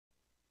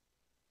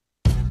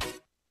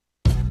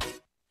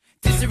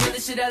the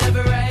shit I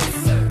ever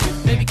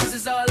write. Maybe cause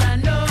it's all I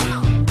know.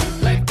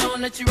 Life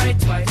don't let you write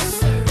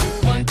twice.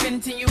 One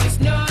continuous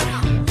note.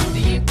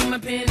 The ink in my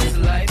pen is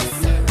life.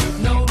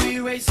 No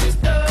erasers,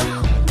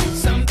 though.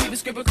 Some people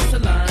scribble across the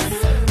line.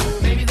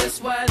 Maybe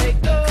that's why they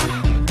go.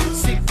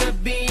 Sick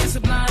of being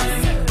sublime.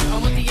 I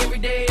want the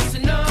everydays to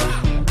know.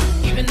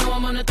 Even though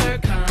I'm on the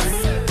third kind.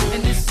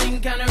 And this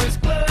encounter is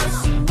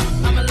close.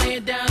 I'ma lay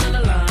it down on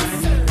the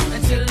line.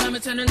 Until I'm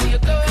eternally a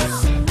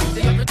ghost.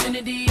 The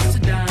opportunity is to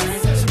die.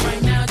 So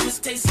right now it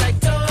just tastes like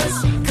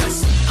toast.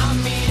 Cause I'm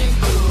eating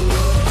good.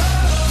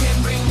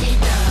 Can't bring me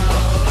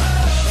down.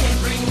 Can't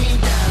bring me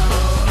down.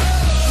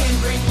 Can't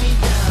bring me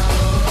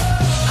down.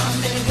 I'm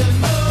in a good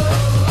mood.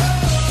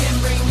 Can't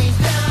bring me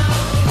down.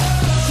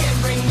 Can't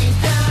bring me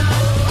down.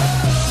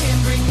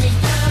 Can't bring me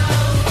down.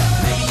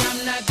 Maybe I'm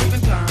not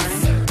dripping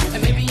pine.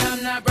 And maybe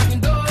I'm not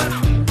rocking gold.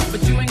 But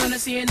you ain't gonna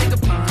see a nigga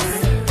pine.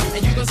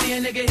 And you gon' see a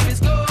nigga hit his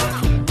goal.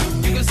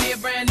 You gon' see a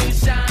brand new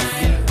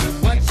shine.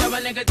 Watch how a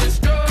nigga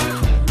destroy.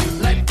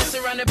 Life is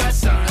surrounded by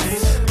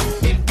signs.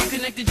 If you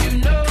connected, you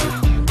know.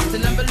 The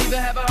non-believer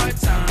have a hard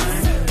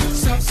time.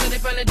 Some say they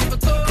find it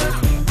difficult.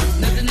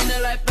 Nothing in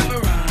their life ever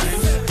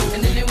rhymes.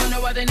 And then they wonder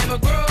why they never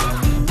grow.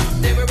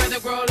 They would rather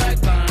grow like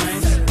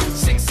vines.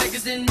 6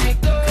 seconds then they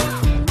go.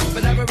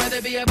 But I would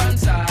rather be a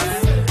bonsai.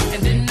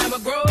 And then I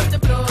would grow at the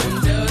floor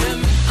and tell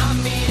them I'm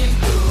eating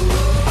good.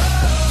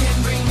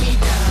 Can't bring me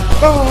down.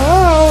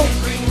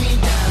 Can't bring me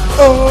down.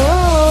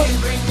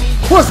 Can't bring me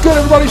down. What's good,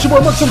 everybody? It's your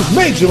boy Mark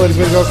Major,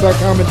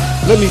 MajorsHouse.com, and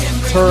let me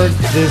turn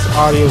this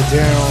audio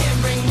down.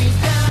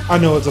 I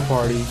know it's a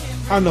party.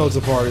 I know it's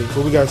a party,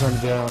 but we gotta turn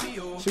it down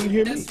so you can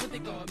hear me.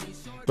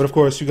 But of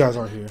course, you guys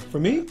aren't here. For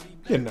me,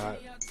 you're not.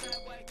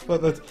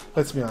 But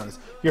let's be honest.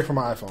 You're from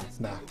my iPhone.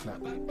 Nah.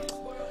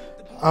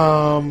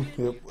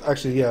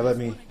 Actually, yeah. Let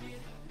me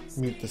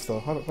mute this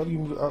though. How do you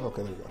mute? Oh,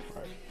 okay, there we go.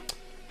 All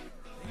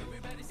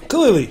right.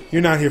 Clearly,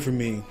 you're not here for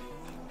me.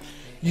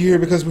 You're here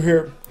because we're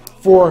here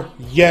for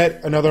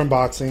yet another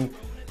unboxing.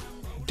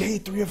 Day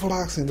 3 of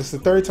unboxing. This is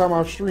the 3rd time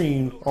I've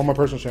streamed on my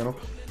personal channel,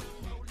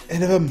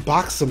 and I've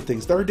unboxed some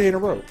things. 3rd day in a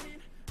row.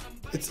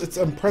 It's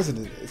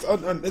unprecedented. It's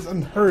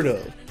unheard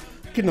of.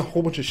 I'm getting a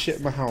whole bunch of shit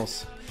in my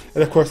house,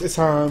 and of course, it's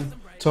time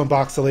to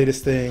unbox the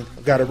latest thing.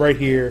 I've got it right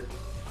here.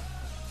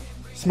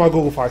 It's my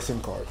Google Fi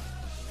SIM card.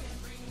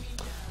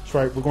 That's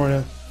right. We're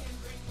going to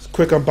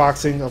quick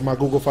unboxing of my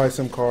Google Fi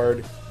SIM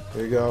card.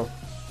 There you go.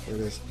 There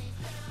it is.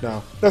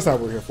 No, that's not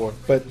what we're here for.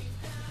 But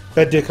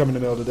that did come in the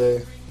mail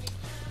today.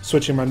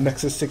 Switching my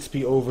Nexus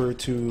 6P over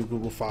to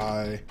Google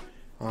Fi.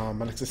 My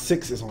Nexus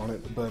 6 is on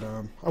it, but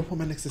I want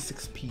my Nexus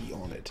 6P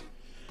on it.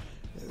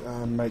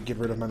 I might get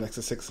rid of my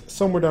Nexus 6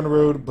 somewhere down the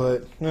road,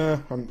 but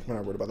I'm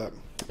not worried about that.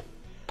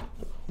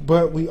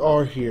 But we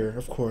are here,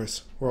 of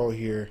course. We're all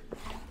here.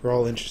 We're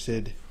all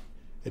interested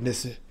in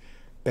this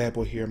bad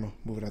boy here. I'm gonna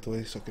move it out the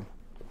way so I can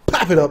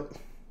pop it up.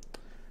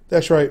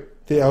 That's right,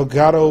 the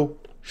Elgato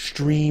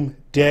Stream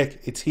Deck.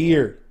 It's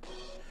here.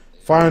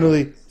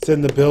 Finally, it's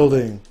in the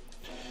building.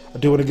 I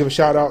do want to give a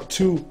shout out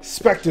to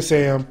Spectre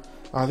Sam.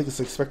 I think it's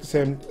like Spectre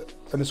Sam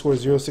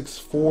 _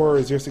 064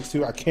 or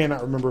 062. I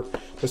cannot remember.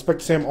 But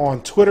Spectre Sam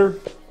on Twitter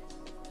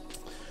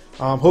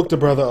hooked the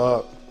brother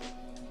up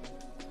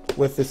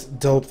with this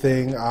dope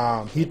thing.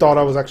 He thought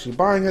I was actually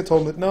buying it.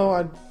 Told him that no,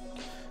 I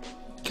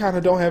kind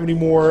of don't have any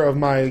more of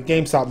my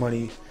GameStop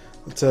money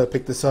to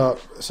pick this up.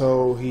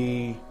 So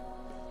he,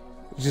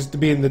 just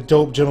being the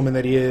dope gentleman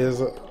that he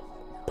is,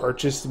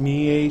 purchased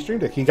me a Stream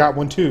Deck. He got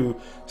one too.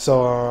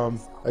 So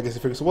I guess he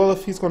figured, well,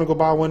 if he's going to go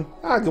buy one,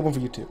 I'll get one for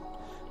you too.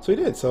 So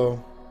he did.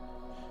 So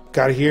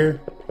got it here.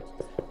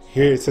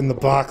 Here it's in the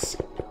box.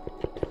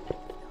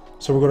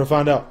 So we're going to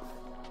find out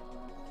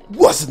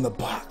what's in the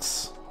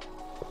box.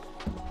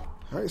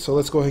 Alright, so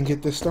let's go ahead and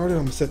get this started.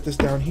 I'm going to set this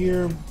down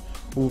here.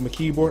 Move my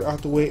keyboard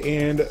out the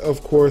way. And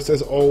of course,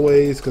 as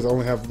always, because I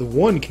only have the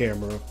one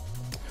camera,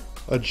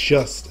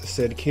 adjust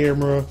said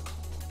camera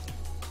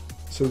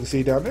so you can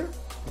see down there.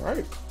 Alright.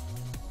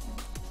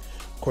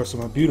 Of course,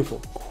 my beautiful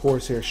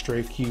Corsair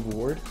Strafe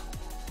keyboard.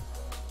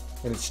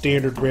 And it's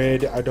standard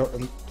red. I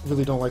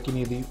really don't like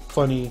any of the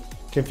funny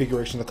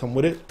configuration that come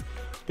with it.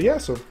 But yeah,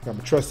 so got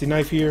my trusty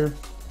knife here.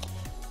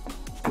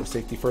 For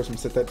safety first, I'm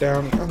gonna set that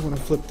down. I'm gonna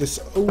flip this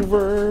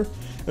over.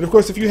 And of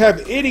course, if you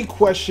have any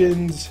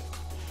questions,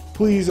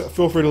 please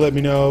feel free to let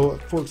me know.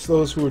 For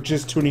those who are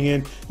just tuning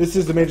in, this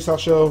is the MajorsHouse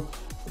show.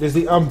 It is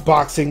the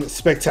unboxing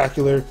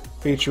spectacular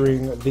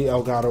featuring the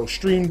Elgato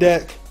Stream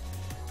Deck.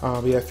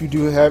 Yeah, if you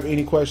do have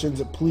any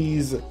questions,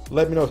 please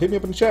let me know. Hit me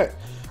up in the chat.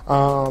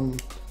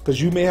 Because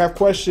you may have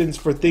questions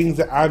for things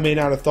that I may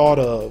not have thought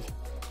of.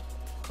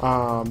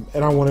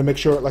 And I want to make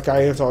sure like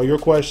I answer all your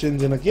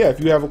questions. And like, yeah, if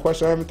you have a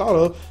question I haven't thought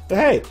of, then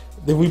hey,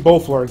 then we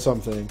both learn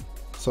something.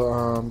 So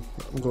I'm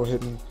going to go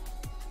ahead and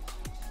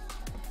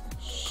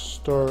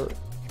start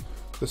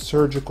the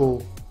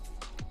surgical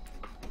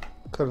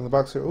cut in the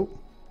box here. Oh,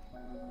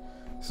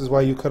 this is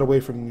why you cut away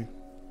from you.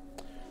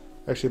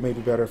 Actually, it may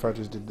be better if I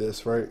just did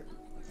this, right?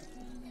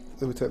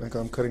 Technically,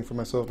 I'm cutting for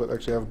myself, but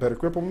actually I have a better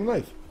grip on the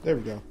knife. There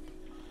we go.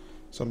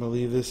 So I'm going to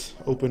leave this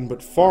open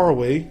but far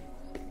away.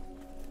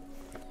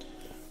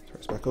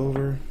 It's back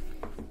over.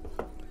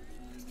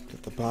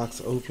 Get the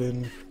box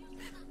open.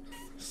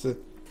 It's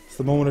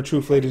the moment of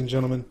truth, ladies and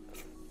gentlemen.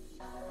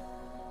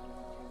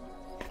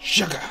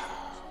 Sugar.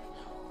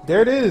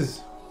 There it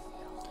is.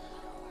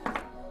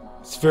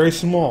 It's very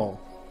small.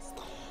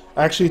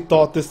 I actually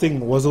thought this thing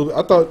was a little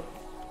bit, I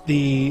thought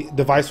the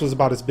device was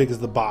about as big as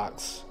the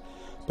box.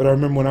 But I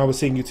remember when I was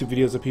seeing YouTube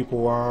videos of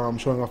people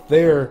showing off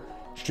their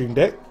Stream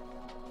Deck,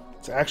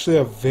 it's actually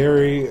a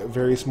very,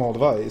 very small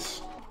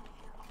device.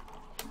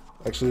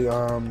 Actually,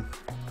 of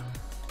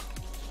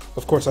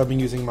course, I've been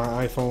using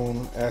my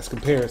iPhone as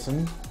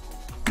comparison.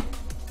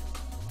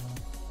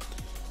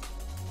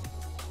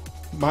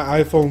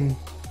 My iPhone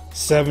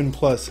 7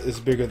 Plus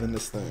is bigger than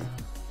this thing.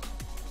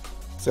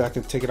 So I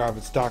can take it out of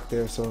its dock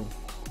there, so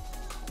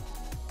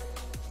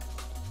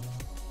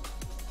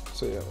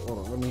yeah, hold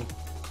on, let me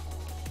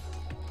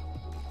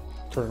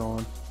turn it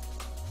on.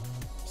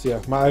 So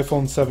yeah, my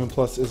iPhone 7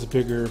 Plus is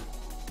bigger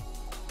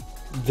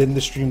than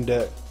the Stream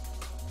Deck.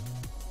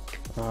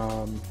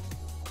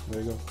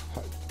 There you go.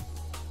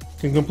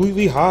 Can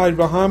completely hide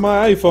behind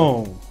my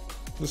iPhone.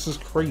 This is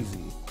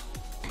crazy.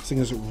 This thing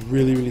is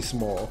really, really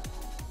small.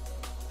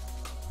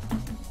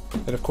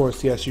 And of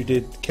course, yes, you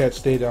did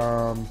catch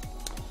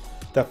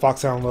that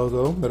Foxhound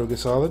logo, Metal Gear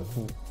Solid,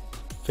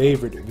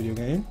 favorite video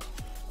game.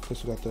 Of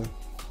course, we got the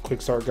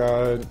quick start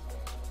guide.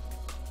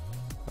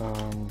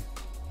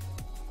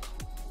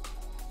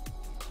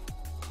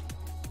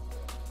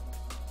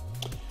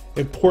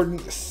 Important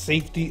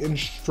safety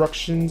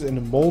instructions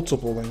in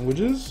multiple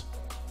languages.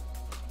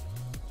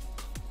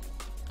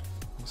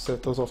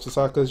 Set those off the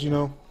side because, you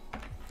know,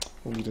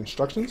 we'll need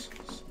instructions.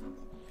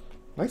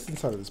 Nice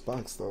inside of this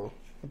box, though.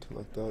 I do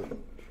like that.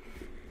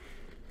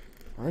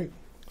 Alright,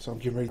 so I'm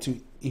getting ready to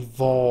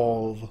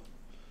evolve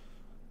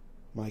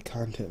my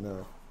content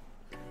now.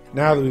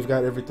 Now that we've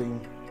got everything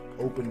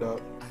opened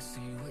up,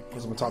 I'm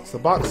going to toss the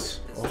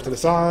box off to the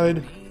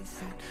side.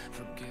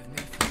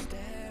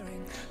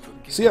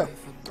 So yeah,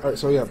 alright,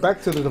 so yeah,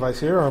 back to the device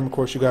here. Of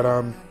course, you got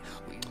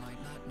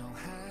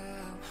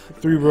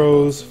 3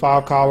 rows,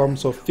 5 columns,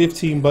 so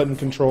 15 button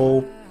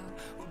control.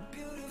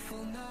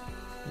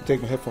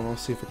 Take my headphone off,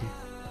 see if I can.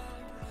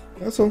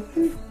 That's some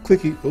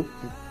clicky,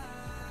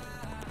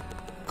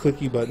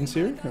 clicky buttons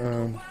here.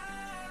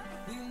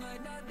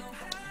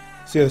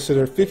 So yeah, so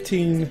there are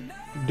 15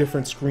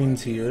 different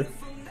screens here.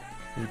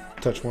 You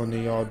touch one,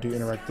 they all do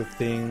interactive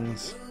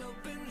things.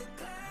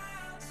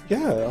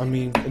 Yeah, I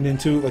mean, and then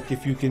too, like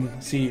if you can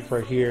see it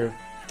right here,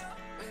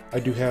 I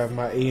do have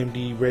my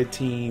AMD Red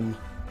Team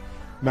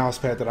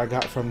mousepad that I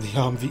got from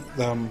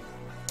the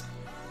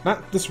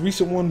not this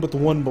recent one, but the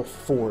one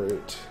before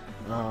it.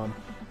 I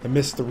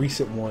missed the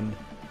recent one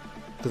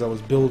because I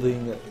was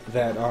building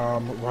that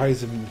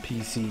Ryzen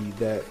PC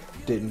that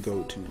didn't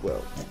go too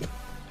well.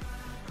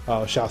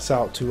 Shouts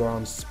out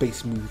to Space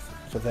Smooth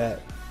for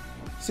that.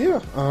 So yeah,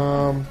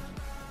 so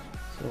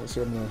let's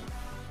see, I'm gonna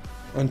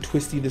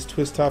untwisty this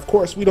twist top. Of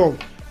course, we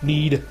don't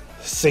need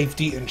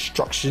safety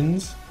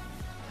instructions.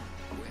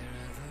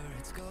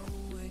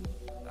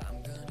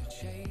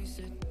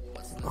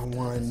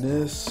 Unwind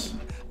this,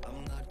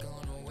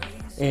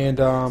 and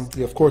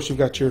yeah, of course, you've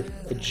got your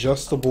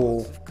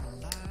adjustable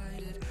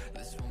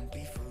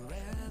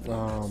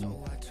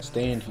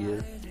stand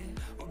here.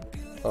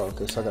 Oh,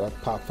 okay, so I gotta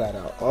pop that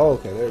out. Oh,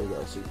 okay, there we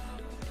go. See,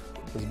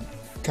 it's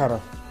kind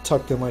of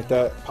tucked in like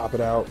that. Pop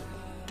it out.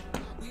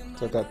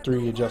 So I've got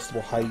 3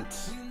 adjustable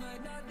heights.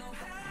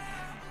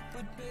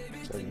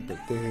 So I can put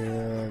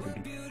there. I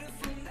can do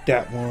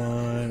that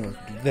one, or do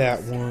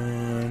that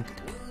one.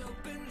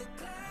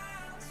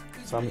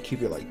 So I'm gonna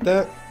keep it like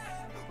that.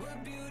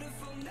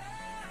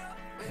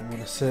 I'm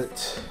gonna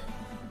set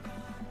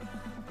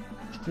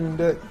Stream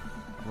Deck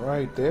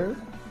right there.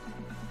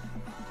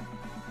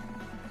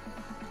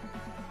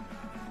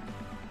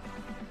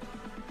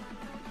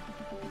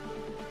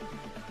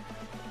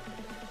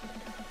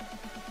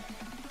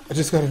 I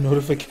just got a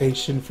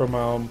notification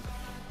from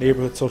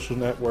neighborhood social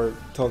network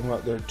talking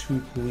about there are 2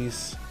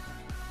 police.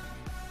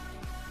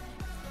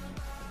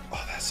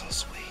 Oh, that's so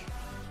sweet.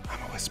 I'm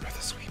gonna whisper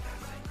the sweet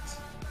things.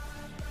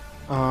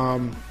 So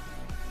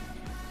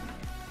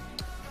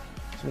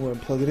I'm gonna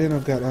plug it in.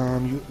 I've got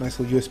nice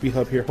little USB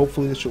hub here.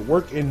 Hopefully this should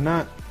work and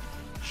not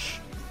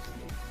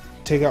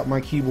take out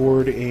my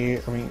keyboard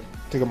and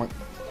take out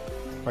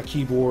my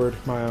keyboard,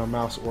 my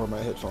mouse, or my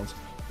headphones.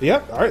 But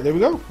yep. All right, there we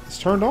go. It's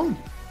turned on.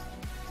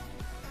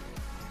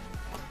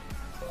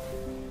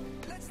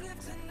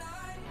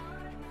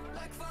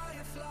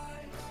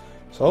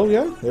 So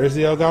yeah, there's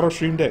the Elgato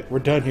Stream Deck. We're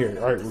done here.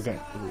 All right, we're done.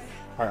 All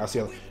right, I'll see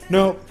you later.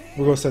 No,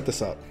 we're gonna set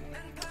this up.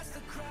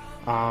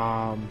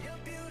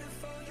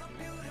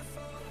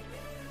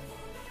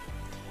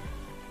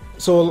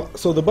 So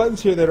the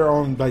buttons here that are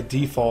on by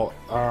default,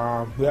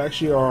 they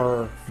actually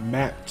are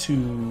mapped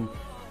to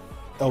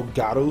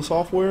Elgato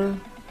software.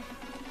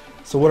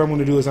 So what I'm going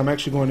to do is I'm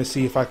actually going to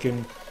see if I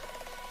can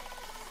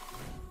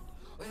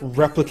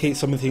replicate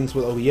some of the things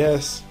with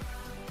OBS,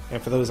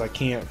 and for those I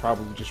can't,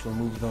 probably just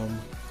remove them.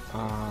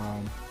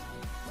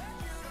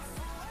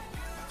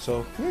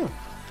 So yeah,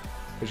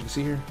 As you can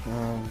see here,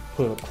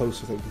 put it up close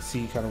so that we can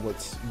see kind of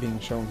what's being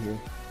shown here.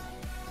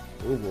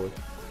 Oh boy.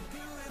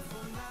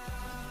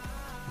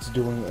 It's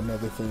doing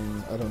another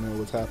thing. I don't know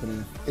what's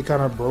happening. It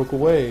kind of broke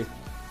away.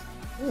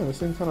 Yeah, this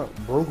thing kind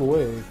of broke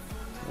away.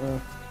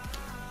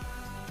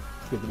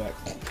 Give it back.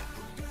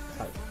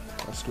 Alright,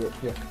 I'll screw it.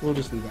 Yeah, we'll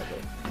just leave that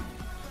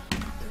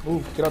there.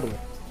 Move, get out of the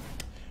way.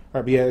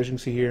 Alright, but yeah, as you can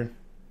see here,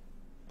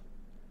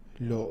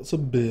 lots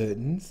of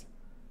buttons.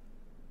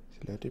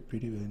 See, lots of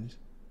pretty buttons.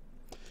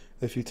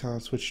 A few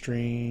times switch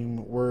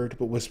stream, word,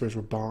 but whispers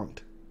were bonked.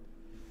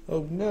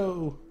 Oh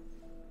no!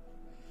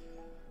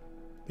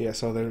 But yeah,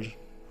 so there's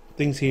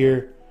things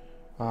here.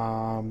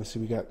 Let's see,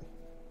 we got.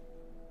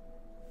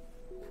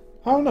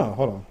 I don't know.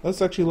 Hold on.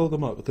 Let's actually load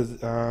them up because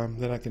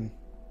then I can.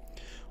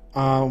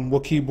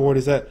 What keyboard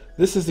is that?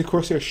 This is the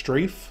Corsair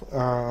Strafe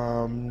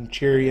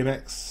Cherry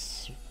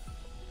MX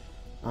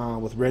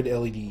with red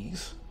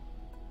LEDs.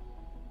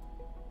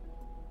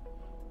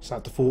 It's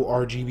not the full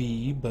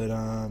RGB, but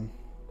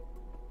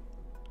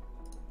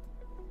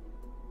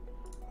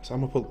so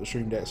I'm gonna pull up the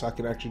stream deck so I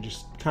can actually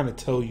just kind of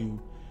tell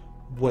you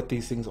what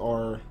these things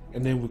are,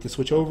 and then we can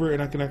switch over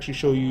and I can actually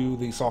show you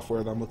the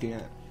software that I'm looking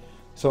at.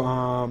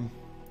 So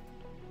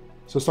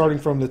so starting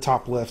from the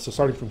top left, so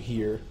starting from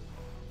here,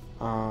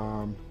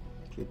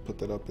 put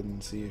that up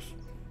and see if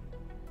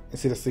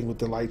this thing with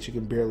the lights, you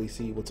can barely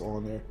see what's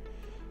on there.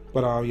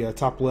 But yeah,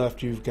 top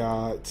left you've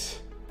got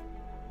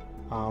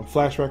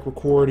flashback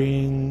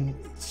recording.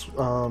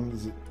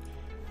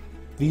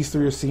 These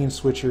three are scene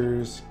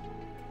switchers.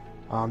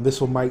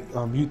 This will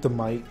mute the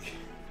mic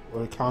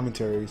or the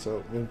commentary.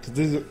 So because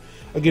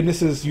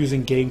this is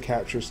using game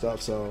capture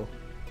stuff. So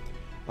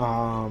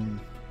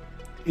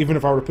even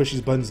if I were to push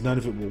these buttons, none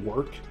of it will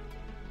work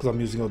because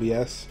I'm using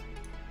OBS.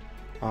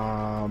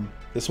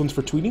 This one's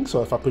for tweeting,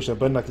 so if I push that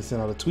button, I can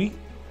send out a tweet.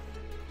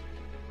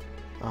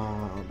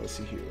 Let's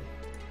see here.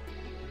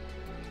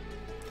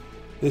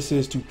 This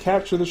is to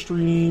capture the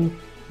stream.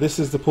 This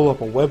is to pull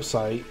up a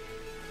website.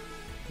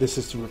 This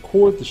is to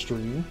record the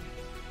stream.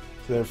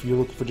 So if you're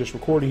looking for just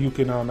recording, you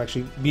can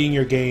actually be in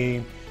your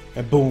game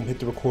and boom, hit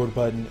the record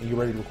button and you're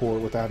ready to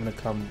record without having to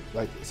come,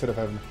 like, instead of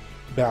having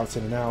to bounce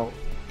in and out,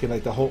 get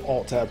like the whole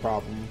alt tab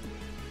problem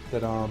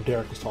that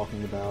Derek was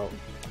talking about.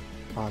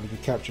 You can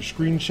capture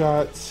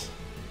screenshots.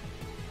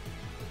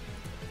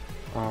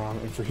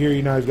 And for here,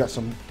 you've got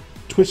some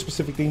Twitch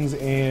specific things,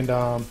 and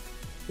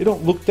they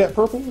don't look that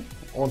purple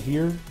on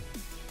here,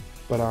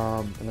 but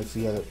and let's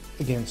see, yeah,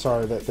 again,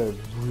 sorry that they're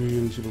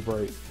really super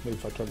bright. Maybe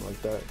if I turn it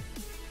like that.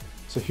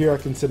 So here I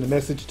can send a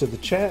message to the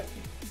chat.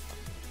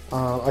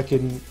 I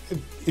can,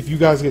 if you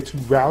guys get too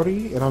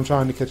rowdy and I'm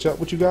trying to catch up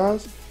with you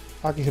guys,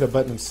 I can hit a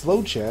button in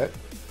slow chat.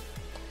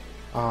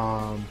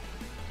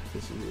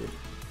 Let's see here.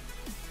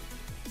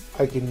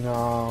 I can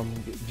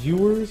get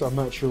viewers. I'm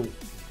not sure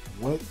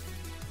what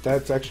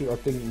that's actually. I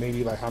think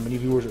maybe like how many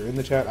viewers are in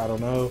the chat. I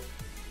don't know.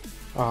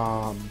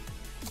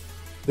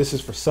 This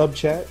is for sub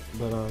chat,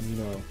 but you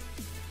know,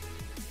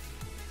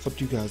 it's up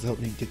to you guys to help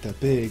me get that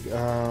big.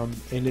 And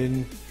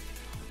then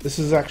this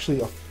is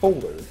actually a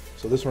folder.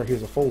 So this one right here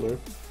is a folder.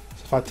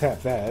 So if I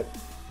tap that,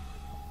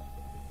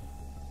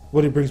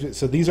 what it brings me.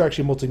 So these are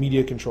actually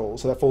multimedia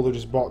controls. So that folder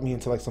just brought me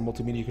into like some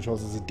multimedia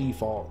controls as a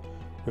default,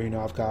 where you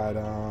know I've got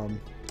a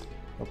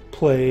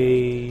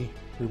play,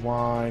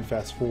 rewind,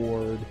 fast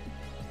forward,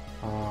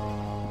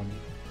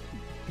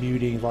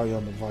 muting, volume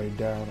up and volume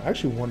down. I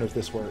actually wonder if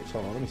this works.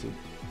 Hold on, let me see.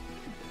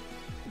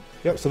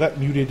 Yep, so that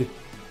muted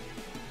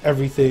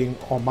everything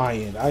on my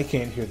end. I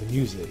can't hear the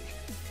music,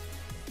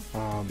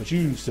 but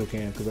you still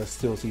can because I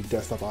still see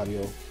desktop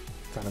audio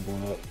kind of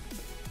going up.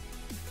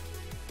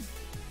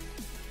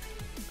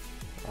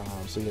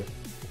 So yeah,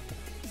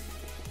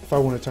 if I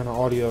want to turn on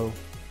audio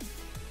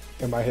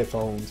in my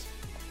headphones,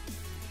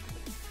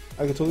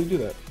 I can totally do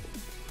that.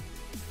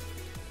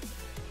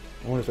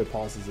 I wonder if it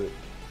pauses it.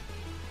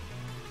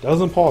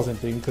 Doesn't pause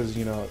anything because,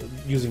 you know,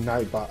 using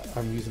Nightbot,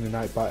 I'm using the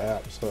Nightbot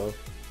app. So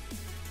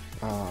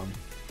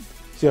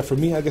yeah, for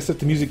me, I guess if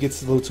the music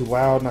gets a little too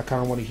loud and I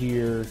kind of want to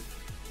hear,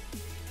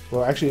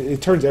 well, actually,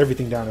 it turns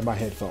everything down in my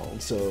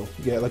headphones. So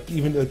yeah, like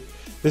even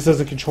this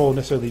doesn't control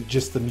necessarily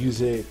just the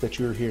music that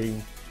you're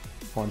hearing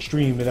on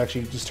stream. It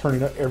actually just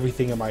turning up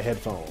everything in my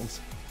headphones.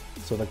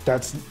 So like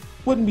that's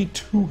wouldn't be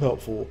too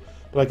helpful.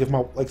 But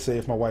like say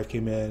if my wife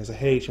came in and said,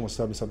 hey, she wants to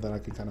tell me something, I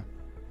can kind of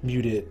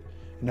mute it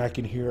and I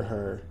can hear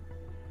her.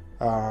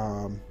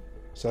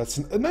 So that's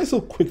a nice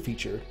little quick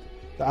feature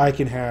that I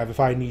can have if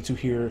I need to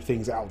hear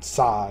things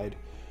outside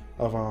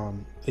of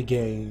a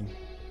game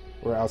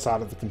or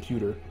outside of the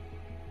computer.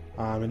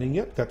 And then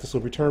yep, got this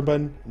little return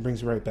button,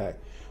 brings me right back.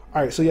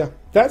 All right, so yeah,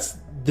 that's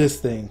this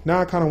thing.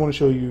 Now I kind of want to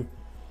show you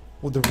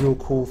what the real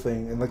cool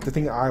thing and like the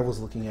thing I was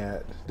looking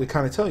at to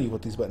kind of tell you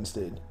what these buttons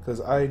did, because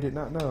I did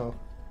not know.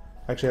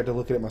 I actually had to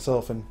look at it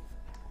myself, and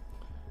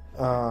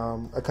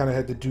I kind of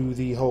had to do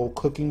the whole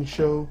cooking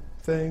show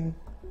thing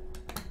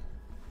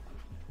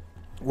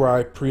where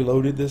I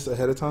preloaded this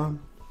ahead of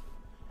time.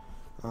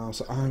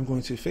 So I'm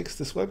going to fix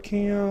this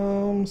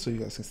webcam so you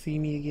guys can see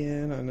me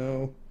again. I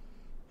know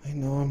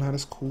I'm not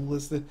as cool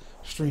as the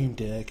stream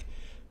deck,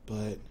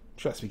 but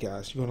trust me,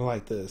 guys, you're gonna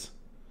like this.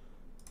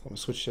 I'm gonna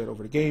switch that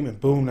over to game, and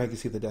boom, now you can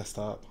see the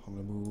desktop. I'm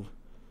gonna move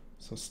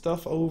some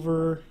stuff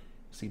over.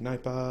 See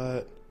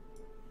Nightbot.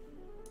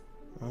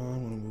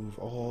 I'm gonna move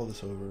all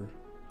this over.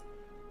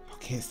 I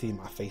can't see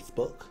my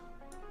Facebook.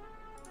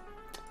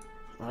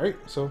 Alright,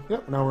 so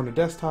yep, now we're on the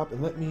desktop,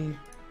 and let me,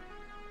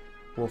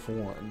 well, for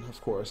one,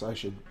 of course, I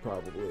should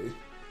probably, you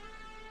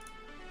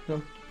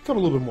know, become a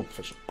little bit more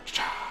professional.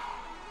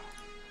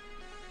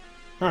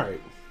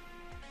 Alright.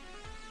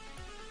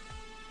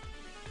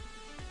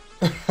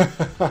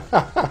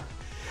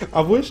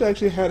 I wish I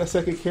actually had a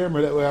second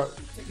camera, that way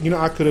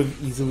I could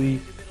have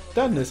easily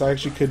done this. I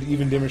actually could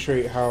even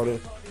demonstrate how to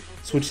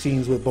switch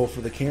scenes with both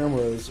of the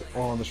cameras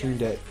on the Stream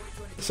Deck.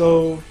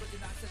 So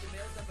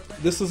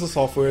this is a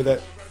software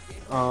that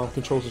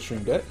controls the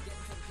Stream Deck.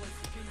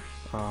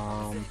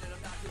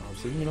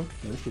 Obviously,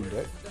 the Stream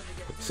Deck.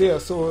 So yeah,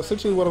 so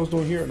essentially what I was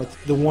doing here,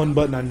 the one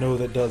button I know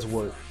that does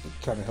work,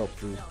 kind of helped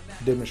to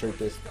demonstrate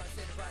this.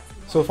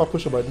 So if I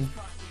push a button,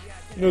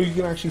 you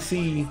can actually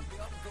see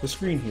the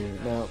screen here.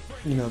 Now,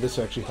 this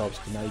actually helps,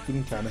 because now you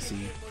can kind of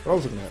see what I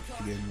was looking at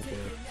again with the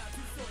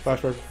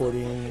flashback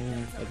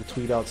recording, like the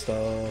tweet out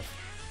stuff,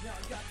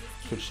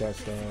 Twitch chat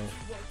stuff.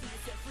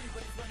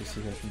 Just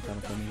see how some kind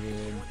of funny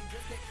here.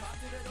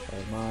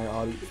 My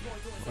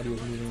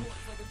audio's moving.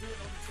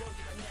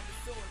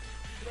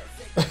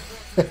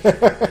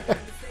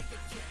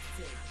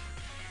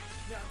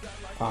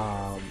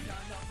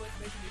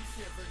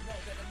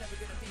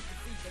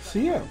 So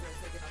yeah.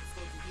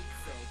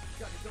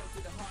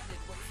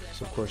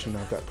 So of course,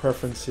 I've got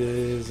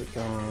preferences.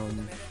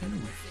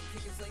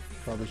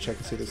 Probably check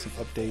and see if there's some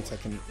updates. I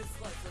can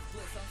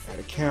add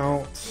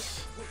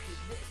accounts.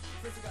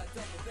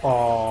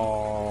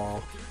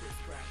 Aww.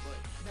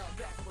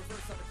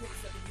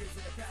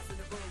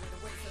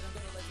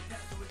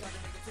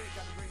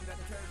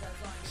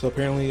 So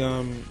apparently,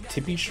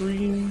 Tippy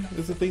Stream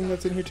is a thing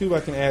that's in here too.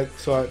 I can add,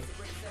 I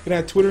can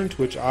add Twitter and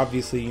Twitch,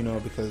 obviously,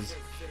 because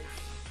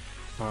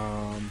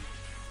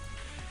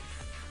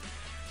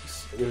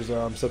there's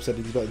subset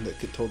of these buttons that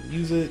could totally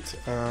use it.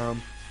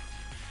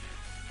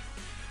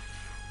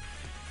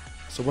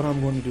 So what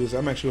I'm going to do is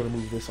I'm actually going to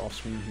move this off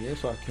screen here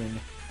so I can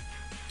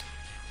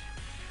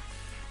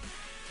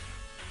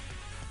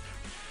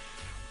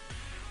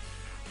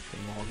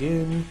log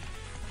in.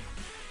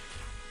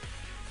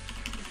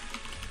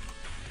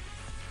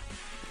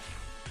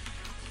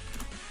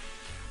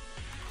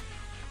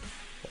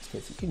 Let's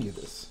can't see any of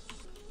this.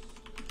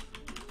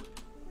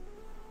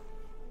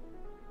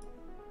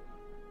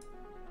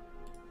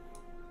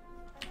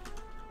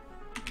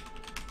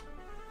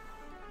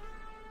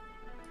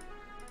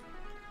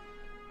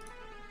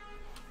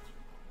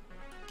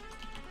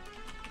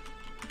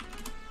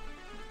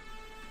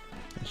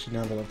 Actually,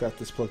 now that I've got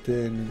this plugged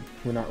in,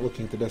 we're not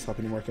looking at the desktop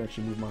anymore. I can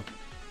actually move my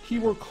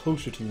keyboard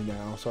closer to me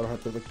now, so I don't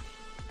have to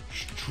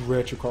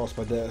stretch across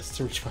my desk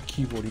to reach my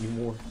keyboard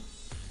anymore.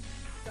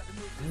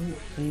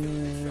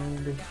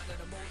 And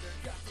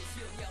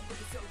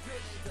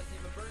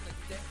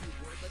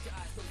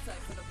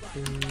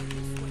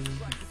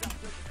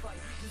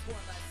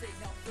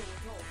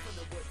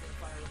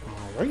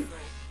all right.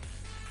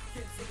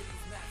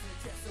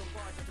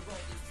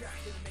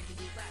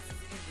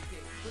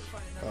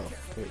 Oh,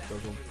 wait,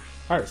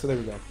 all right, so there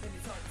we go.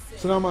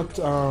 So now my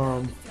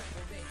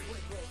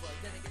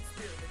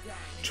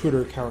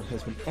Twitter account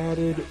has been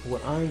added.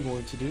 What I'm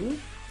going to do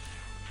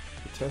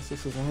to test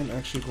this is I'm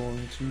actually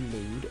going to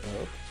load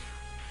up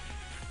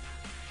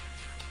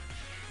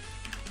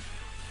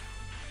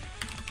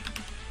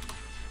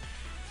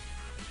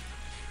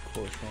of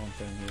course, wrong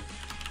thing here.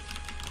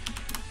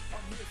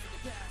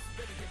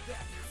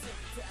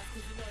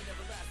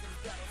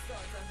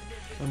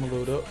 I'm gonna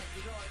load up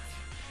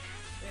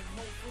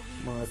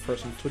my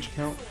personal Twitch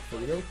account. There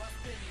we go.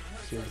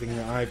 See everything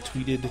that I've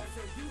tweeted.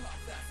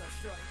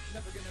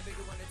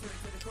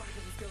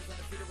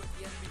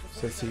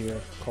 So let's see here.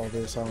 Call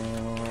this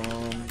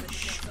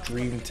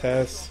stream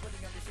test.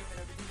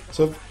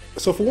 So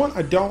for one,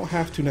 I don't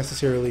have to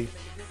necessarily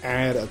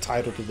add a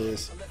title to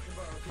this.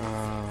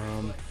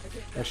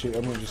 Actually,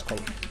 I'm gonna just call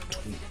it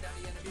tweet.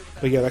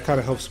 But yeah, that kind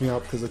of helps me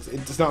out because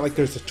it's not like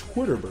there's a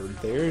Twitter bird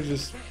there. It's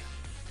just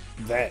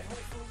that.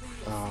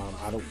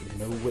 I don't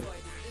know what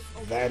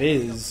that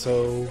is,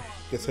 so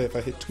I guess if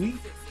I hit tweet,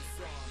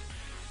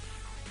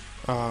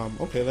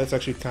 okay, that's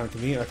actually kind of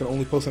convenient. I can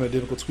only post an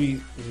identical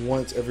tweet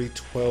once every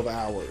 12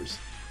 hours,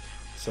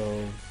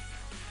 so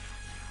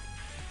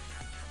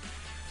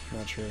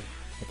not sure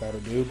what that'll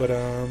do, but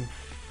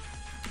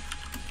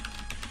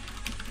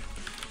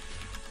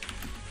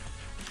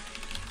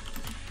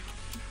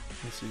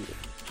let's see,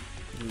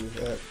 do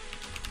that.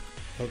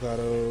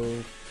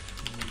 Elgato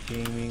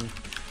gaming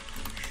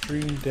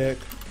Stream Deck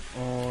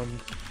on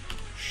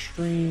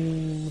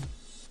stream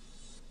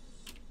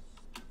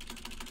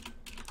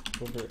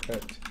over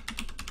at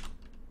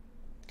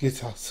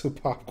Get Out to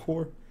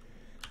Popcorn,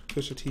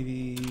 Twitch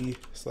TV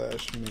 /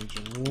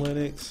 Major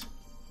Linux,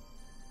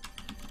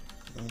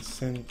 and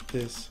send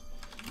this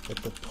at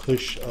the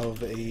push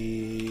of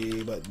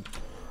a button.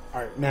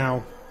 Alright,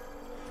 now,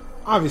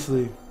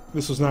 obviously,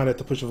 this was not at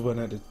the push of a button.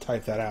 I had to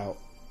type that out.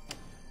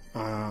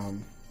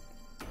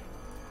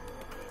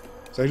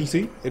 So as you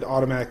see, it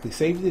automatically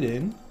saved it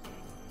in.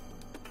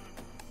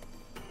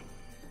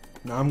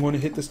 Now I'm going to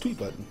hit this tweet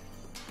button.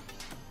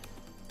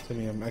 So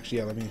I'm actually,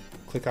 yeah, let me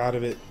click out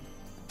of it.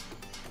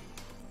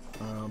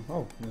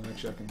 Oh, and then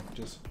actually I can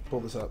just pull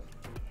this up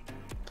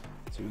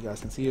so you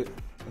guys can see it.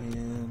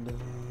 And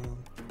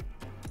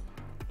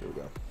there we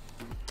go.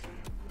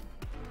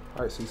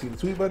 Alright, so you see the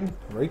tweet button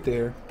right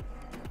there.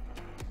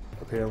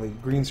 Apparently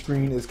green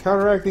screen is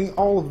counteracting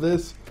all of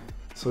this,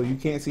 so you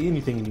can't see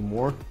anything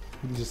anymore.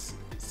 You can just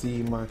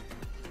see my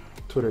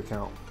Twitter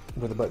account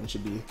where the button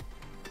should be.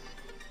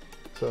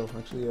 So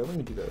actually, yeah, let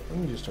me do that. Let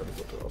me just turn the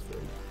filter off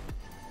there.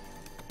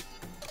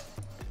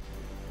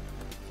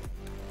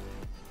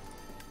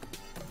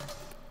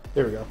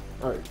 There we go.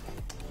 Alright.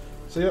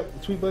 So yep,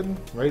 the tweet button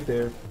right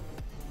there.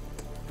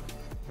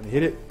 And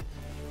hit it.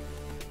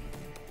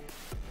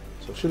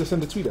 So it should have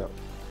sent a tweet out.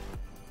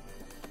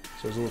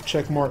 So there's a little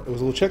check mark. There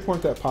was a little check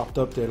mark that popped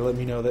up there to let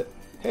me know that,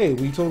 hey,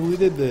 we totally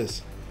did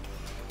this.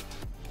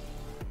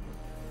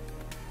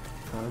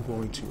 I'm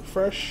going to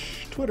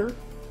refresh Twitter.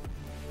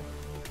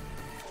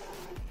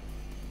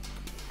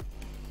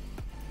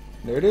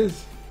 There it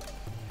is.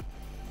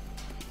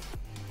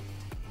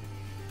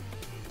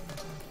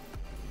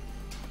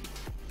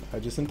 I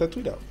just sent that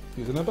tweet out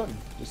using that button.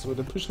 Just with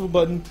the push of a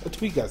button, a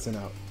tweet got sent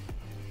out.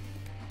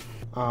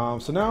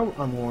 So now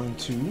I'm going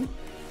to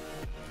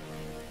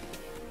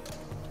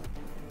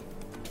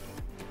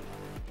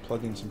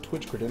plug in some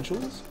Twitch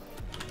credentials.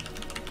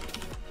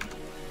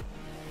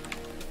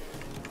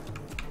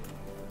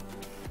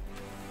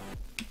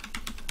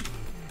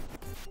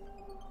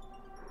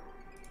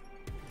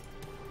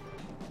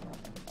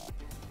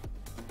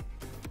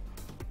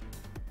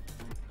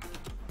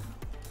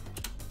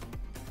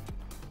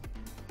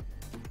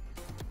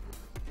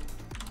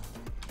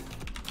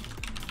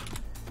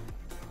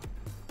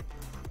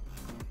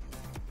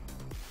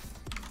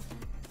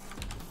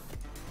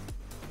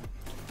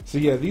 So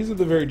yeah, these are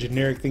the very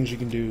generic things you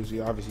can do.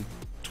 So obviously,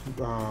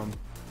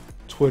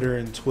 Twitter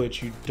and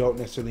Twitch, you don't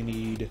necessarily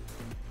need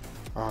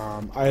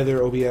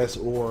either OBS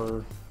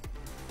or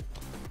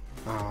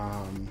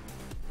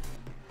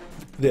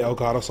the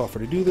Elgato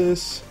software to do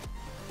this.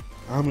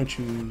 I'm going to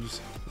choose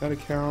that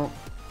account.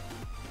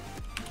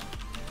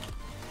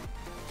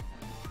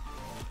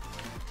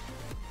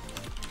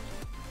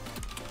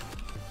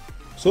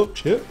 So,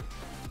 Chip.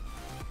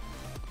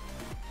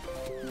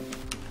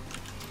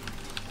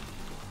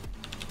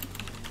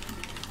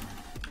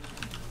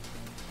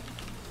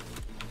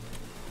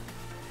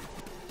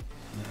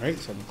 Alright,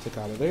 so I'm going to click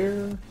out of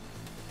there.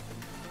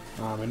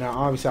 And now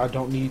obviously I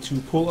don't need to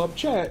pull up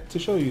chat to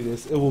show you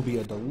this. It will be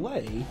a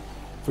delay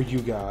for you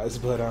guys,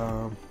 but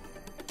I'm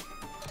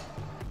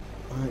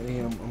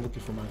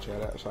looking for my chat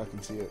app so I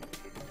can see it.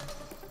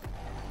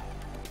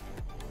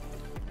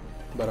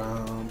 But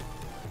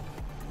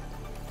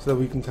so that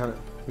we can kind of,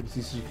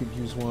 so you could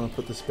use one,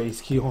 put the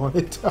space key on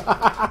it. So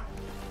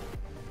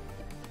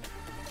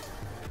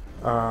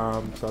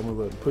I'm going to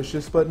go ahead and push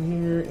this button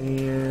here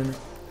and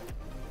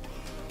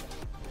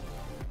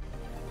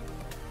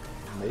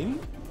maybe?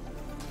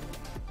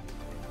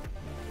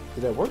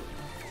 Did that work?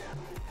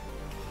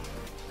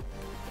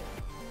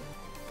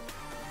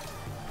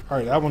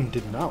 Alright, that one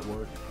did not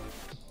work.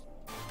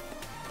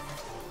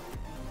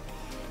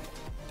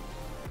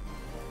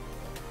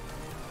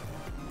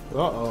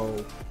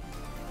 Uh-oh.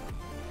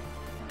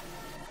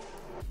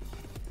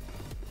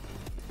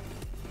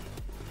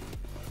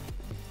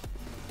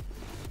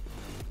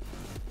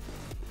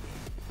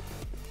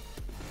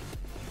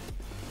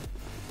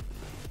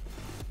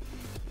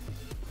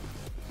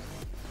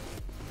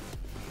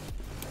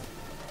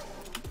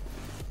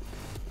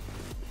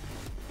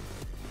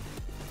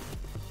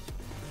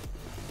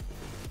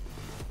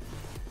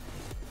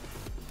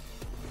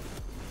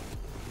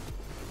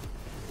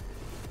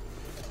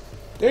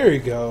 There you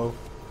go.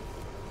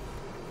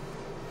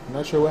 I'm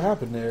not sure what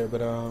happened there,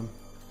 but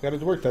got it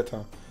to work that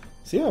time.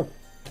 So yeah.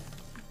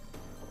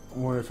 I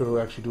wonder if it'll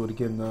actually do it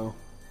again though.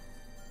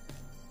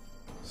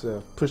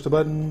 So push the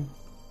button.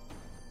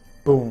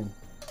 Boom.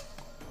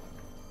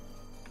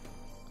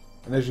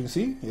 And as you can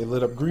see, it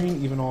lit up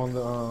green even on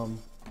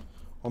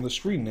the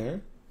screen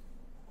there.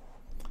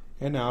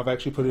 And now I've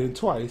actually put it in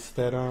twice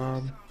that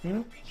you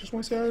know, just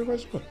want to see how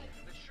everybody's doing.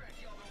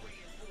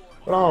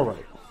 But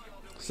alright.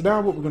 So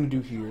now what we're gonna do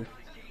here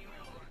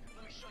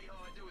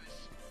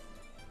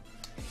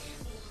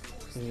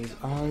is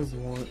I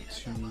want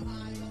to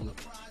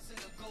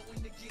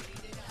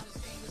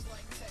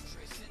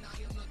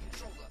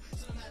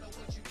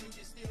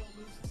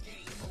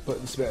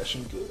button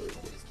smashing good.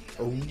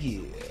 Oh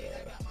yeah.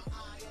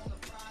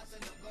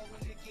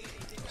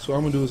 So what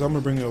I'm gonna do is I'm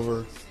gonna bring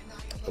over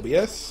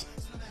OBS.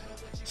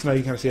 So now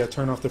you kind of see I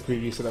turn off the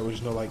preview so that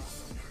there's no like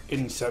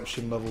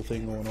Inception level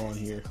thing going on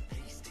here.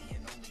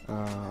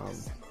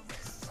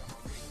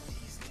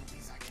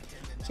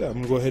 So yeah, I'm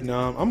gonna go ahead and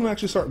I'm gonna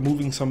actually start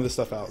moving some of this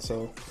stuff out.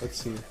 So let's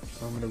see.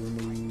 I'm gonna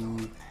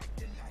remove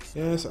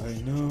Yes, I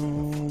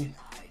know.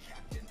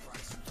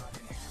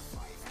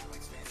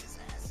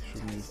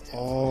 Remove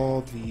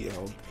all the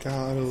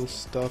Elgato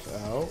stuff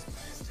out.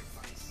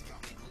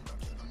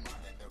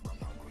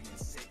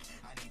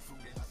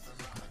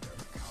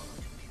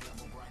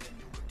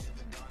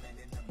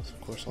 So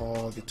of course,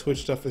 all the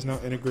Twitch stuff is now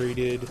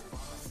integrated,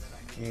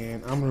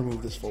 and I'm gonna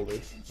remove this folder.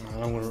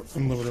 I'm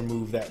gonna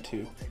remove that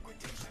too.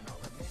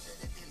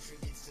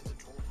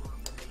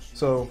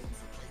 So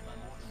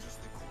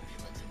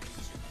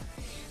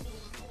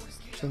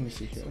let me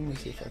see here. Let me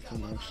see if I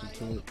can actually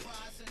do it.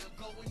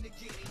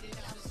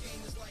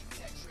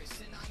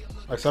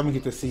 Alright, so I'm gonna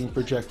get the scene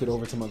projected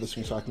over to my other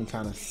screen so I can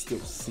kind of still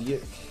see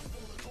it.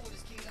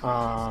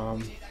 So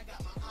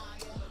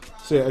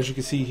yeah, as you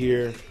can see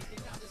here,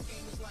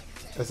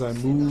 as I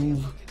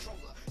move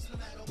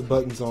the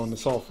buttons on the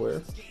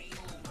software,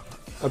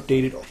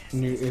 updated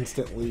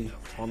instantly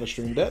on the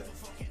stream deck.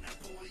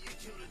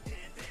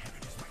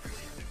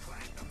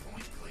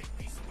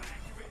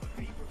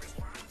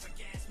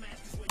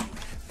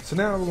 So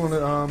now we're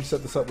going to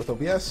set this up with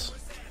OBS.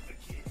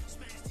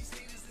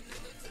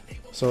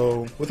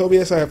 So with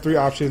OBS, I have 3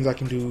 options. I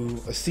can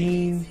do a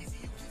scene,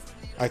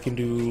 I can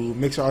do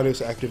mixer audio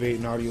to activate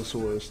an audio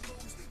source,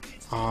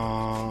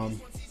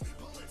 and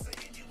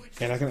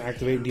I can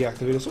activate and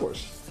deactivate a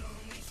source.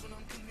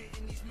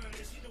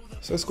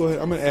 So let's go ahead.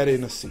 I'm going to add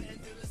in a scene.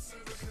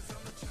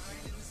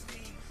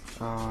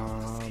 So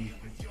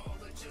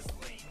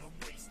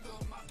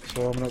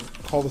I'm going to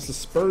call this the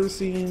Spurs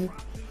scene.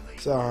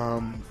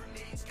 So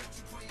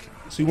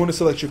you want to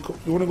select your,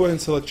 you want to go ahead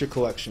and select your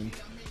collection.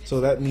 So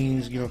that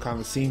means, you know, kind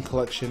of a scene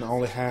collection. I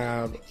only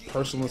have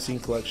personal scene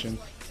collection,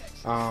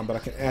 but I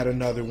can add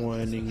another one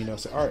and, you know,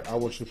 say, all right, I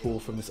want you to pull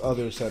from this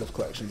other set of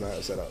collections I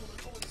have set up.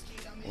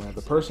 I have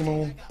the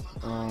personal,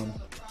 you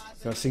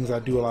know, scenes I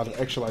do a lot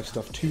of extra life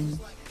stuff too.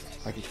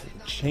 I can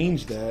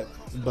change that,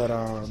 but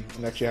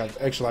and actually have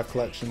extra life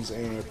collections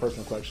and a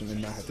personal collection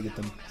and not have to get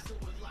them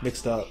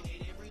mixed up.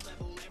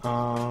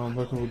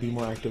 Working will be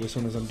more active as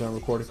soon as I'm done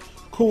recording.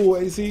 Cool,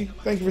 AZ.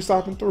 Thank you for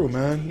stopping through,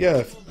 man. Yeah,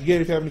 if you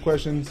have any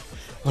questions,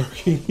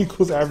 lurking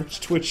equals average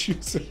Twitch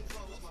user.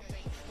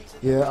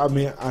 Yeah, I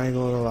mean, I ain't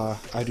gonna lie,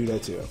 I do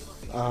that too.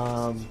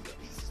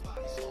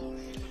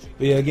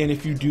 But yeah, again,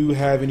 if you do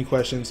have any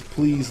questions,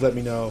 please let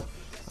me know,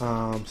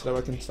 so that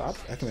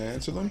I can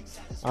answer them.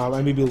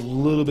 I may be a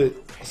little bit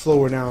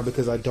slower now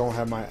because I don't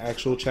have my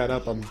actual chat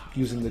up. I'm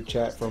using the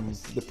chat from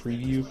the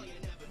preview.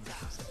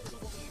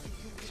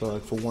 So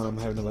like for one, I'm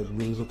having to like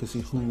really look to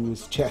see who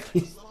is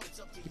chatting.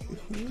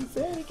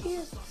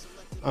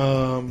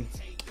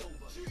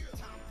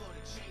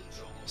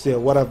 So yeah,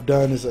 what I've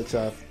done is like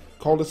I've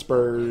called it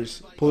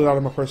Spurs, pulled it out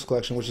of my personal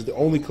collection, which is the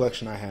only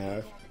collection I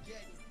have.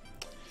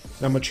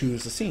 And I'm gonna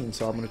choose the scene,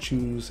 so I'm gonna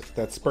choose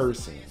that Spurs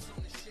scene.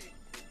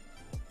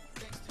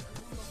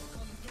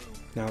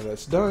 Now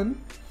that's done,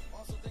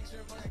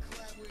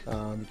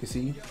 you can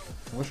see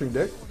on the stream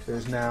deck,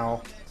 there's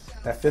now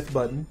that 5th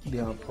button.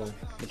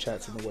 The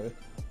chat's in the way.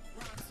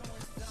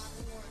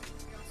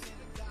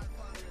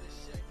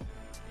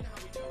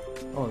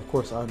 Oh, of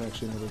course, I'm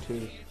actually in there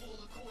too.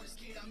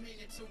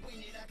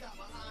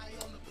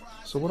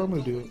 So what I'm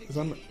gonna do is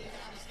you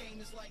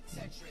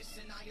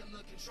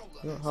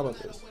know, how about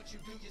this?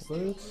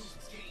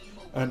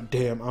 And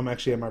damn, I'm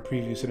actually at my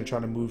preview center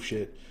trying to move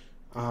shit.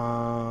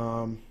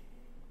 So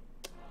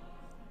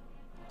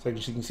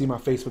as you can see, my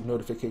Facebook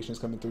notifications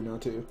coming through now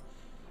too.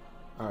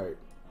 All right,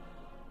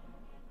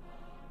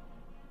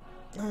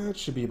 that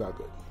should be about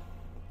good.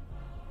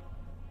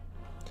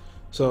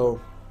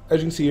 So as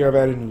you can see here, I've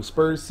added a new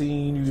Spurs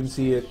scene. You can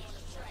see it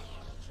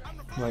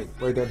like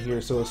right down here.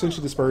 So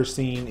essentially, the Spurs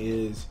scene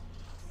is,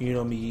 you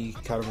know, me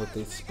kind of with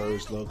the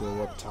Spurs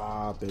logo up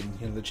top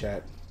and in the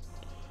chat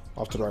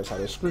off to the right side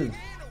of the screen.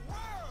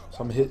 So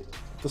I'm gonna hit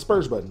the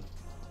Spurs button.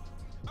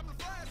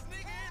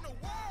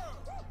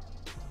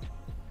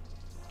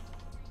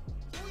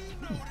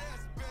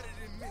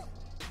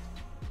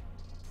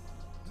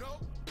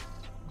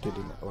 Did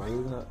it not? Why did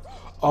it not?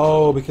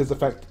 Oh, because the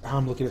fact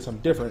I'm looking at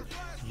something different.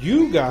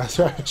 You guys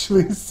are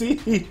actually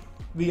seeing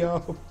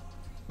the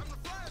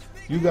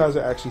you guys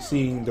are actually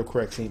seeing the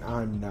correct scene.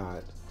 I'm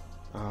not.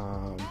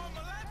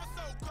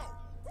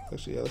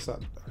 Actually, yeah, that's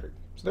not. All right.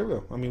 So there we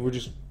go. I mean, we're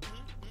just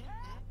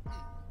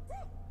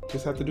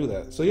have to do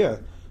that. So yeah.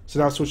 So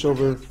now switch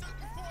over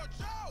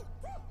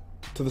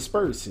to the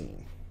Spurs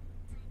scene.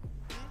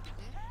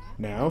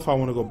 Now, if I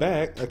want to go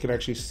back, I can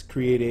actually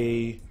create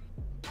a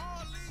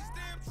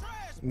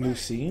new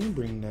scene.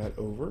 Bring that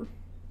over.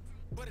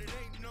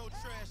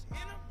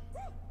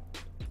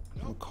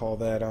 We'll call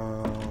that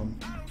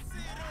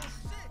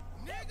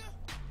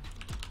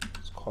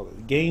let's call it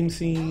the game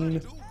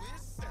scene.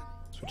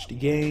 Switch to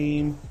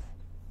game.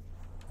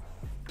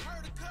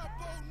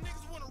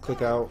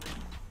 Click out.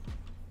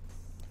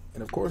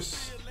 And of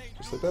course,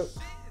 just like that.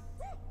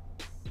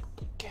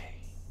 Okay.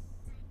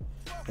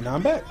 And now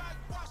I'm back.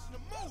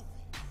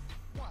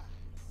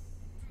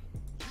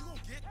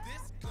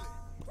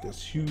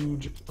 This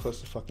huge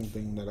clusterfucking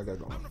thing that I got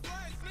going.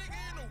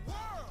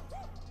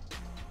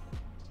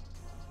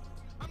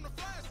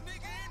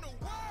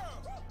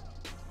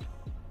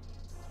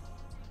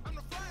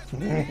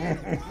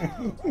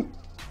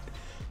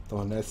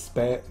 throwing that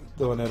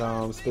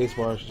space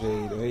bar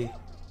shade, eh?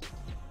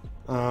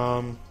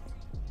 So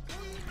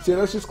yeah,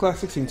 that's just class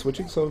 16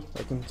 switching, so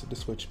I can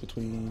just switch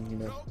between, you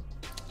know,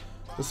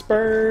 the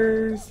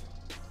Spurs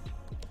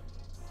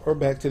or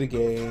back to the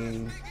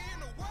game.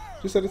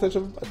 Just at a touch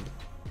of a button.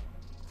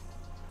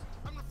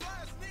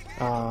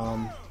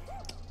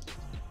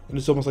 And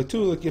it's almost like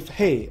too, like if,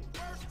 hey,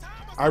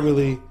 I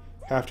really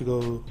have to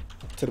go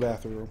to the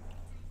bathroom.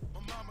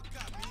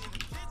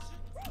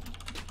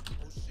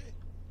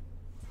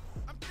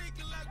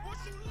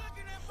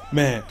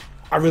 Man,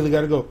 I really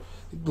gotta go.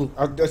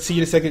 I'll see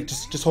you in a second.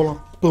 Just hold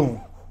on.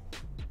 Boom.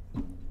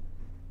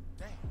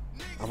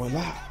 I went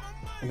live.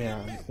 I mean,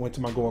 I went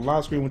to my going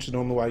live screen, which is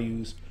normally what I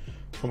use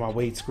for my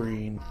wait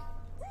screen.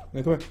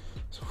 So,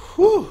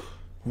 whew,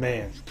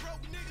 man,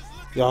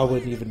 y'all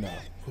wouldn't even know.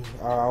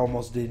 I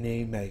almost didn't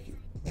even make it.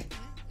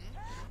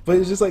 But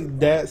it's just like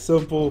that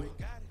simple,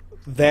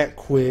 that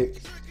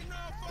quick.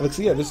 Like,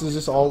 so yeah, this is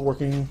just all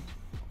working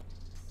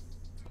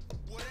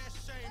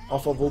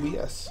off of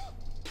OBS.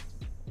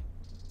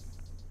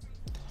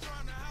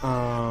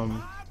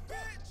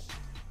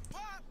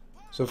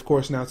 So of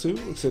course now too,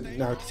 except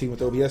now I can see with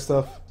the OBS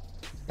stuff,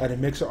 adding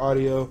mixer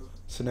audio.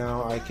 So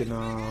now I can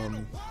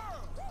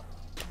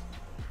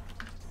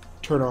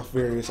turn off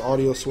various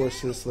audio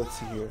sources. Let's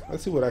see here.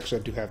 Let's see what actually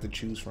I do have to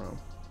choose from.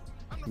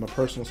 My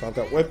personal, so I've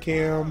got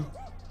webcam,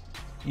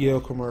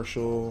 Yale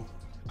commercial,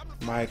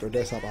 mic, or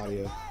desktop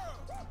audio.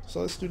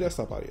 So let's do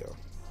desktop audio.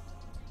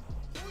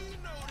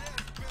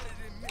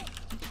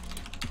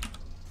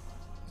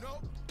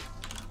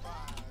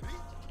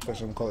 Actually, I'm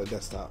gonna call it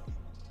desktop.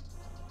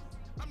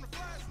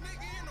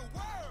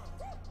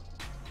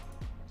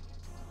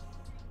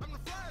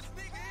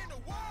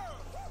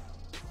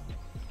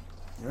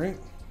 Alright.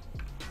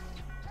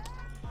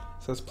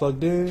 So it's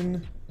plugged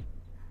in.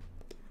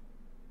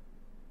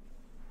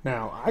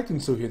 Now, I can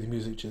still hear the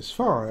music just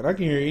fine. I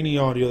can hear any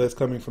audio that's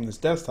coming from this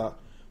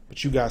desktop,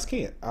 but you guys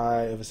can't.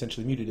 I have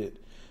essentially muted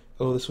it.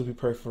 Oh, this would be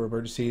perfect for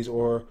emergencies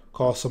or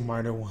call some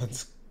minor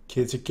ones,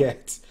 kids or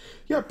cats.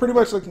 Yeah, pretty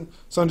much like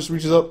son just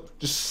reaches up,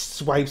 just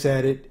swipes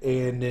at it,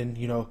 and then,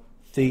 you know,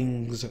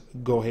 things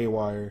go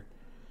haywire.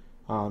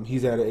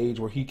 He's at an age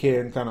where he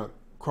can kind of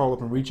crawl up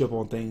and reach up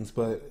on things,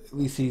 but at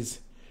least he's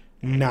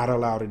not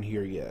allowed in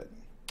here yet.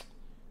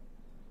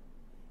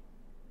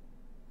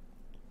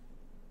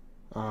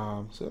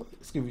 So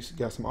let's give you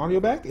got some audio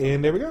back,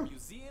 and there we go.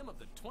 Museum of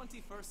the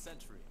 21st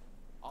Century.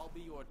 I'll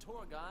be your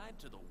tour guide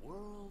to the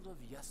world of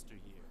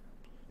yesteryear.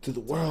 To the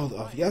world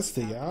of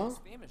yesteryear.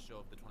 Famous show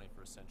of the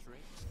 21st century.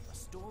 A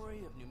story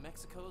of New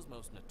Mexico's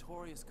most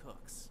notorious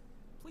cooks.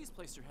 Please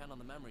place your hand on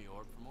the memory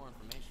orb for more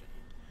information.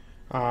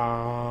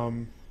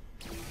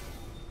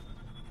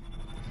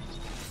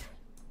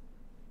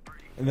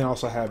 And then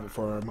also have it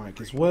for our mic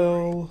as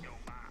well,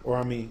 or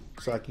I mean,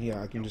 so I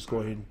can just go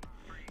ahead and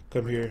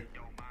come here,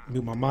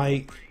 mute my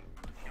mic.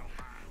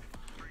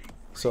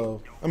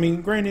 So I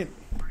mean, granted,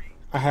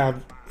 I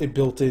have it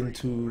built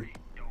into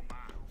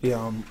the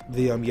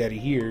Yeti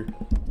here,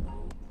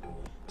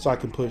 so I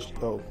can push.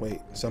 Oh wait,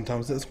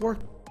 sometimes this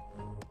works.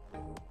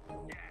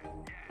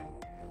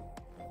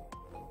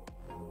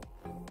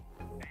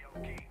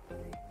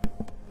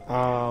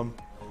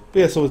 But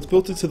yeah, so it's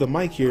built into the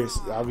mic here.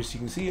 So obviously,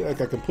 you can see like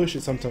I can push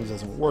it. Sometimes it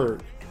doesn't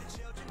work.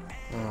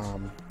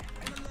 So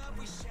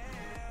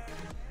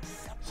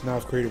now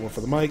I've created one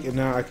for the mic, and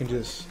now I can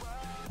just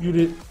mute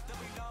it.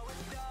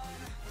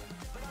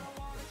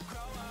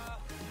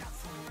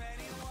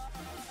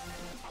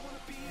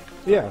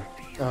 Yeah.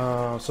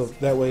 So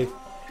that way,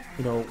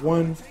 you know,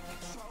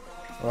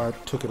 I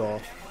took it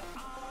off.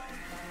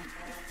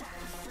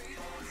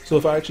 So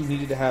if I actually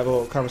needed to have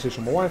a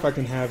conversation with my wife, I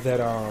can have that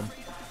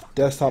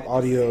desktop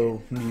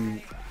audio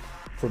mute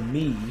for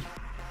me,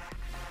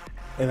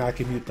 and I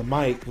can mute the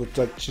mic with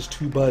like just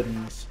 2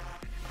 buttons,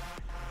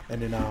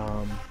 and then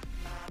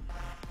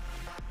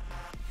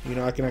you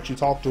know, I can actually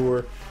talk to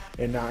her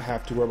and not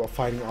have to worry about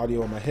fighting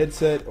audio on my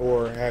headset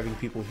or having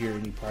people hear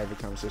any private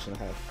conversation I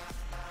have.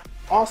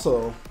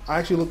 Also, I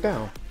actually looked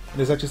down, and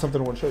there's actually something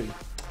I want to show you.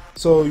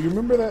 So you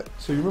remember that?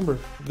 So you remember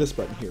this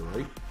button here,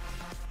 right?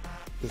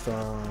 This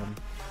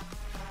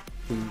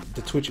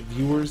the Twitch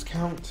viewers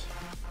count.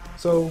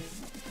 So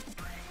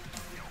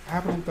I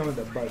haven't looked down at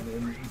that button,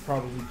 and you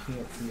probably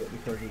can't see it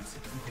because it's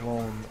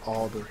grown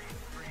all the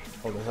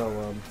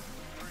hell.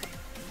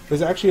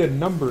 There's actually a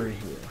number in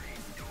here.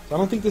 So I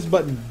don't think this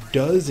button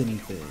does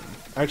anything.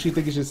 I actually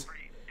think it's just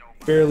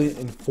fairly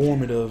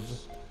informative,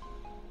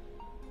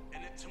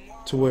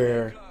 to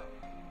where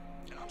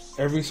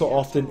every so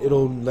often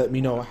it'll let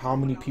me know how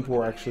many people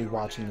are actually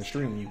watching the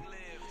stream.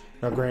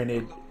 Now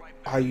granted,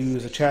 I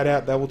use a chat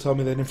app that will tell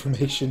me that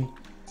information,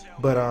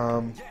 but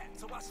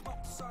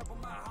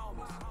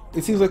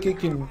it seems like it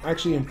can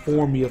actually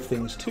inform me of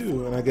things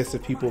too. And I guess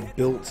if people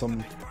built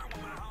some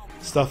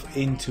stuff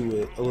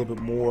into it a little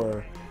bit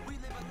more,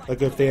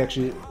 like if they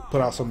actually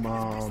put out some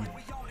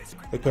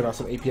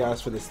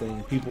APIs for this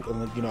thing, people,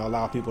 and you know,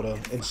 allow people to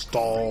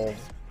install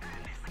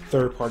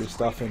third-party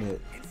stuff in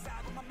it,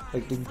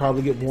 Like they can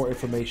probably get more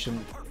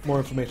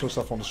informational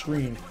stuff on the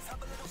screen.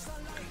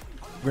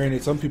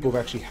 Granted, some people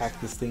have actually hacked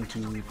this thing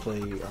to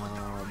play.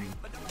 I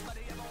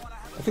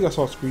think I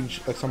saw a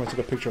screenshot. Like somebody took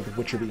a picture of the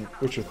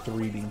Witcher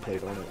 3 being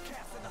played on it,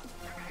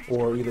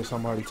 or either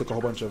somebody took a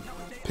whole bunch of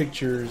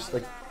pictures,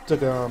 like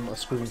took a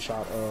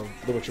screenshot of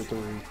The Witcher 3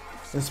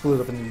 and split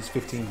it up into these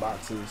 15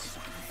 boxes.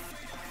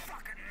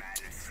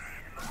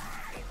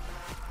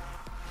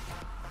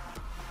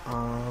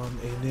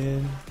 And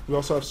then we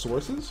also have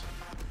sources.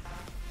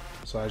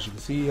 So as you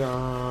can see,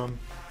 now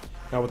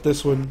with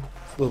this one,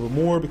 it's a little bit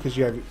more because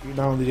you have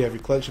not only do you have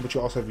your collection, but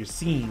you also have your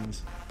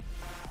scenes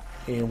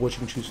and what you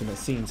can choose from that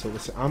scene. So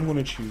listen, I'm going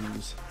to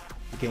choose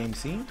the game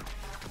scene.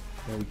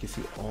 Now we can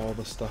see all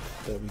the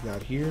stuff that we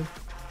got here.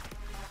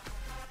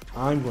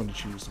 I'm going to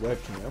choose the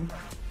webcam.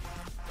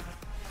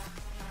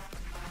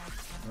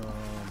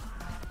 I'm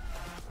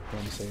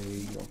going to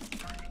say,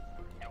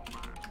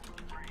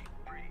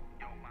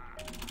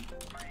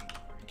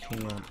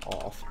 cam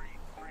off.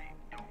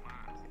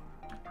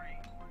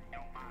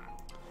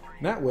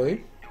 And that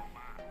way,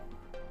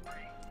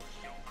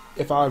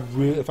 if I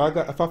feel like I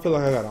got a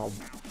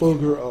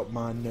booger up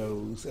my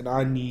nose and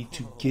I need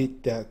to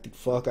get that the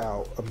fuck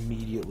out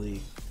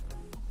immediately,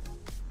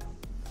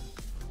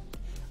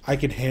 I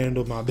can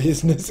handle my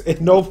business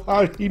and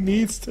nobody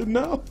needs to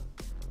know.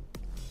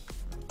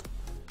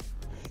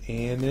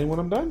 And then when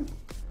I'm done,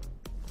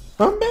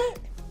 I'm back.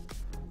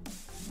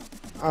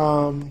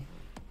 I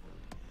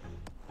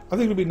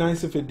think it'd be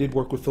nice if it did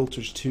work with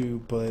filters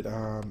too, but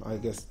I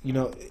guess, you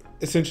know,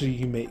 essentially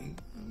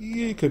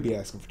you could be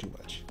asking for too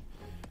much.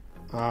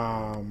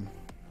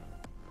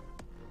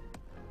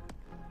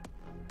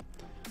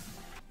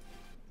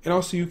 And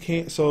also you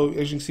can't, so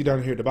as you can see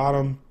down here at the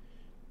bottom,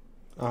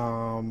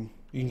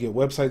 you can get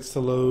websites to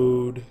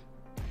load.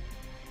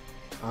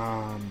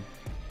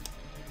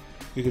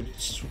 You could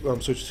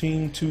switch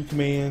between two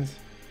commands.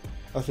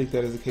 I think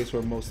that is the case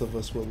where most of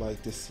us would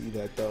like to see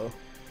that though.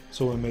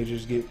 So when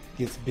Majors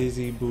gets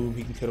busy, boom,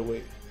 he can cut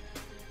away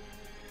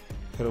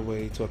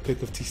to a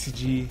pic of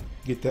TCG,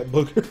 get that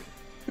booger.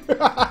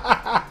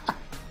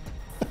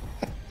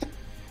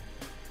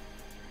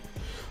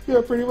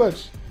 Yeah, pretty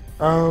much.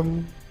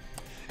 And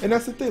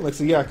that's the thing. Like,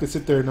 so yeah, I could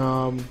sit there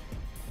and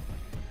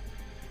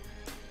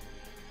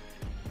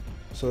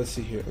so let's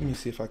see here. Let me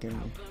see if I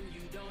can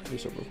do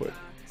something real quick.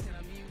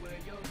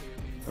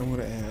 I'm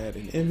gonna add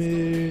an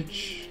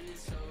image.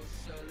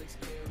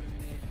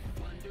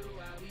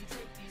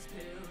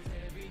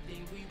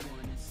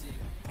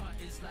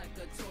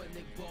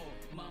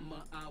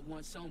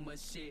 So much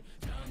shit,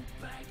 young,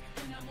 black,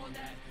 and I'm on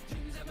that.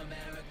 Dreams of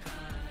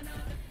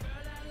Americana. Girl,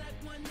 I like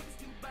one next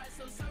to buy,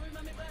 so sorry,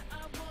 mommy, but I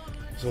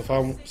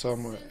want. So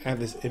I'm gonna add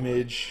this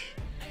image,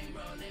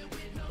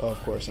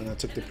 of course, and I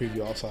took the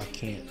preview off, so I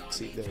can't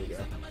see. There we go.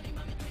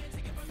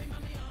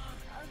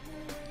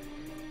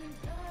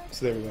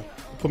 So there we go.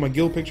 I put my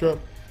guild picture up,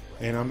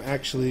 and I'm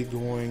actually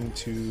going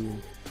to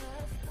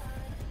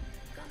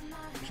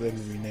let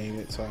me rename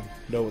it so I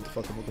know what the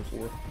fuck I'm looking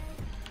for.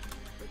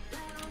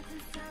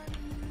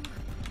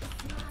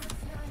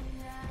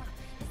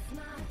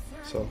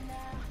 So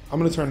I'm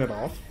going to turn it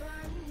off.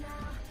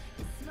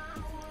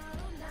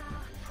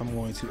 I'm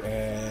going to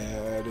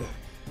add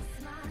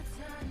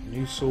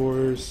new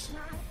source,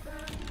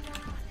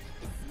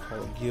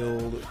 call it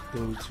guild,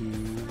 go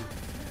to,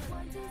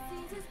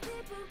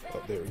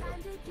 oh, there we go.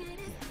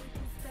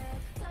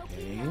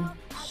 Game,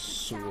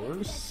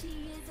 source,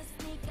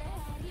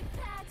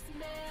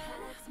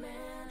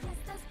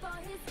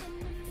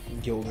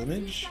 guild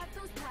image.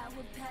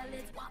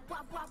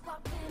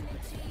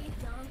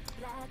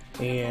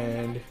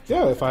 And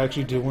yeah, if I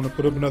actually did want to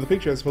put up another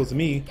picture as opposed to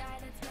me,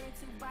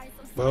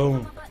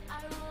 boom.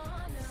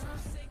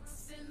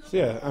 So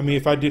yeah, I mean,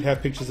 if I did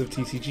have pictures of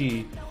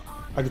TCG,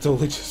 I could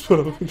totally just put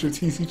up a picture of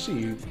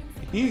TCG.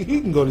 He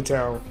can go to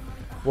town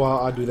while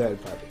I do that in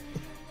private.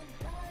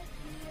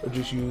 Or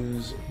just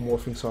use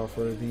morphing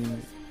software.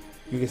 Then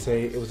you can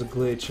say it was a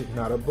glitch,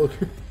 not a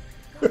booger.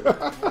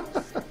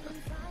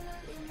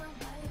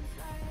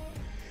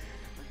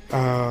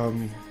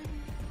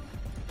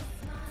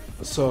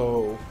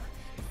 So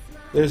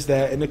there's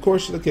that, and of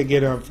course, look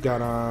again. I've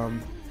got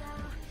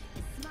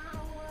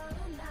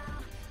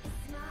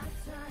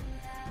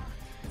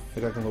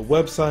like I can go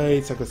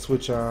websites. I can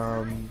switch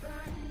and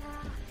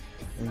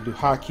do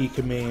hotkey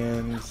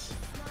commands.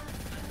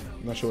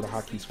 I'm not sure what a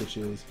hotkey switch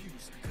is.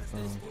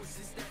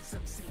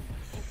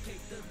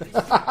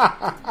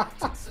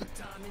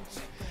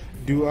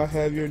 Do I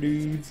have your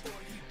dudes?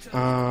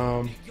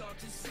 I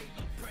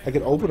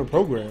can open a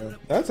program.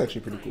 That's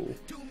actually pretty cool.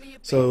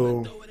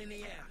 So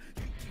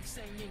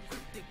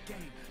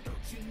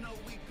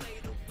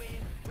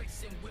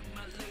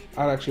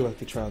I'd actually like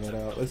to try that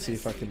out. Let's see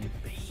if I can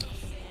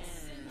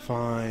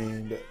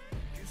find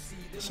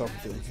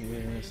something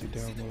here. Let's see,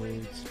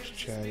 downloads,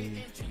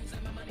 chatting.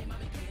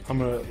 I'm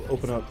gonna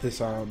open up this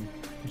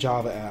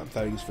Java app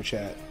that I use for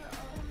chat.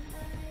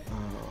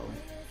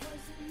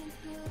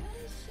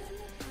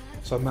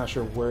 So I'm not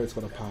sure where it's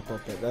gonna pop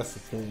up at. That's the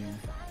thing.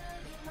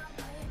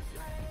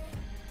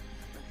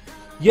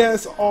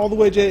 Yes, all the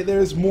way, Jay.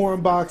 There's more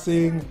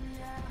unboxing.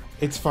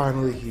 It's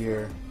finally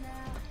here.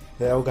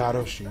 The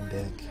Elgato Stream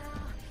Deck.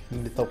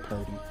 And it's so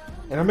pretty.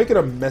 And I'm making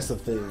a mess of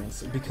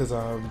things because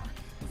I'm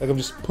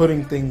just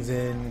putting things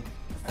in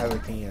as I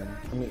can.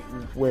 I mean,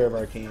 wherever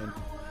I can.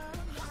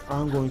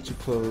 I'm going to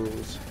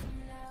close.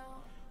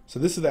 So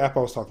this is the app I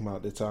was talking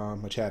about. It's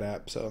my chat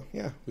app. So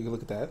yeah, we can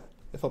look at that.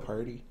 It felt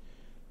pretty.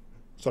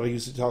 So I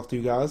use it to talk to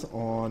you guys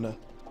on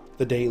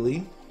the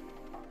daily.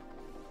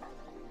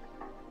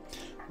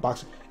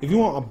 Boxing. If you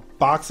want a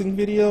boxing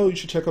video, you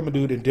should check out my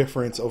dude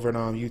Indifference over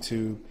on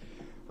YouTube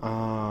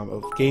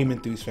of Game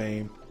Enthuse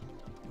fame.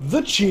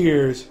 The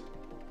cheers,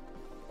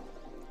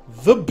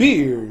 the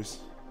beers.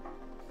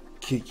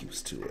 Get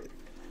used to it.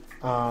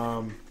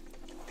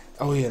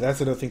 Oh yeah, that's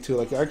another thing too.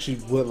 Like, I actually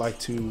would like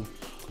to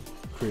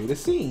create a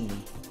scene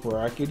where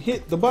I could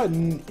hit the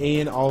button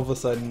and all of a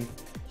sudden,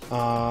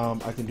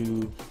 I can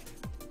do.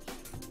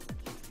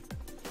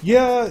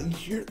 Yeah,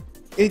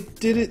 it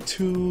did it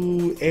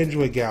to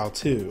Android Gal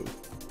too.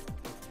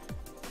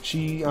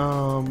 She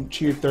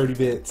cheered 30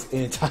 bits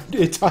and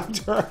it timed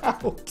her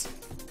out.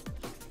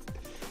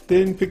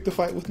 Then picked the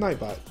fight with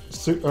Nightbot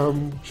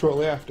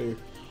shortly after.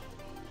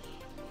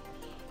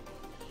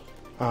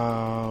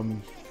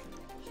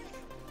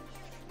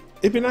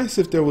 It'd be nice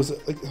if there was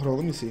like, hold on,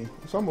 let me see.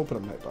 So I'm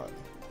opening up Nightbot.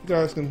 You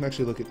guys can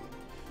actually look at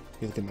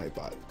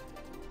Nightbot.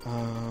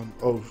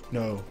 Oh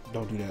no,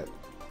 don't do that.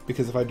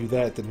 Because if I do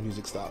that, then the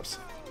music stops.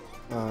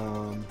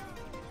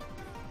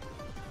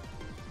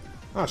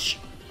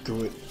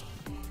 Screw it.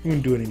 I'm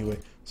gonna do it anyway.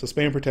 So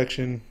spam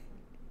protection.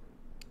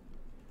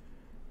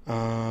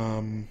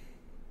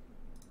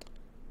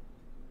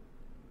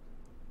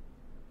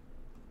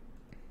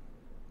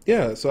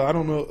 Yeah, so I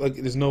don't know, like,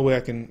 there's no way I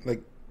can,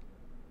 like,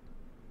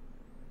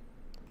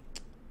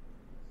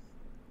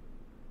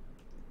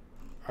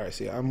 alright,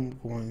 see, I'm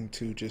going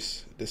to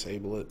just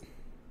disable it,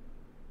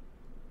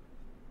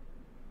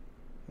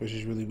 which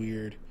is really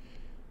weird.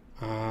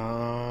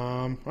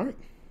 Alright,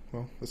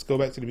 well, let's go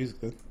back to the music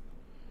then.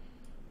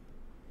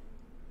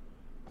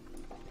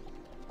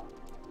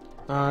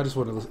 I just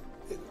want to listen,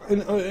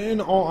 in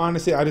all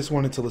honesty, I just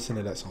wanted to listen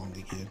to that song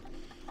again.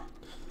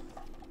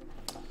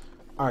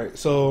 Alright,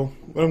 so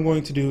what I'm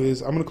going to do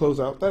is I'm going to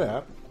close out that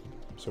app.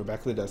 So we're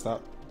back to the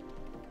desktop.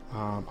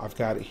 I've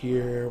got it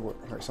here.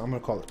 Alright, so I'm going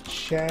to call it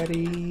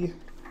Chatty.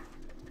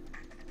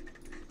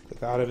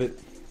 Click out of it.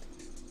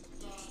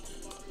 So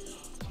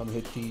I'm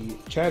going to hit the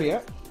Chatty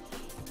app.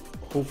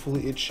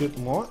 Hopefully it should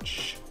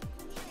launch.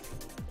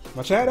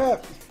 My chat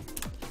app.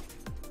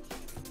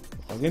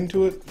 Log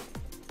into it.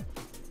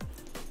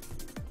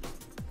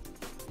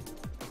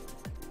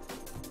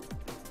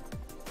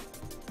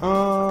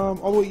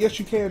 Although yes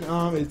you can,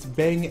 it's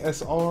Bang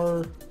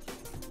SR.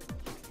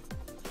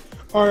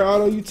 Alright,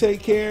 Otto, you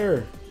take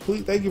care.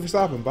 Please, thank you for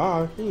stopping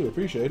by. Really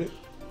appreciate it.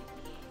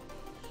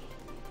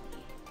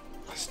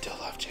 I still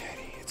love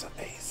Chatty, it's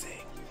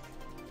amazing.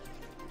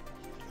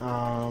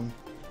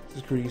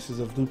 This creates uses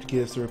of looped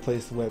GIFs to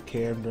replace the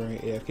webcam during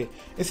AFK.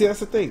 And see,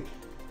 that's the thing.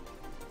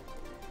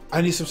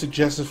 I need some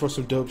suggestions for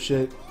some dope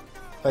shit.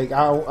 Like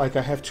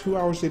I have 2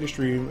 hours to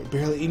stream,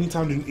 barely any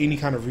time to do any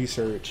kind of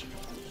research.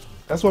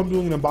 That's why I'm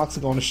doing an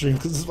unboxing on the stream,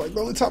 because it's like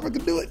the only time I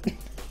can do it.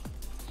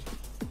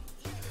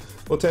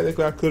 Well,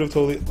 technically, I could have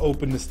totally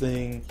opened this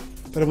thing,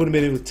 but I wouldn't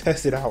have been able to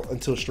test it out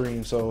until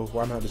stream. So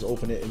why not just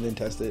open it and then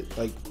test it,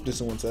 like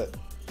just in one set?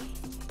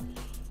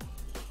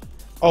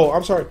 Oh,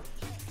 I'm sorry.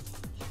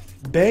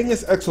 Bang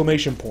is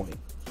exclamation point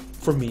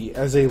for me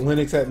as a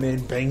Linux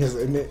admin. Bang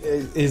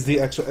is the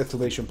extra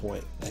exclamation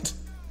point.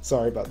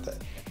 Sorry about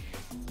that.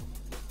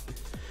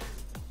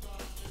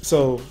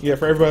 So yeah,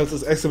 for everybody else,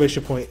 it's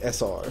exclamation point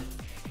SR.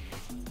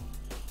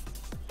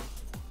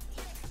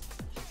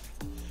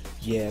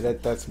 Yeah,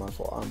 that's my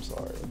fault. I'm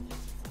sorry.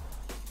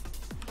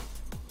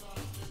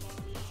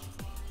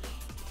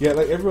 Yeah,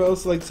 like everyone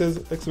else like says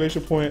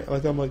exclamation point.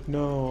 Like I'm like,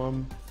 no,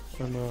 I'm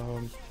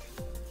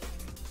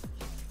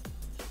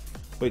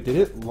Wait, did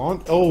it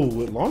launch?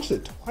 Oh, it launched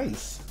it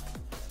twice.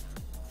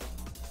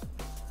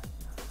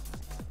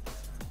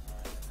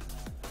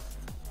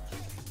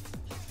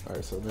 All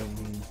right, so then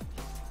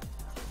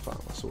find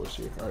my source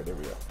here. All right, there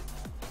we go.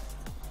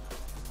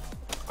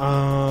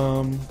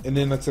 And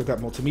then like I've got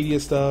multimedia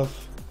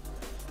stuff.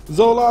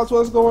 Zolas,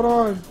 what's going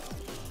on?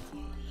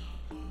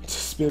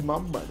 Spend my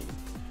money.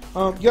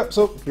 Yep,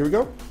 so here we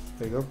go.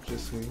 There you go.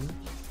 Just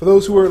for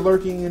those who are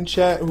lurking in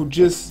chat, who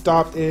just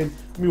stopped in,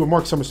 me with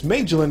Mark Summers,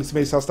 Major Linux,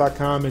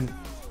 MajorsHouse.com, and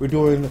we're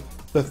doing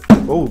the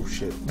oh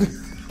shit.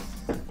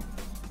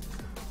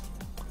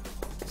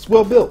 It's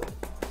well built.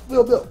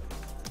 Well built.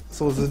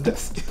 So is the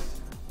desk.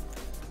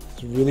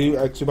 It's really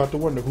actually about to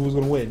wonder who's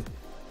gonna win.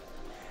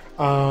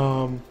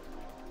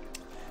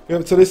 Yeah,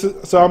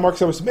 so I'm Mark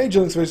Summers, Major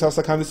Linux,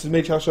 MajorsHouse.com. This is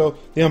Major House Show,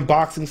 the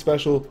unboxing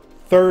special,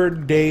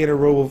 third day in a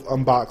row of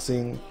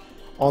unboxing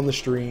on the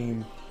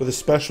stream with a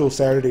special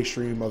Saturday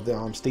stream of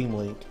the Steam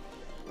Link.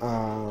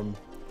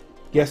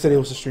 Yesterday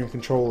was the Stream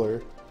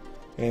Controller,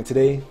 and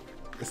today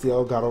it's the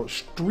Elgato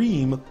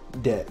Stream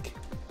Deck.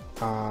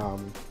 So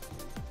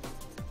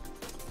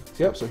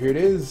Yep, so here it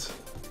is.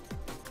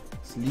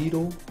 It's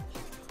little.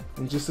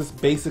 And just this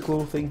basic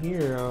little thing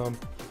here. But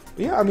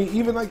yeah, I mean,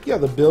 even like, yeah,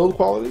 the build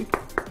quality.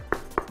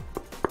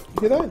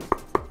 Look at that.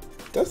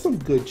 That's some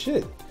good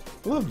shit.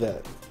 Love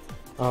that.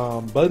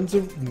 Buttons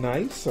are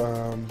nice. You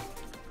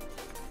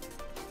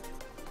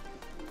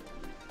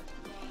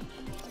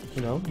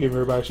know, give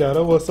everybody a shout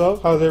out. What's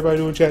up? How's everybody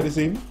doing chat this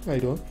evening? How you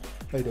doing?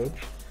 How you doing?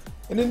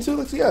 And then too,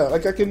 let's see, yeah,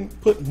 like I can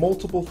put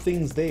multiple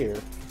things there.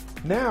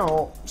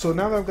 Now, so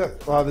now that I've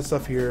got a lot of this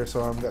stuff here,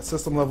 so I've got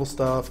system level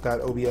stuff,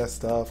 got OBS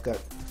stuff, got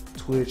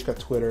Twitch, got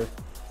Twitter.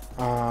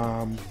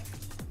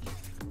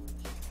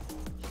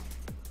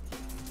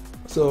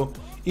 So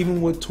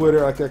even with Twitter,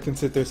 like I can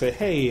sit there and say,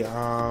 hey, hey,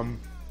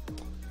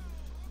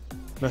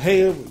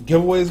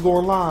 giveaways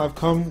going live.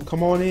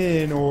 Come on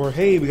in. Or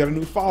hey, we got a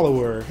new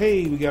follower.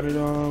 Hey, we got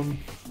a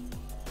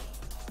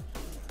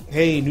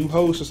hey, new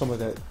host or something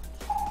like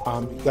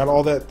that. Got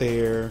all that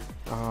there.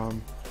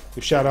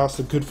 Give shout outs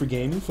to Good for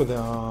Gaming for the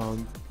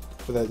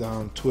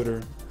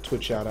that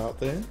Twitch shout out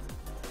there.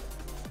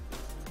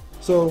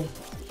 So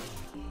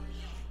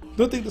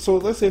so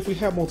let's say if we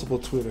have multiple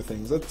Twitter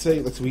things, let's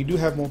say we do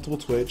have multiple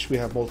Twitch, we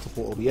have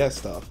multiple OBS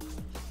stuff.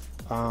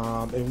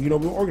 And you know,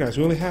 we're organized.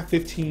 We only have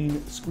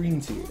 15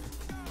 screens here.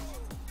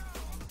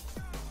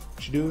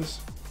 What you do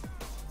is,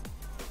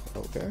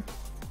 okay,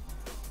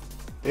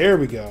 there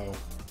we go.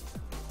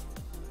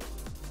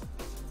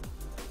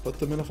 Put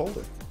them in a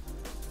folder.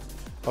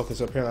 Okay,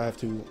 so apparently I have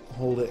to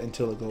hold it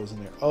until it goes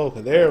in there.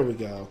 Okay, there we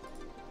go.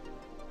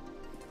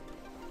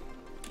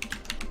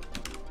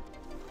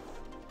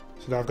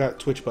 So now I've got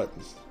Twitch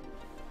buttons.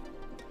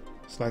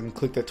 So I can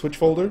click that Twitch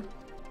folder,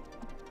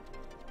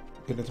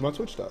 get into my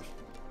Twitch stuff.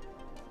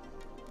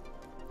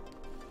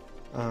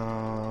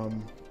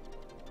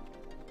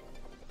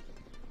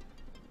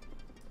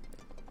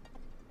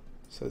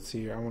 So let's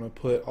see here. I want to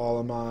put all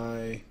of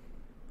my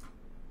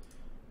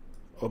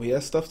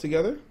OBS stuff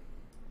together.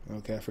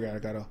 Okay, I forgot I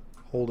gotta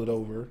hold it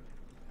over.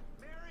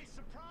 Merry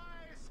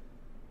surprise!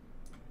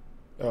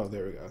 Oh,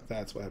 there we go.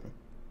 That's what happened.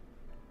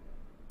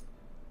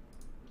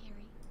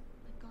 Gary,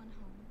 I've gone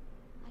home.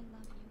 I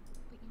love you,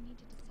 but you need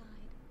to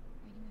decide.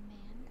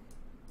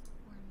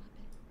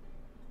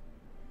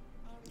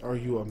 Are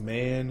you a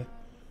man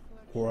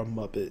or a Muppet? Are you a man or a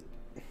Muppet?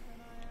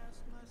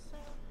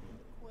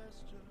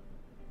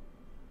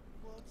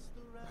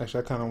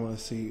 Actually, I kind of want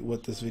to see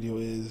what this video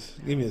is.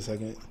 Give me a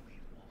second.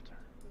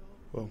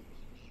 Whoa.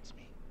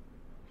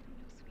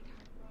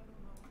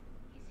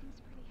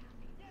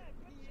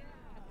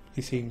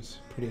 He seems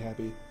pretty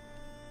happy.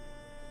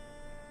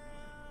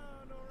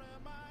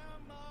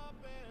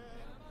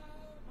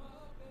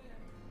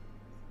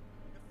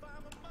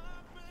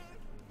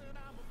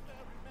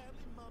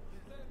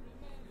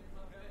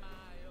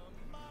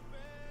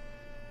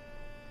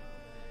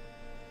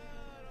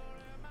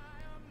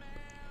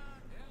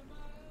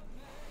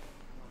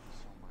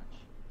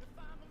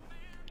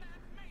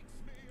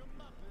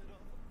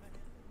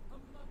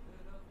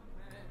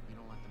 You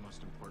don't let the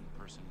most important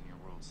person in your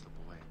world slip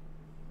away.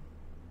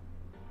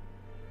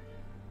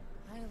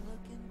 I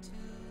look into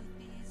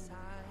these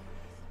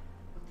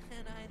eyes,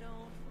 and I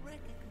don't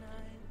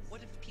recognize.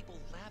 What if people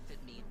laugh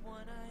at me?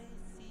 What I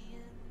see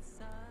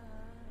inside.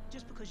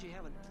 Just because you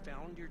haven't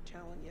found your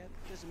talent yet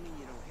doesn't mean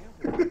you don't have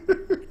one.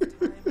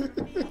 Time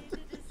for me to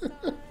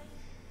decide.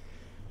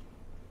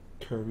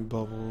 Kirby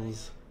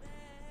Bubbles.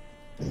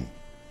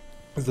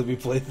 As if we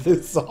played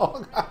this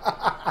song.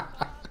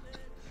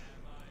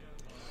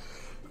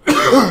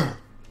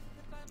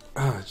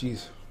 Ah,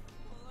 jeez.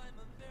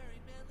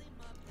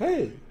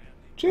 Hey,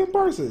 Jim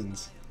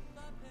Parsons.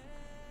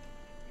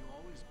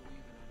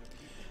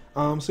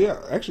 So yeah,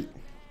 actually,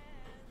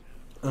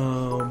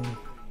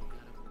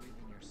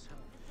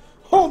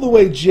 all the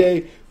way,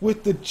 Jay,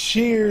 with the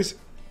cheers,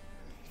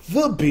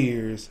 the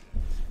beers.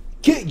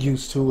 Get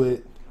used to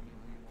it.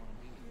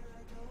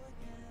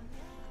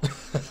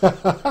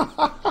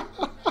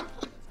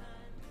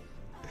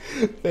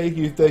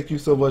 Thank you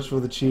so much for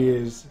the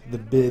cheers, the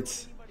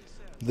bits,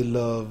 the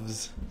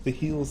loves, the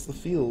heals, the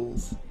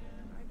feels.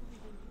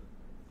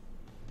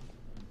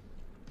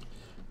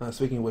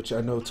 Speaking of which,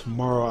 I know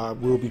tomorrow I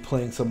will be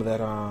playing some of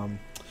that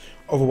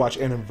Overwatch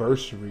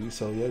Anniversary,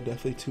 so yeah,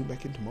 definitely tune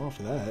back in tomorrow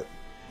for that.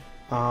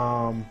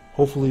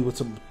 Hopefully with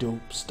some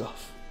dope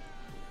stuff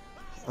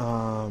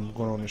going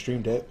on in the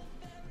stream deck.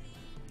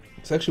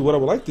 So actually what I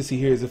would like to see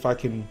here is if I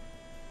can...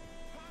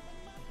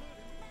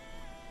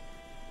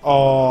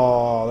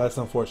 Oh, that's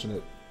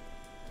unfortunate.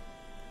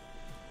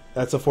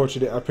 That's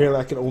unfortunate. Apparently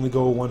I can only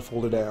go one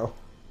folder down.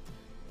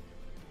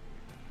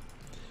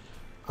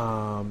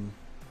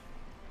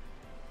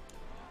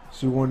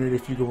 So you wondered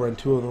if you could run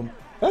two of them.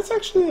 That's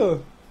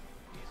actually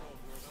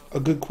a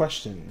good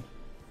question.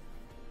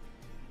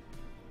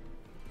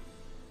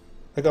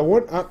 Like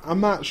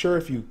I'm not sure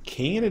if you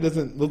can. It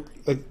doesn't look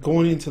like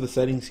going into the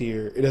settings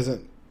here. It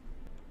doesn't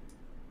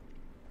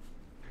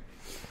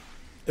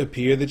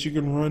appear that you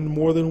can run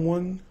more than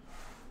one.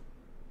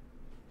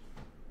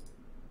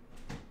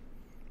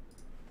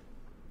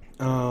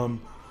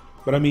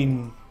 But I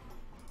mean,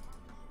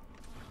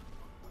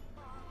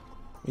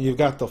 You've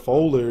got the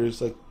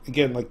folders, like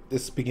again, like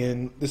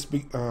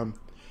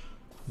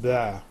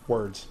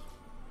words.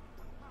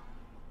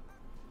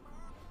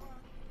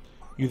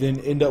 You then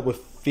end up with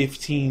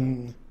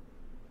 15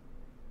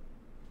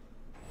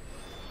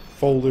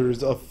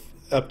 folders of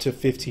up to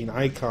 15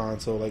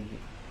 icons. So like,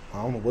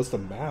 I don't know what's the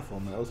math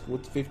on that.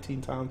 What's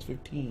 15 times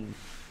 15?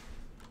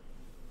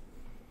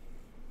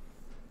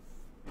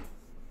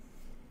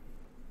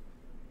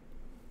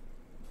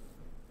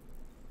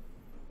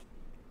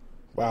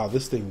 Wow,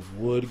 this thing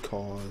would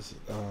cause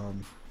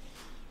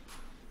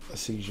a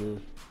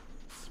seizure.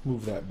 Let's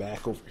move that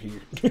back over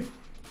here.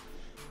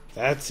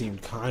 That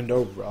seemed kind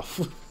of rough.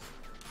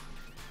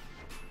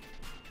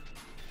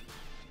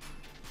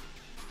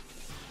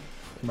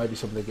 It might be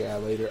something they can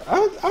add later. I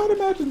would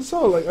imagine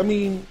so. Like, I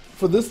mean,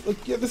 for this,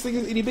 like, yeah, this thing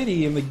is itty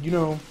bitty, and like, you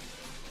know,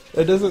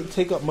 it doesn't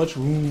take up much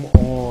room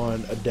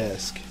on a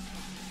desk.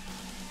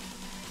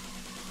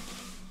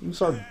 You can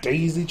start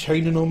daisy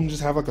chaining them and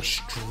just have like a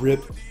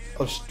strip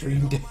of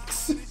Stream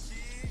Decks.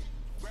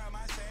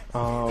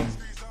 But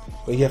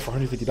yeah, for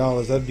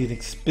 $150, that'd be an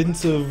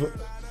expensive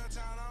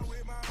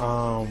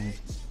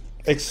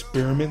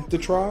experiment to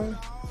try.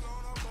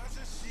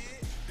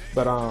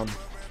 But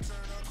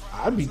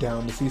I'd be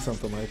down to see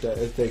something like that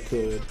if they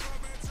could.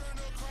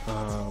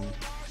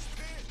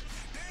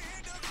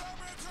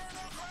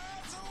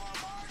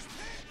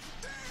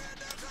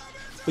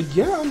 But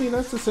yeah, I mean,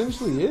 that's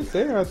essentially it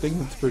there. I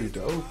think it's pretty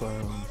dope. Let's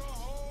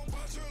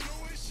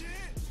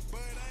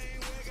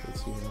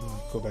see, I'm gonna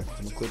go back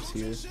to my clips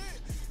here.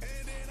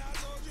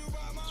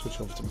 Switch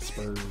over to my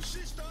Spurs.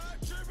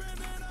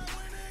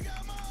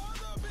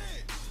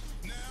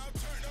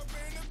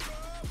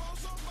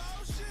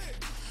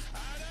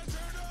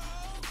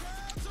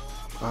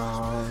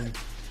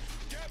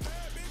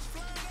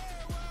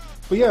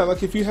 But yeah,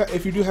 like if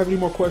you do have any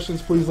more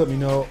questions, please let me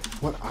know.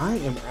 What I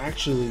am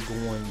actually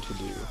going to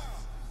do.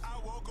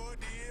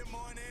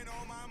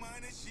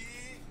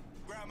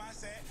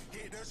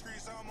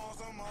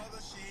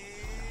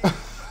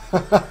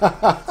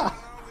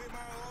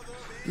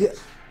 Yeah,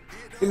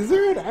 is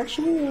there an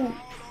actual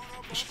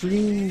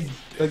stream?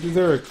 Like, is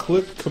there a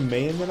clip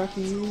command that I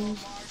can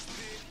use?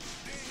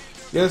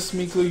 Yes,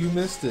 Miklo, you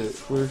missed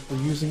it. We're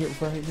using it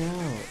right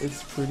now.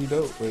 It's pretty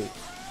dope. Wait.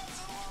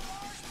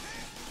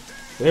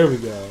 There we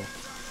go.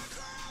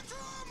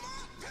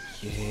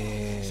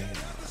 Yeah.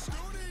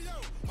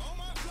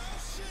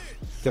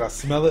 Did I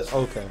smell it?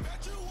 Okay.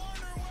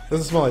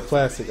 Doesn't smell like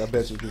plastic, I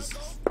bet you, because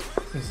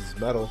this is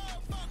metal.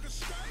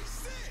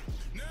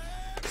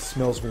 It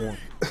smells warm.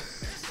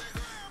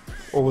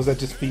 Or was that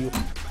just feel?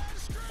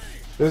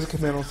 There's a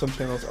command on some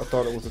channels. I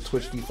thought it was a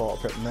Twitch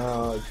default.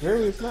 No,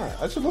 apparently it's not.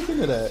 I should look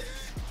into that.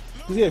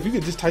 Yeah, if you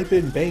could just type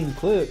in Bang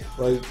clip,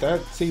 like,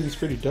 that seems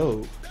pretty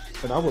dope.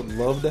 And I would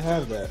love to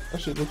have that. I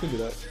should look into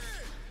that.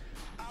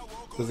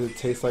 Does it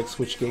taste like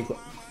Switch gameplay?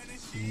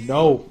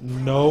 No,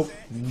 nope,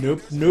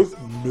 nope, nope,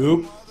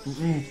 nope.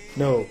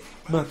 No,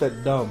 I'm not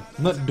that dumb.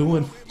 I'm not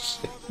doing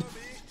shit.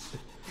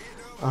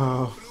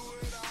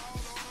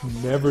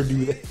 Never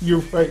do that. You're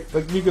right.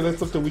 Like, Mika, that's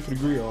something we can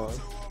agree on.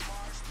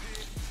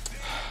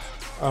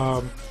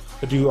 I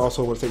do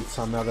also want to take the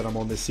time now that I'm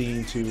on the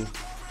scene to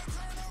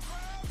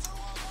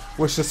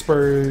wish the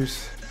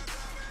Spurs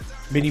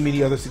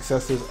many other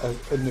successes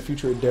in the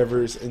future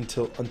endeavors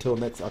until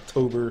next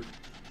October.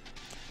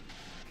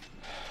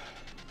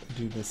 I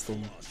do miss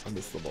them. I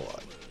miss them a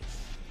lot.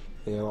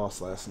 They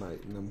lost last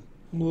night, and I'm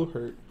a little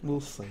hurt, a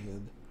little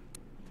sad.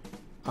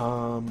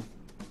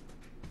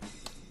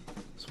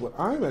 So what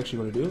I'm actually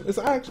going to do is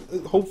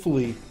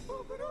hopefully,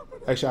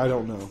 I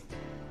don't know.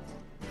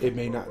 It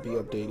may not be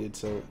updated,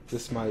 so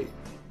this might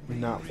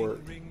not work.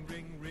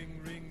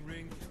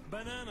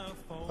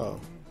 Oh.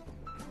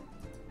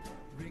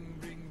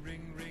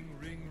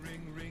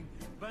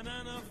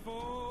 Banana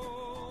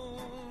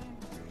phone.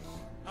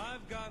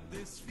 I've got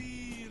this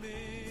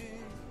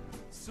feeling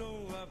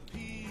so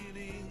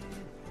appealing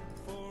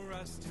for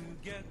us to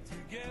get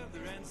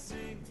together and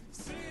sing.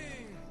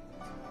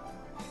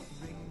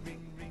 Ring,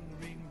 ring, ring,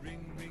 ring,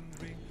 ring, ring,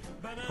 ring.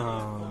 Banana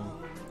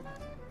phone.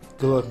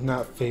 Good luck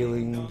not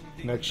failing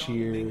next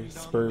year.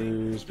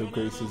 Spurs, big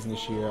great season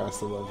this year. I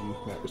still love you.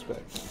 Mad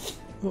respect.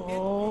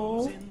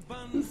 Oh,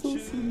 it's so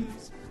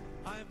sweet.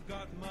 I've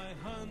got my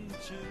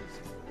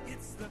hunches.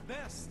 It's the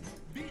best.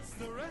 Beats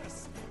the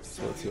rest.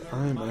 So let's see.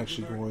 I'm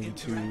actually going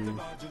to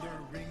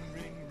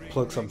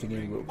plug something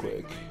in real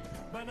quick.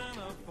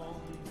 Banana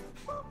phone.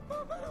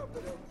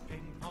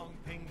 Ping pong,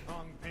 ping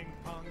pong, ping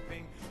pong,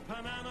 ping.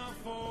 Banana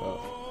phone.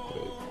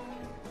 Oh,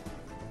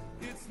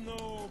 It's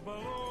no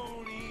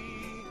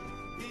baloney.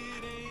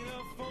 It ain't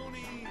a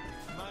phony.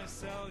 My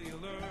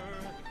cellular,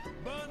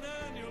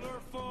 bananular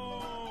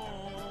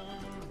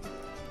phone.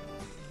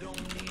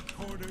 Don't need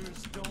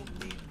quarters,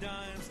 don't need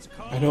dimes to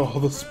call. I know all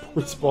the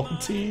sports ball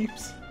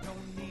teams.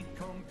 Don't need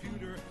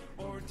computer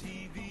or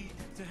TV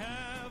to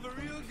have a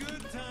real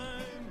good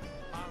time.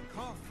 I'll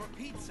call for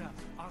pizza.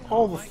 I'll All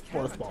call the my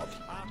sports cat. ball.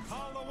 I'll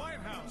call the White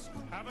House.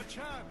 Have a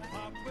chat.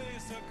 I'll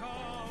place a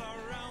call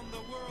around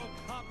the world.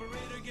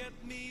 Operator, get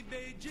me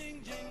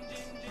Beijing, jing,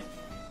 jing,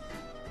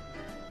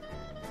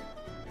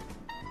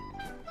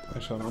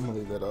 Actually, I'm gonna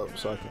leave that up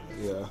so I can,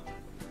 yeah,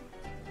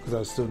 because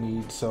I still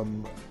need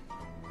some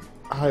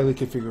highly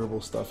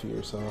configurable stuff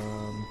here. So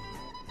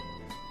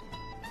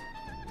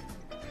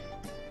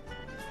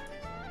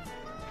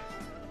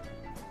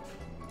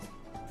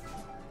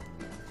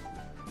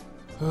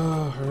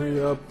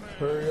hurry up,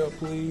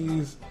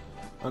 please.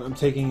 I'm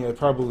taking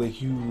probably a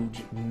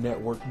huge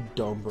network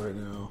dump right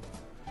now.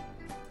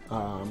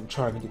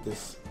 Trying to get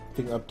this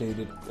thing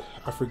updated.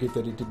 I forget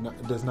that it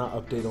does not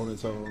update on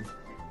its own.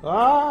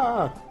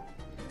 Ah!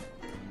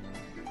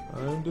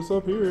 I'm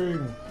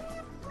disappearing.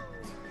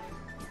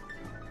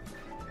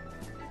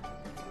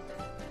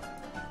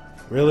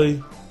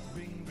 Really?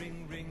 Ring,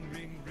 ring, ring,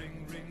 ring,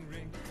 ring, ring,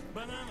 ring.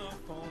 Banana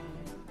phone.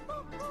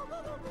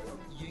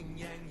 Yin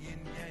yang,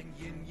 yin yang,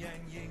 yin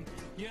yang, yin.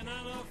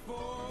 Yanana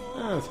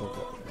phone. That's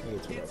okay.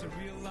 It's It's a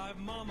whatever. real live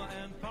mama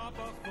and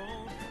papa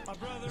phone. A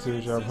brother This is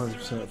and job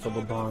sister 100% for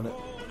and LeBron. phone.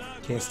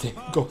 Can't stay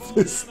go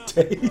this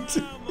state.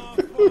 Mama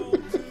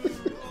phone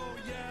too.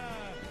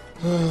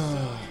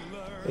 Oh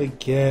yeah. I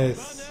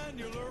guess.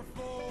 Cellular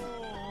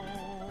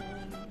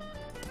phone.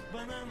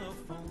 Banana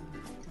phone.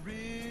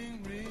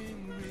 Ring,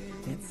 ring,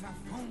 ring. It's a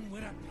phone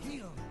with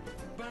appeal.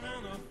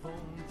 Banana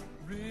phone.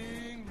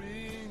 Ring,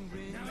 ring,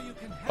 ring. Now you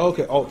can have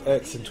Okay, Alt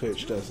X and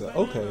Twitch does that.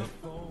 Okay.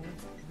 phone.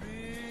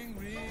 Ring,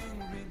 ring,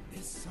 ring.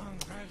 This song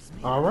drives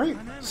me. Alright.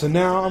 So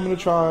now I'm gonna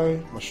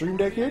try my stream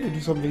deck here to do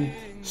something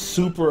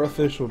super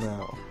official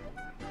now.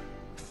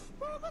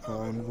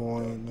 I'm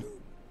going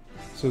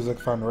as soon as I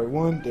can find the right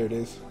one. There it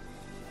is.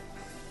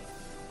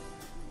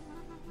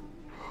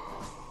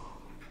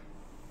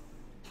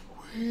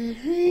 We're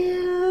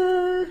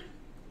here.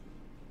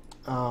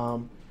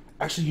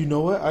 Actually, you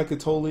know what? I could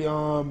totally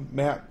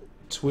map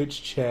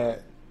Twitch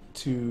chat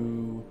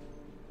to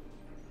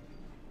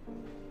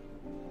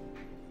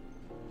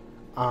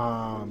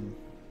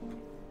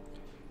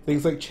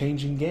things like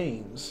changing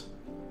games.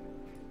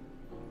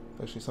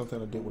 Actually,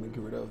 something I did want to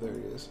get rid of. There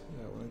it is.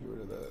 Yeah, I want to get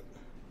rid of that.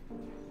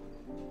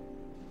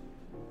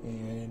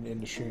 And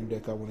in the stream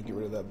deck, I want to get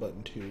rid of that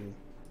button too.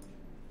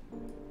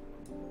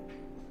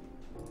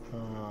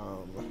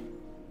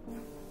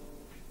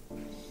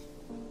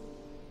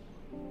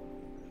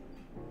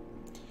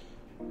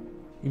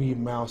 You need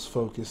mouse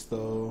focus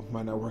though.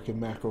 Might not work in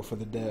macro for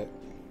the deck.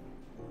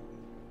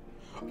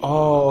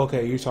 Oh,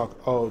 okay. You talk.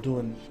 Oh,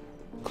 doing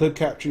clip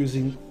capture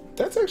using.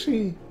 That's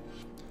actually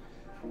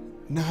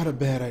not a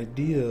bad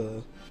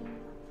idea.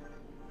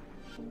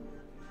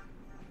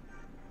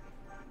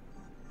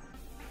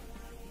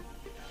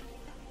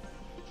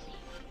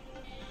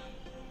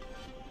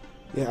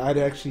 Yeah, I'd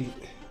actually.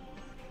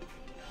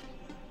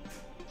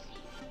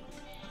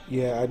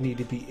 Yeah, I'd need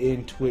to be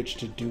in Twitch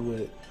to do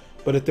it.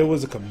 But if there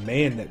was a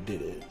command that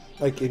did it,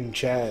 like in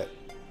chat,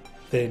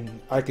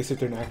 then I could sit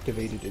there and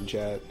activate it in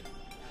chat.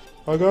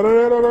 I got an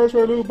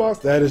anniversary loot box.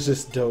 That is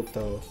just dope,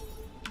 though.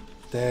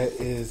 That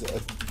is a.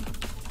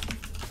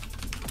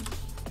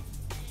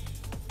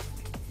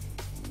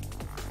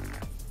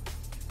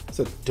 It's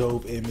a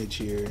dope image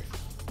here.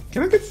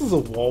 Can I get this as a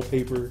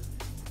wallpaper?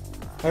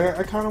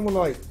 I kind of want to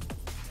like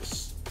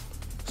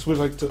switch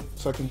like to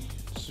so I can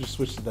just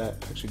switch to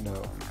that. Actually,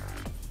 no.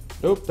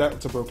 Nope,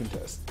 that's a broken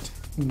test.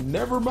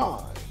 Never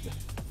mind.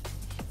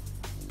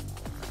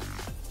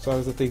 So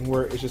that's the thing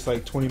where it's just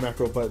like 20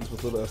 macro buttons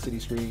with little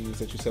LCD screens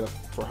that you set up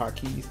for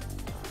hotkeys.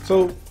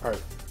 So, alright.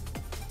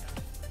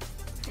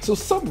 So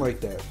something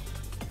like that.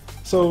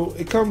 So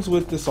it comes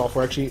with the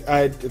software. Actually,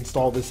 I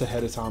installed this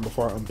ahead of time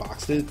before I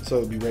unboxed it, so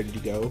it'll be ready to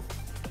go.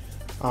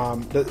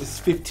 It's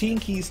 15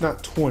 keys,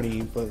 not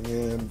 20, but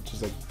yeah,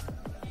 just like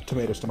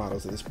tomatoes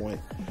at this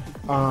point.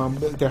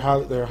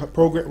 They're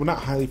program, well, not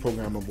highly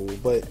programmable,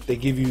 but they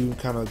give you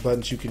kind of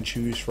buttons you can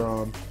choose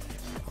from.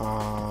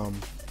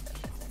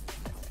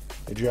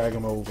 They drag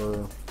them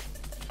over,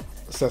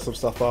 set some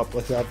stuff up.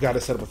 Like I've got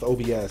it set up with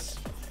OBS.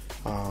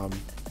 Obviously,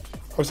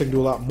 I can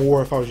do a lot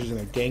more if I was using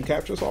a game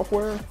capture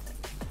software,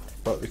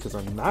 but because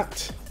I'm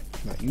not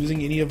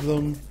using any of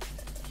them,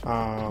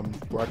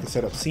 where I can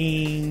set up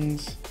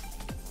scenes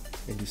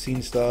and do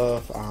scene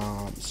stuff,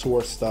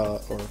 source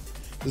stuff, or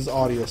this is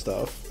audio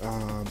stuff,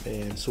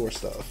 and source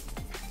stuff.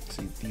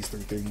 See these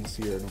three things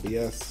here in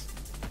OBS.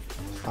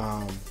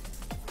 I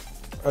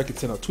can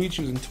send out tweets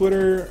using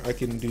Twitter. I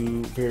can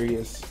do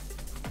various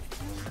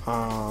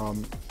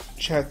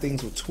chat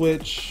things with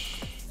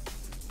Twitch.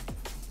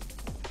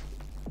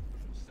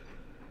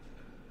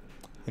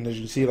 And as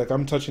you can see, like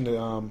I'm touching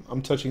the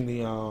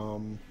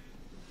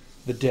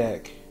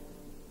deck,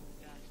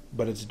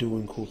 but it's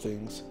doing cool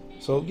things.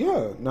 So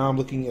yeah, now I'm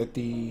looking at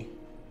the.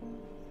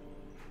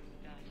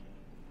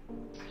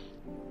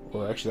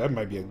 Or actually, that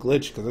might be a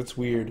glitch because that's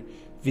weird.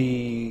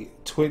 The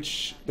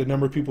Twitch, the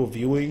number of people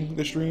viewing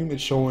the stream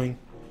is showing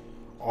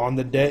on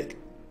the deck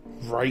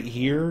right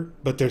here,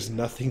 but there's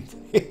nothing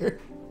there.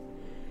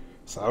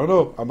 So I don't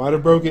know. I might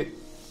have broke it.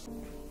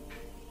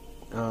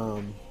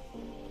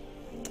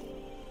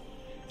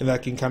 And I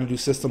can kind of do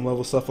system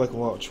level stuff like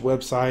launch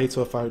websites.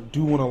 So if I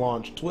do want to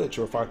launch Twitch,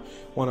 or if I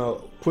want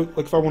to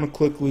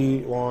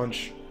quickly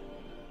launch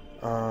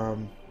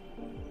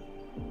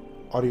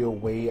audio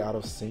way out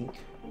of sync.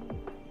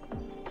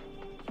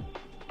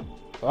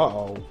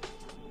 Uh-oh.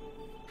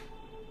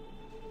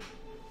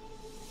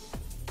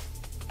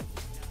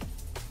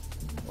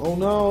 Oh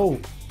no!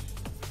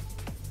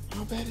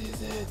 How bad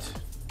is it?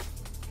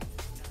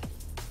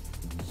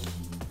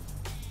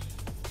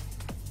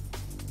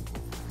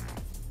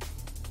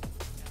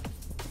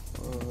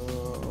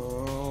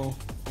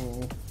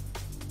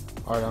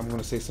 Alright, I'm going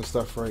to say some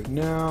stuff right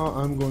now.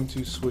 I'm going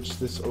to switch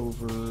this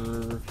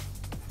over.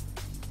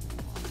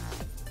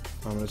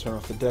 I'm going to turn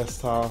off the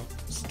desktop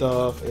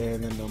stuff,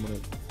 and then I'm going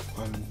to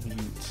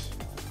unmute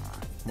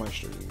my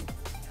stream.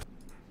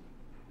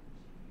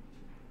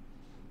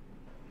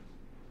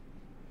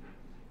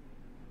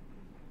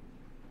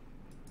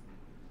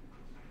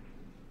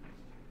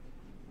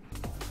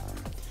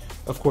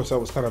 Of course, that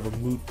was kind of a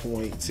moot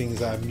point, seeing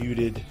as I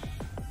muted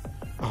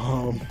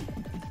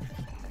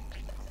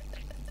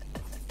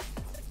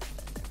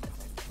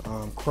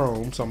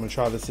Chrome. So I'm going to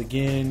try this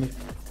again.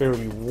 Bear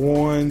with me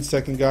 1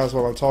 second, guys,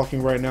 while I'm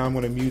talking right now. I'm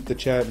going to mute the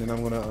chat, and then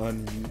I'm going to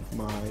unmute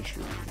my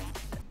stream.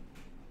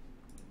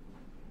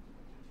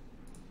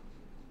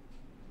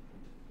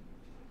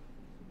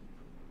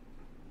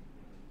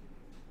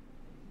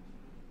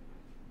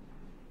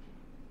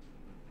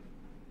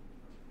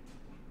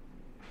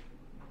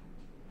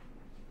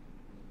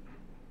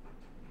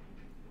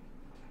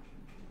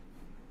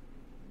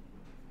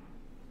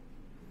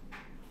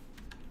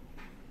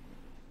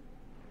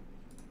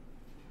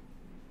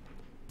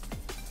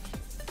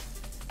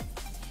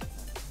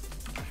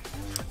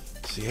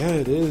 So yeah,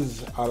 it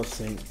is out of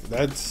sync.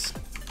 That's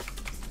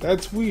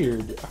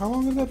weird. How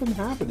long has that been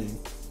happening?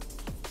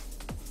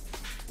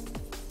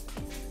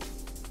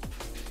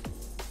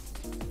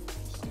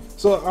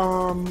 So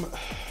all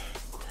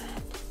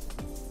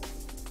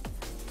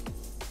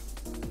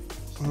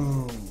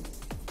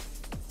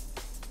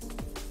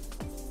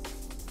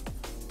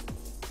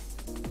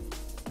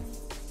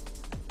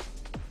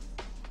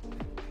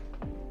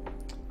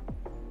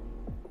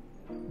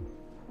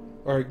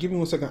right, give me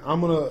 1 second.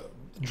 I'm gonna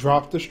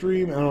drop the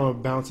stream and I'm gonna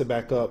bounce it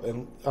back up.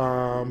 And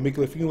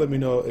Mikkel, if you can let me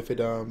know if it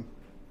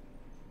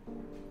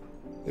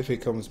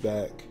comes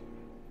back.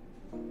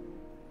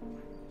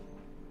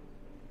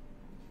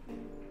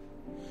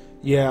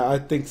 Yeah, I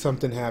think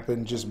something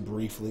happened just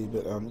briefly,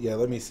 but yeah,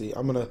 let me see.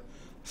 I'm gonna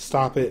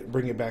stop it,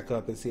 bring it back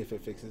up, and see if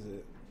it fixes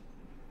it.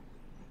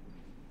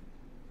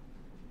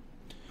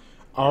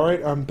 All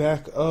right, I'm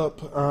back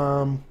up.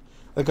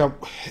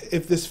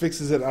 If this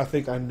fixes it, I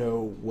think I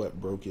know what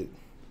broke it.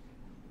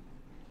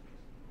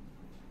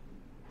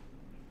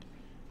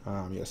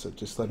 Yeah, so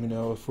just let me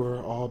know if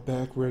we're all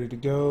back, ready to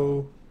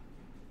go.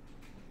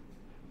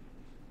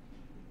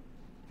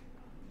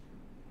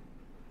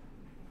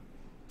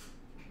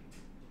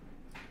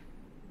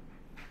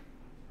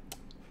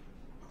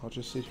 I'll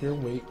just sit here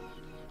and wait.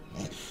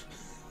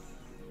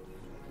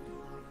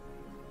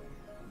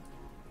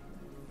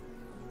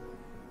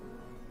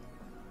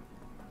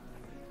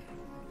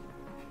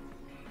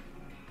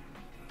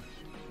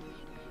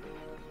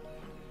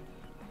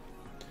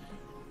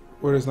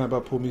 Where does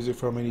Nightbot pull music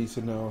from? I need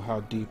to know how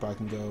deep I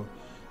can go.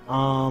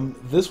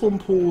 This one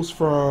pulls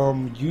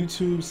from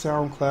YouTube,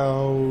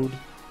 SoundCloud,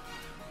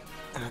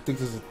 and I think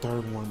there's a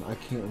third one. I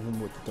can't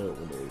remember what the third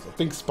one is. I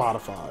think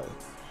Spotify.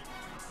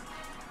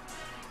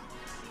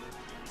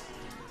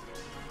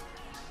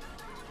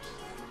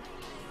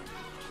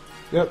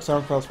 Yep,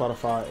 SoundCloud,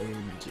 Spotify, and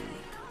YouTube.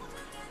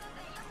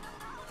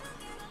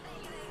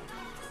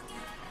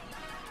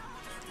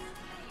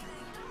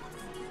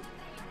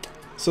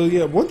 So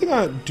yeah, one thing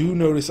I do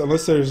notice,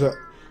 unless there's a,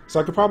 so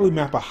I could probably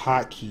map a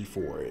hotkey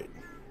for it,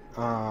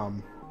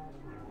 and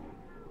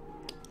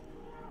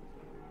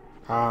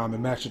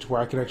match it to where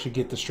I can actually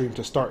get the stream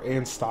to start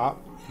and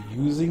stop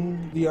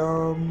using the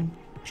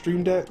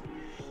Stream Deck.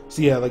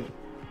 So yeah, like,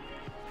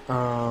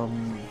 but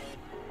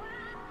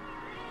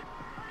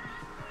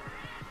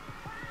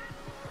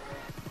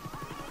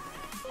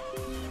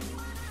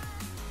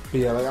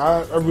yeah, like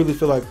I really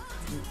feel like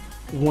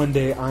one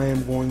day I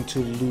am going to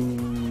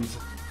lose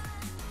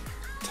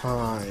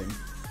time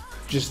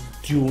just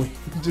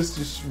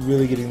just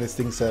really getting this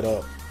thing set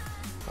up.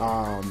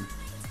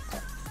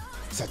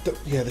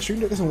 Yeah, the Stream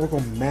Deck doesn't work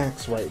on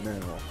Macs right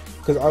now,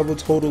 because I would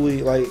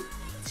totally like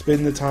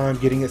spend the time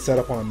getting it set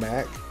up on a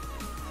Mac,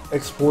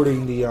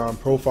 exporting the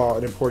profile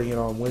and importing it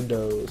on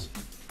Windows,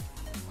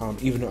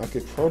 even though I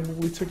could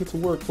probably take it to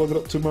work, plug it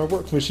up to my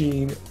work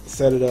machine,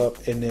 set it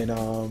up, and then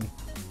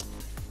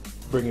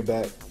bring it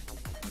back.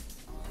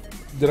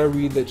 Did I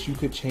read that you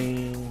could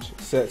change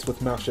sets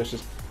with mouse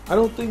gestures? I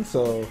don't think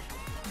so.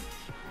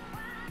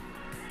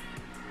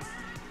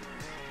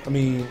 I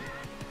mean,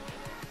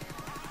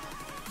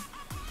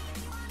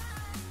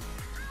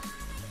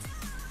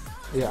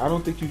 yeah, I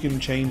don't think you can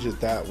change it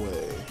that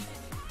way.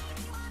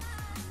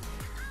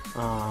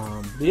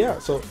 But yeah,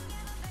 so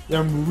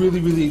yeah, I'm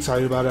really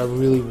excited about it. I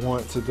really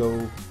want to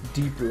go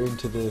deeper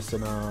into this,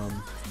 and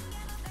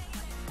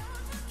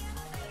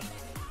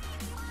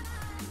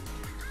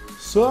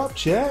sup,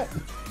 chat?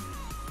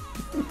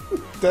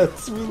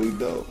 That's really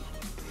dope.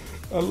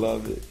 I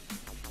love it.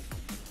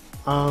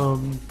 But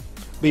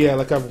yeah,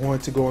 like I've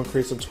wanted to go and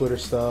create some Twitter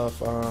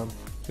stuff.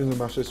 The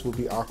mouse just will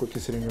be awkward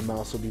considering your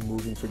mouse will be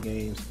moving for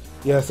games.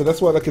 Yeah, so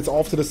that's why like it's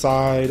off to the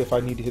side. If I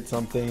need to hit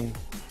something,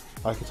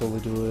 I can totally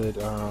do it.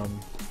 You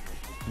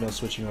know,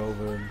 switching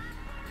over.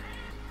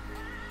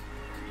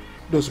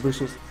 No,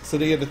 so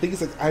yeah, the thing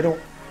is like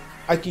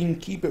I can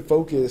keep it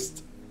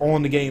focused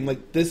on the game.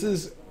 Like this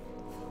is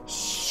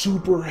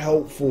super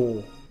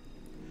helpful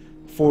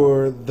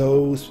for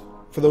those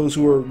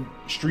who are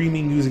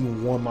streaming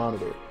using one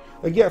monitor.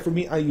 Like yeah, for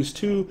me, I use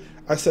two.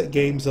 I set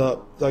games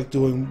up like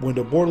doing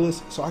window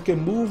borderless, so I can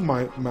move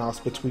my mouse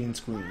between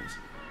screens,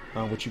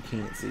 which you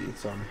can't see.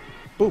 So I'm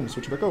boom,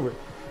 switch it back over.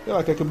 Yeah,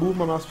 like I can move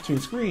my mouse between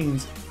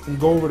screens and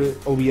go over to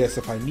OBS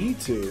if I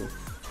need to.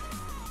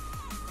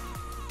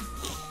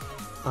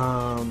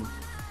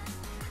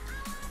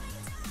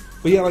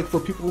 But yeah, like for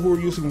people who are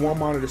using one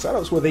monitor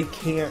setups where they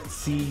can't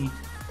see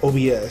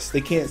OBS,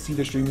 they can't see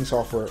the streaming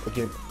software.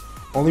 Again,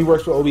 only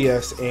works with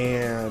OBS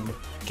and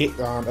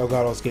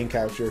Elgato's game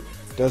capture.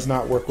 Does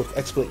not work with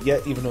XSplit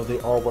yet, even though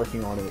they are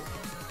working on it.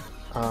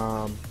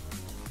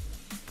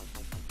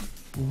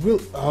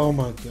 Really? Oh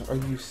my god, are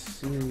you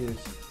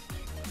serious?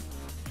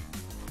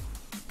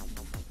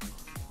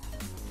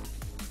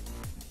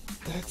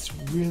 That's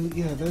really,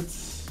 yeah,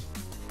 that's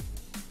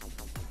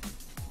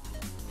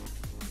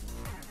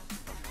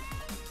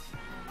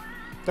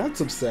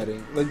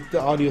upsetting. Like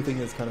the audio thing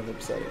is kind of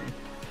upsetting.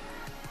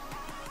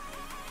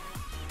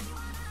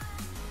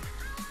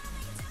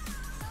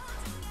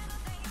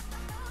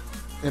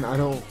 And I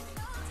don't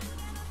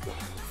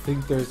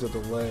think there's a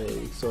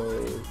delay,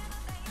 so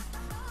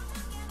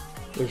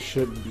there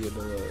shouldn't be a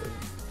delay.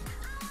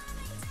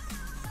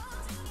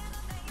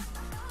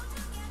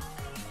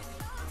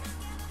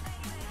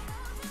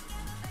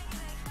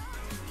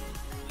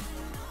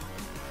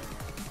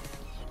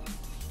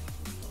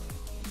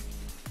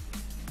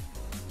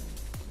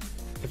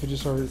 If it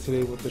just started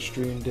today with the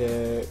Stream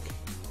Deck,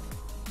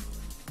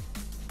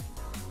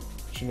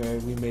 you know,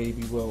 we may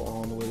be well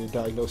on the way to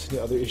diagnosing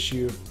the other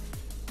issue.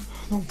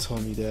 Don't tell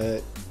me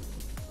that.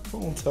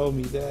 Don't tell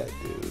me that,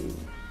 dude.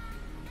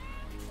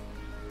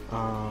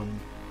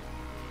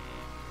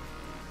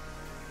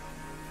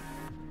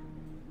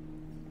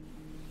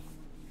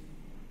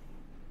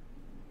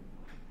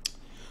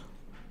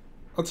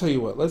 I'll tell you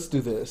what, let's do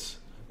this.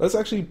 Let's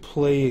actually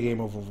play a game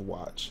of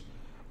Overwatch.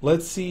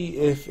 Let's see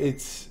if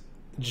it's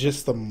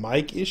just the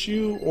mic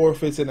issue or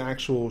if it's an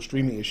actual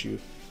streaming issue.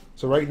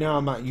 So right now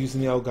I'm not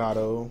using the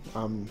Elgato.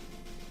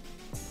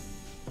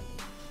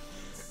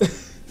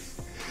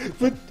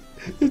 But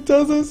it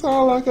doesn't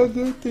sound like a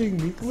good thing,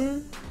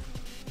 Nickler.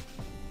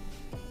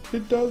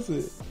 It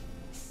doesn't.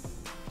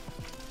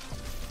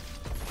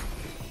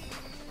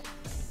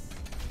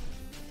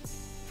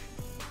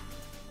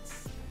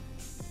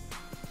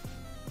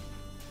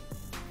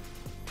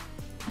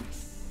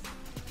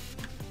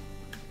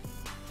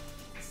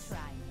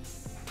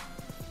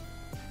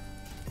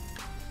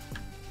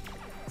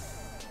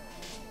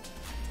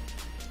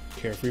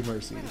 Carefree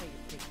Mercy.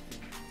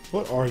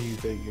 What are you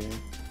thinking?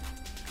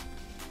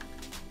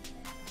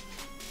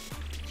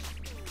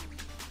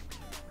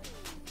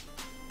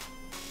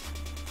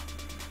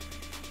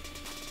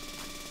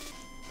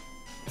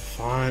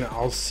 Fine,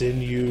 I'll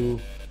send you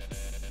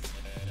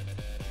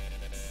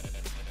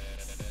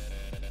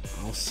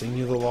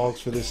the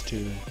logs for this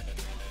too.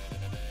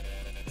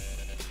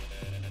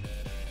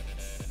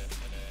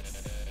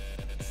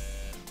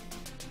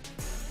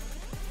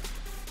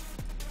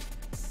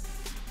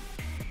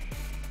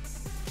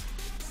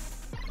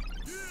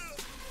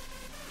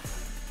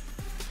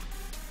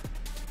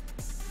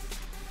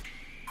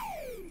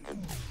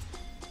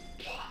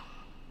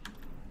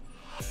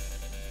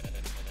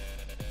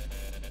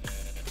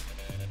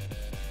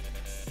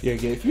 Yeah,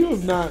 again, if you're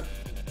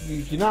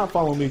not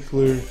following me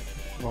clear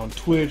on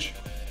Twitch,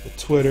 or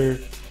Twitter,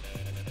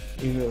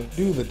 you know,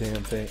 do the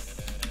damn thing.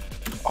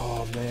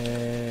 Oh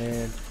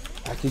man,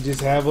 I could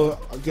just have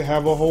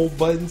a whole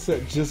button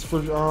set just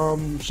for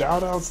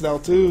shout outs now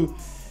too.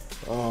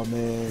 Oh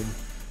man,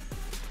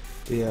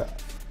 yeah,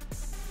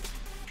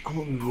 I'm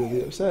gonna be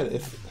really upset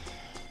if.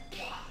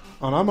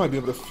 And I might be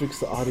able to fix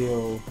the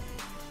audio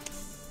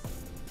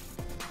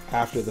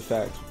after the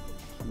fact.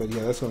 But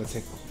yeah, that's going to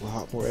take a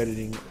lot more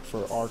editing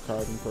for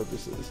archiving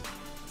purposes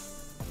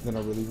than I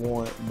really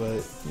want.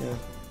 But yeah,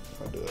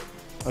 I'll do it.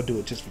 I'll do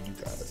it just for you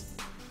guys.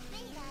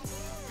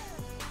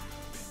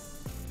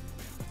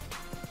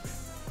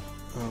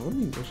 Let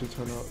me actually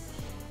turn up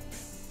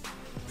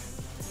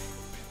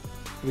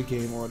the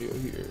game audio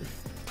here.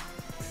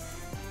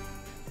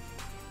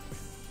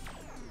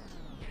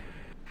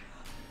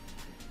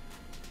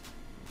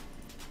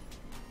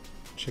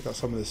 Check out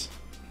some of this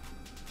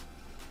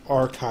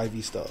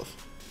archivey stuff.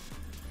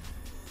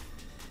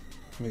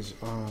 His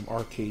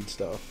arcade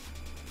stuff.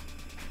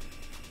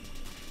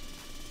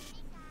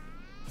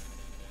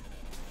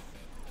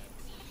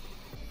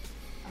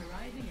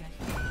 Arriving at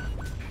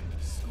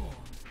score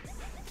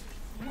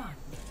 1-1.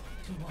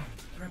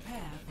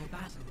 Prepare for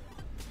battle.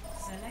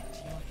 Select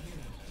your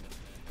hero.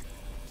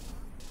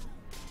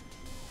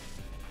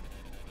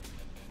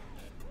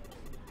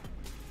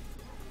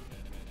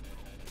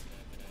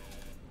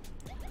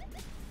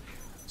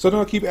 So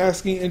now I keep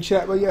asking in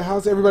chat, but yeah,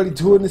 how's everybody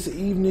doing this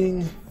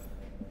evening?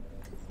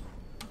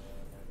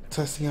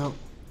 Testing out.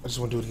 I just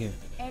want to do it again.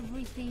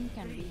 Everything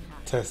can be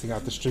hacked. Testing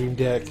out the stream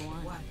deck.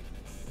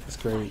 It's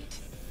great.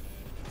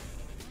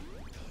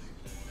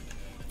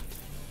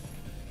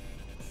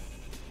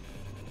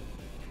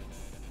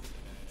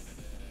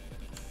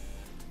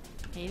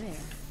 Hey there.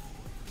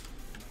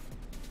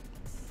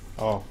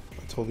 Oh,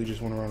 I totally just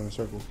went around in a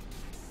circle.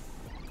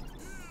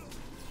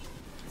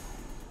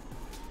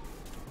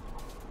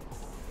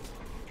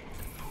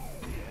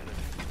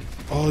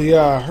 Oh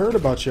yeah, I heard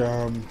about your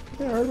I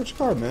heard about your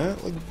car, man.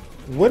 Like,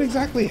 what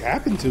exactly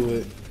happened to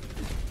it?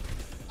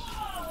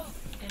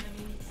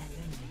 Enemy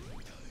eliminated.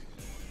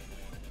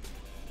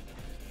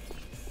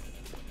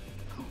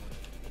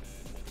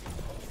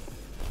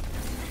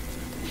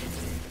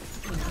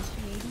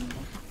 Initiating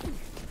the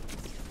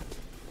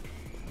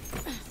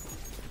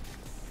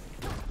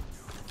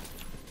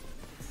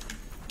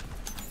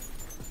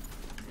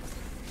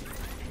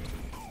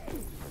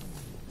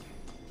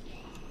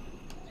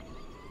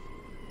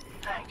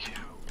hack.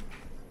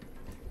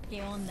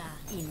 ¿Qué onda?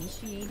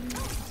 Initiating.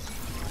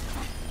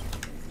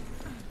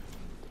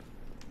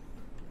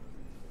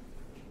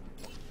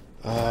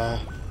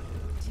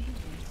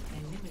 Teammate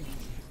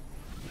eliminated.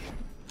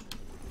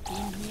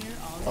 Been here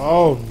already.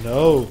 Oh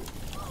no.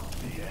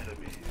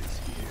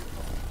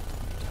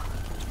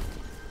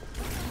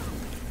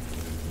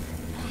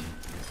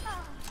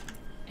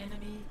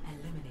 Enemy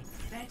eliminated.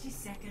 30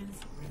 seconds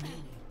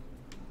remaining.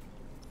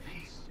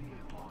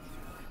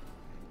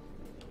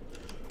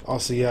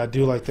 Also, yeah, I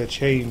do like that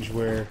change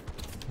where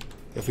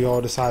if we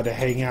all decide to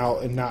hang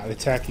out and not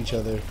attack each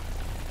other,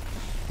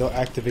 they'll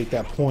activate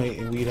that point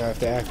and we'd have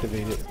to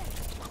activate it.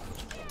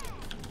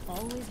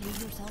 Always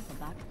leave yourself a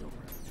back door.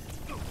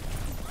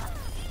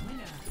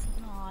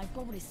 Ay,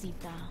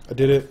 pobrecita. I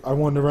did it. I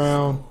won the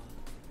round.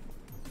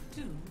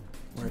 2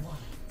 to Right. 1.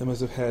 They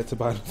must have had to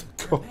buy the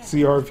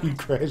CRV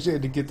crash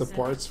and to get the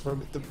parts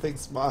from it to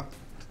fix my.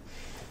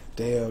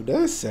 Damn,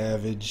 that's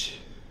savage.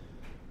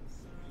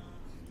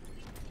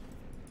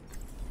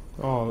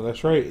 Oh,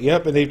 that's right.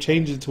 Yep, and they've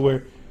changed it to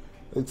where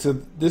it's a.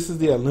 This is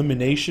the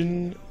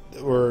elimination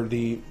or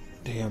the.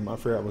 Damn, I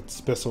forgot what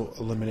special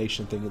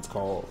elimination thing it's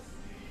called.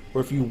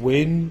 Where if you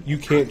win, you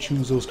can't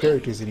choose those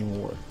characters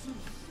anymore.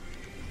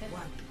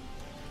 1.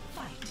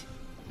 Fight.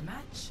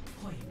 Match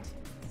point.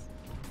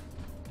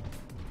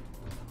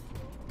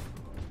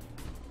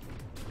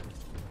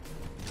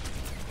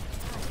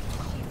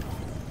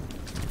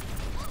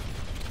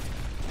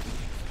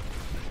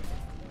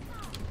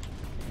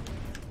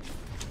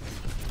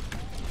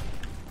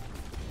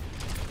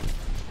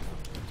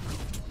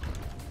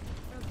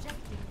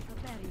 Projecting the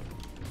barrier.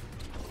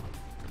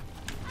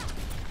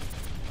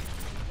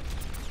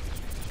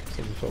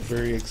 So it felt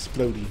very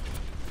explodey.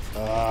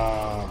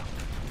 Ah.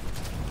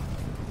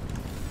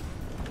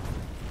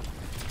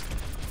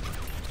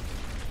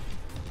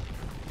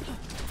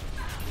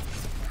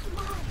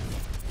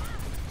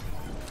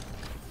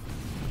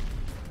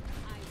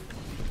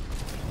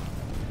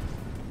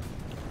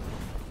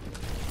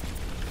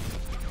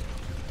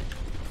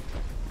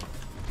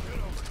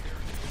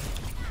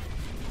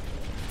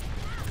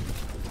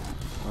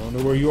 I don't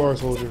know where you are,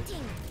 soldier.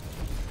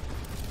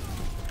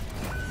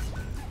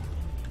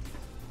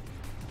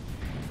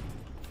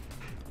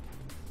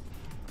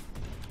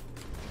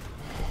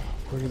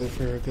 Where did the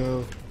fair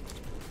go?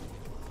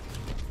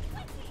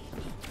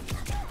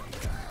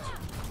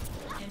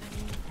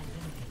 Enemy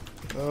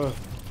eliminated.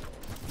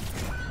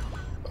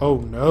 Oh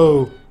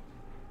no.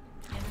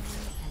 Enemy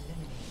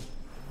eliminated.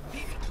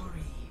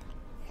 Victory.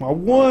 I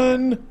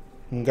won!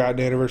 And got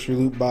the anniversary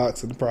loot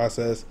box in the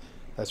process.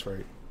 That's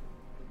right.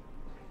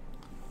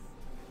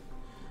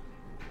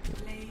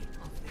 Play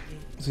of the game.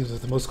 Seems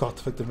like the most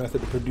cost-effective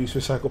method to produce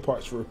recycled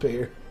parts for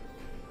repair.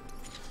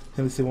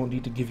 At least they won't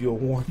need to give you a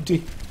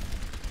warranty.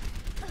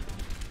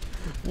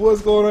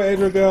 What's going on,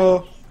 Andrew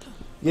Girl?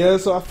 Yeah,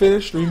 so I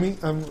finished streaming.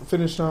 I'm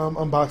finished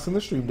unboxing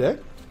the stream deck.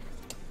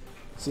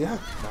 So yeah,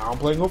 now I'm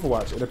playing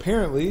Overwatch, and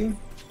apparently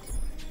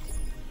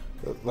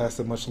it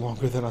lasted much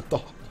longer than I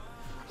thought.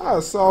 Ah,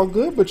 it's all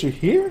good, but you're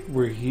here.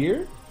 We're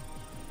here.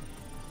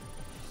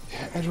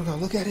 Yeah, Andrew Girl,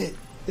 look at it.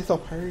 It's so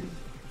pretty.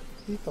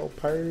 It's so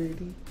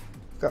pretty.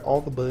 Got all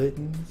the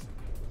buttons.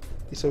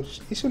 It's so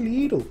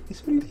little.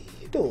 It's so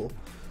little.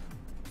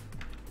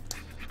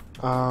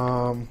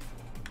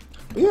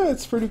 But yeah,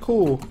 it's pretty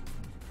cool.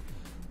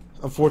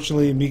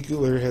 Unfortunately,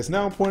 Meekular has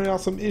now pointed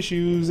out some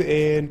issues,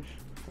 and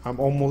I'm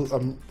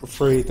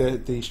afraid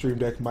that the stream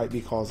deck might be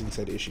causing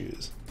said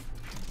issues.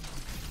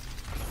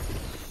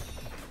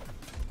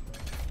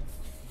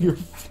 Your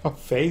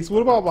face?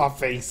 What about my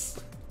face?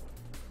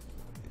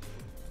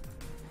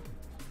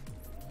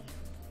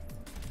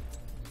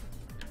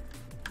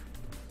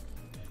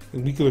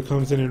 And Meekular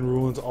comes in and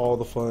ruins all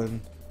the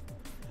fun.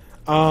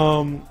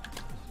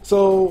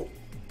 So,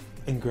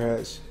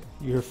 congrats.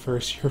 Your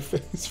first your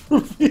face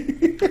for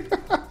me.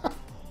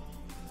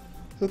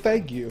 So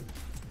thank you.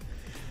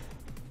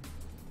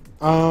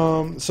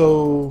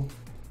 So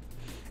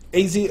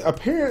AZ,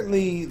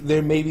 apparently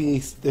there may be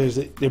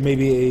there may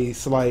be a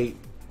slight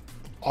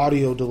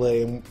audio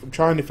delay. I'm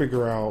trying to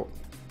figure out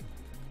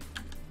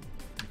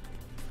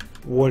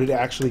what it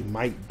actually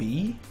might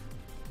be.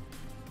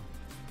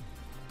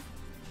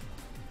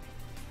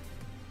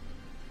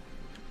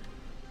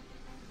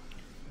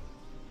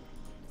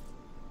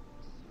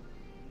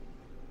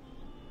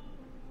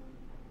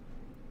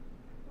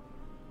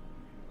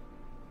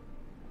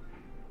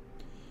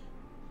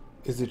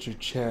 Is it your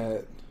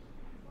chat?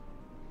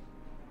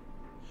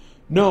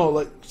 No,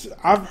 like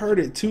I've heard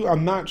it too.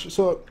 I'm not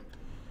so.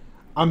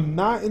 I'm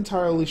not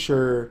entirely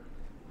sure.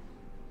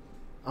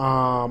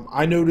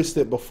 I noticed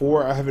it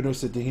before. I haven't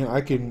noticed it again.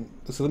 I can.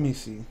 So let me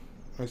see.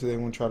 Actually,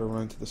 I'm gonna try to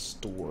run to the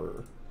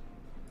store.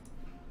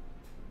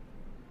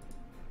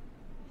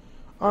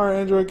 All right,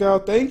 Android Gal.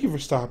 Thank you for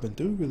stopping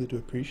through. Really do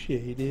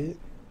appreciate it.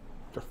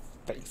 Your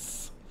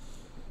face.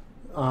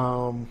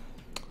 All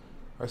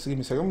right, so give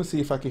me a second. I'm gonna see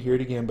if I can hear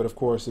it again. But of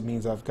course, it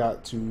means I've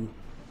got to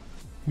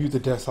mute the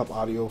desktop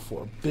audio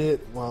for a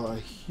bit while I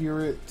hear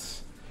it.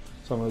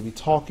 So I'm going to be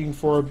talking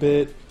for a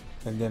bit,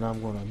 and then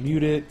I'm going to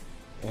mute it,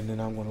 and then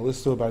I'm going to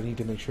listen to it, but I need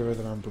to make sure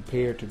that I'm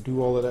prepared to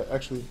do all of that.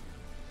 Actually,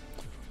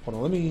 hold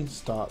on, let me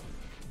stop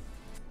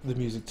the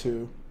music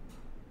too,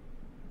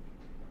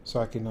 so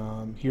I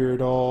can hear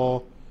it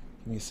all.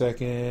 Give me a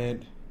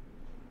second.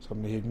 So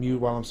I'm going to hit mute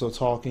while I'm still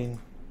talking.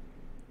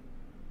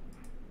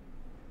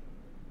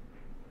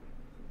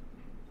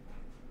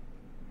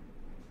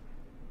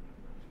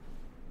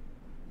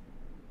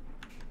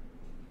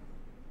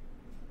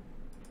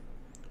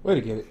 Wait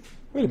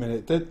a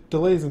minute, that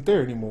delay isn't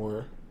there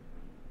anymore.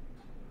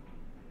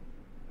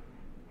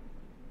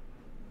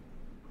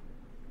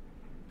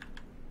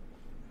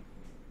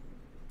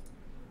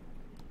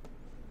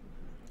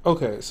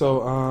 Okay,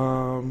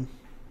 so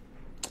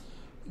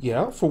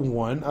yeah, for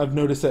one, I've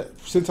noticed that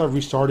since I've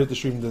restarted the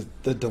stream,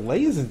 the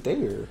delay isn't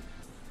there.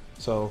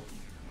 So,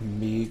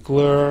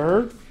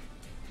 Meekler.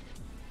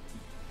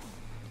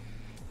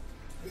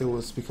 It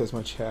was because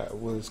my chat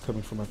was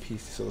coming from my PC,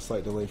 so a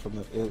slight delay from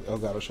the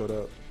Elgato showed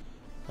up.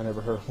 I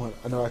never heard one.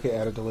 I know I could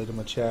add a delay to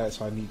my chat,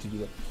 so I need to do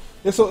that.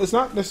 Yeah, so it's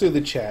not necessarily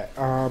the chat.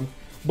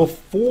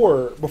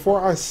 Before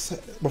I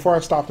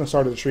stopped and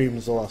started the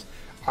stream,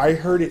 I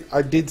heard it.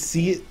 I did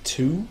see it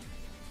too.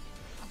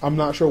 I'm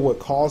not sure what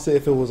caused it.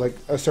 If it was like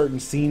a certain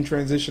scene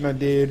transition I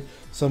did,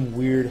 some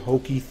weird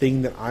hokey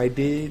thing that I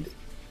did,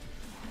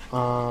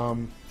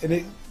 and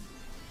it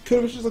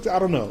could have just like I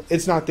don't know.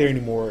 It's not there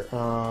anymore.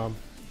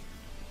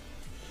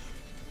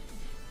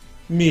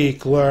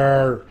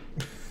 Meekler.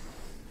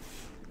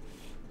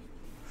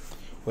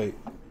 Wait.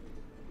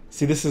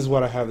 See, this is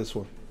what I have this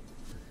for.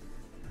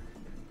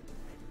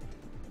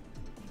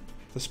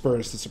 The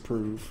Spurs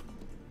disapprove.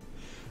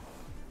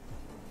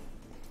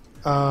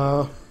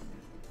 I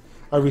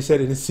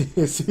reset it and see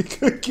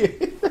it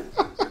again.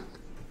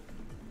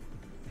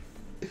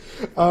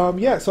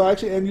 Yeah, so I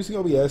actually am using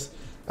OBS.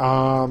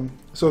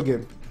 So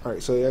again,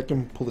 alright, so I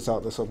can pull this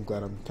out. So I'm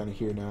glad I'm kind of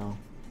here now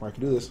where I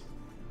can do this.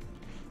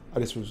 I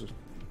just was.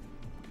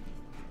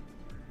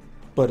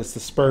 But it's the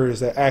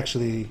Spurs that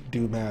actually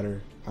do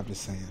matter. I'm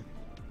just saying.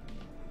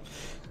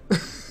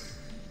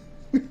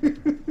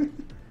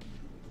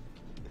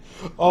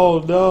 Oh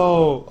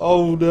no!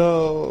 Oh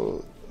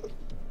no!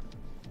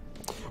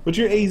 But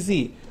you're AZ.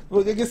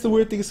 Well, I guess the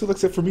weird thing is, like I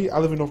said, for me, I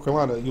live in North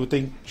Carolina. You would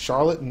think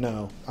Charlotte?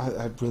 No,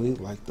 I really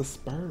like the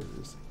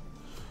Spurs.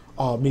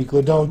 Oh,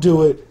 Meekler, don't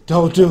do it!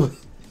 Don't do it!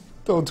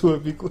 Don't do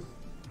it, Meekler.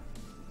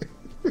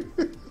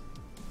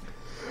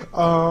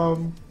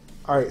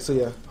 Alright, so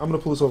yeah, I'm going to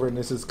pull this over, and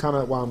this is kind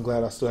of why I'm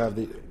glad I still have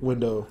the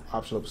window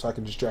option up, so I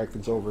can just drag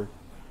things over.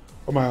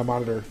 Or my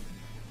monitor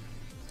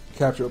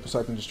capture up, so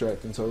I can just drag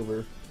things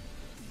over.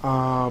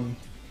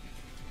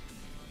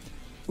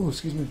 Ooh,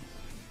 excuse me.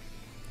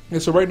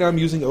 And so right now I'm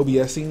using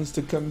OBS scenes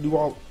to kind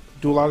of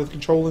do a lot of the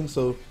controlling,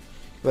 so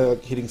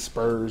like hitting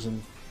Spurs,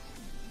 and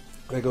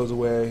that goes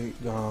away,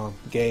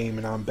 game,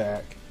 and I'm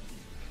back.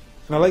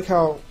 And I like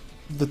how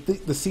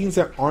the scenes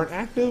that aren't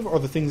active are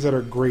the things that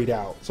are grayed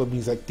out. So it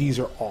means like these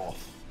are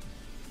off.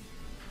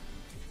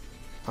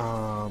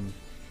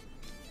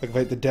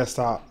 Like the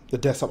desktop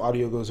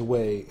audio goes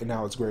away and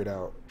now it's grayed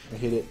out. I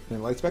hit it and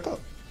it lights back up.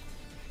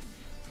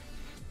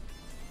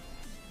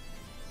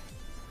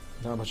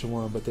 Not much of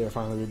one, but they're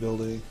finally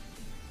rebuilding.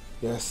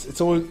 Yes,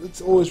 it's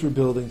always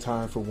rebuilding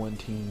time for one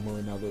team or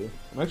another.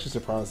 I'm actually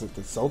surprised that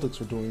the Celtics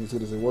were doing as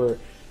good as they were,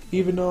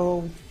 even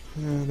though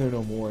they're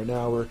no more.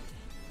 Now I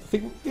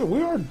think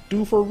we are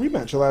due for a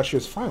rematch of last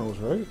year's finals,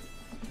 right?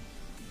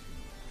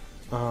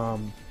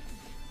 And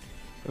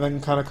I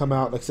can kind of come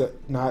out,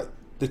 except not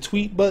the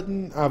tweet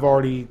button. I've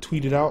already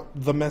tweeted out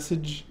the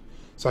message,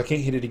 so I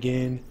can't hit it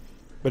again.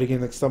 But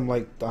again, like some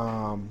I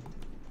can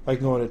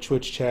go on a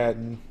Twitch chat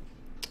and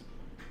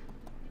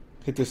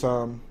hit this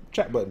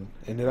chat button,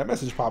 and then that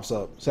message pops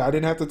up. So I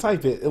didn't have to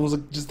type it. It was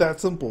just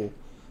that simple.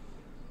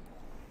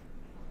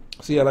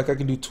 So yeah, like I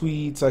can do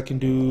tweets, I can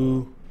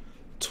do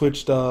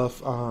Twitch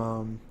stuff.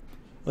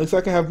 Looks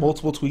like I can have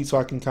multiple tweets, so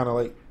I can kind of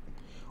like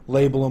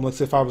label them. Let's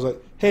say if I was like,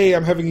 hey,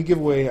 I'm having a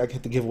giveaway, I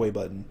hit the giveaway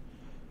button.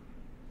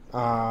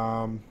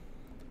 Or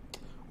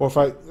if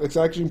it's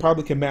actually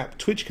probably can map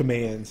Twitch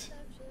commands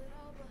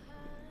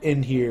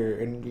in here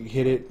and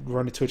hit it,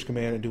 run the Twitch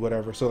command and do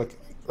whatever. So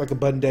like a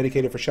button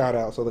dedicated for shout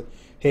out. So like,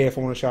 hey, if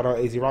I want to shout out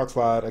AZ Rock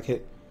Slide, I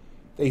hit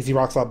the AZ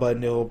Rock Slide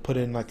button. It'll put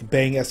in like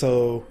bang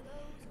SO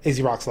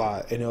AZ Rock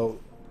Slide and it'll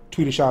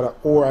tweet a shout out.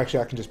 Or actually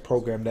I can just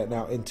program that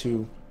now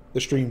into the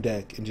Stream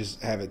Deck and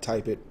just have it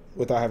type it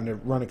without having to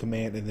run a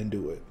command and then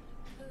do it.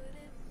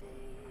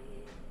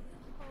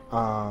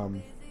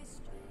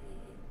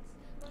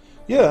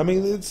 Yeah, I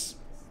mean, it's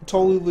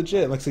totally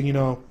legit. Like, so,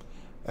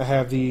 I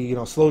have the,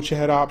 slow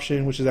chat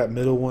option, which is that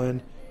middle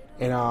one.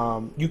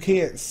 And you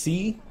can't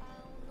see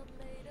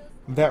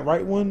that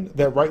right one.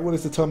 That right one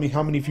is to tell me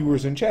how many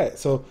viewers in chat.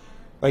 So,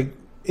 like,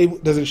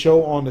 it doesn't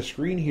show on the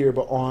screen here,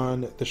 but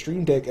on the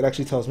Stream Deck, it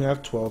actually tells me I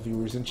have 12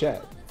 viewers in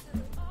chat.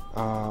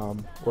 Or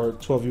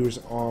 12 viewers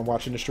on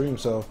watching the stream.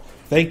 So,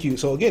 thank you.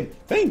 So, again,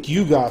 thank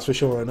you guys for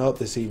showing up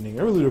this evening.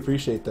 I really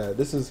appreciate that.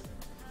 This is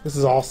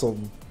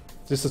awesome.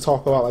 Just to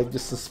talk about like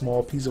just a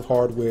small piece of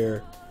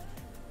hardware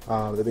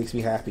that makes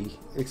me happy.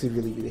 Makes me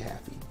really, really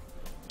happy.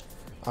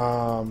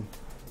 But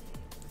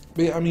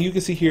yeah, I mean, you can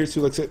see here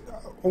too. Like, I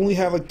only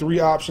have like 3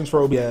 options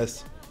for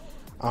OBS.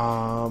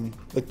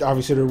 Like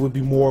obviously there would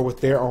be more with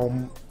their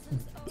own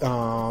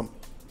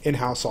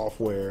in-house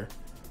software.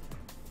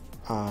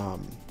 So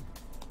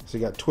you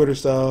got Twitter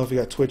stuff, you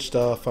got Twitch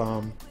stuff.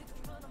 So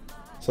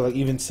like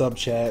even sub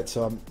chat.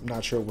 So I'm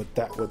not sure what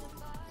that would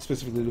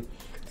specifically do.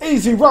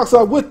 AZ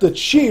Rockstar with the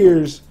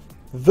cheers,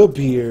 the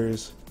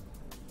beers.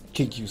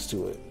 Get used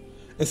to it.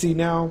 And see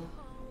now,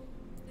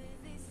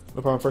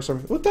 upon first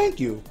time, well, thank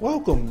you,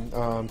 welcome,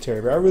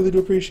 Terry Bear. I really do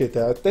appreciate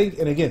that.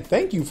 And again,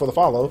 thank you for the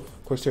follow.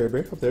 Of course, Terry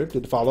Bear up there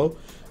did the follow.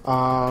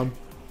 For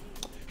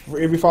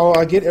every follow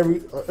I get,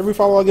 every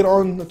follow I get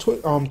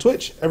on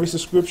Twitch, every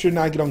subscription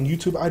I get on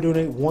YouTube, I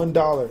donate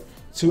 $1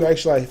 to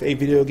Actual Life, a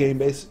video game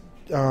based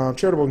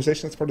charitable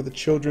organization that's part of the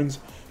Children's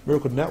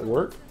Miracle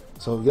Network.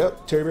 So,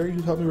 yep, Terry Berry,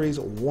 you helped me raise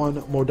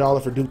 $1 more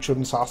for Duke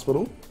Children's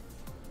Hospital.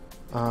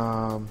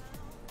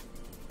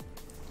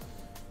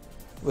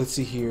 Let's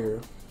see here.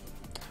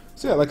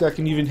 So, yeah, like I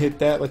can even hit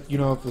that. Like,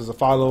 if there's a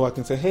follow, I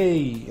can say,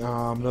 hey,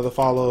 another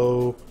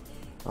follow,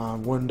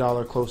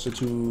 $1 closer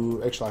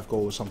to Extra Life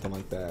goal or something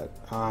like that.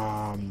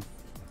 And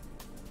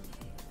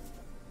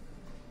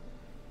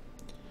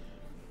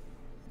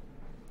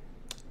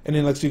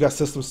then, like, so you got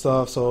system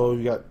stuff.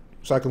 So,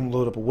 so I can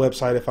load up a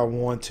website if I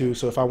want to.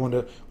 So if I want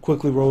to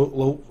quickly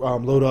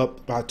load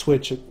up my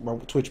Twitch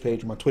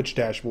page, my Twitch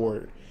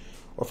dashboard,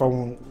 or if I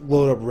want to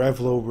load up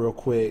Revlo real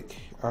quick.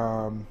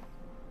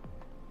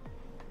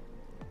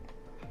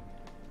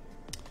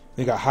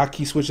 They got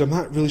hotkey switch. I'm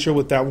not really sure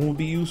what that one would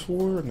be used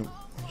for. Let's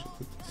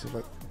see if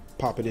I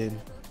pop it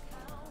in.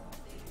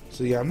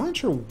 So yeah, I'm not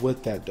sure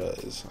what that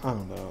does. I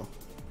don't know.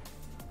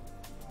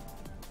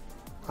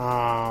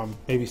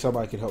 Maybe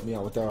somebody can help me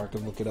out with that, or I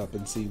can look it up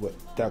and see what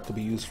that could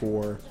be used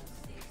for.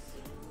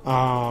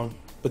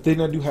 But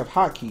then I do have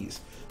hotkeys.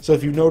 So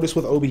if you notice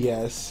with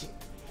OBS,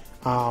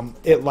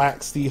 it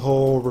lacks the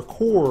whole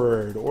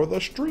record or the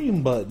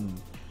stream button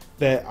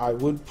that I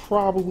would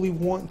probably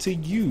want to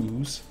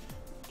use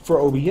for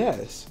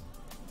OBS.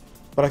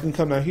 But I can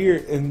come down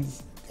here and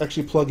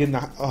actually plug in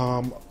the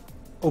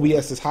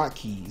OBS's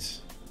hotkeys.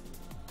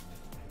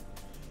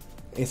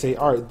 And say,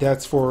 all right,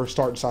 that's for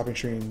start and stopping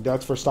stream.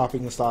 That's for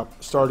starting and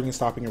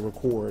stopping a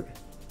record.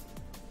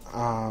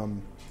 Like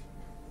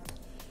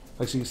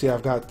so you can see,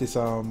 I've got this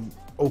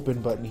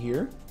open button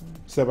here,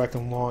 so that I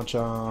can launch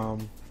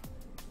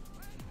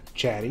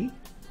Chatty,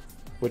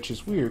 which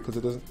is weird because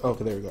it doesn't. Oh,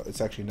 okay, there we go. It's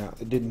actually not.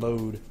 It didn't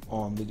load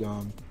on the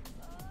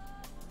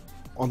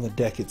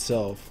deck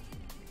itself.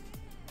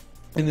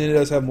 And then it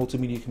does have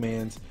multimedia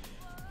commands,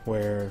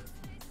 where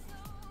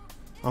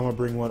I'm gonna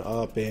bring one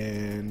up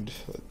and.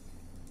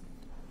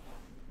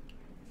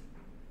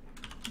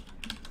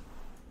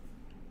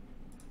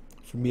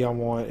 For me, I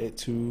want it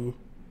to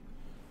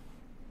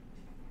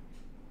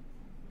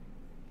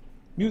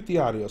mute the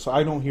audio so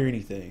I don't hear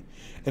anything.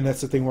 And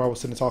that's the thing where I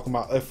was sitting talking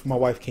about if my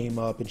wife came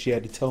up and she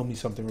had to tell me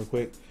something real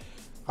quick,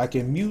 I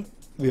can mute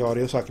the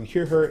audio so I can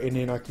hear her, and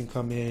then I can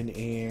come in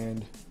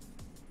and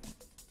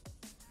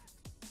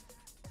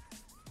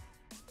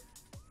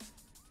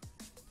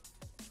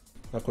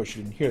of course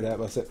you didn't hear that,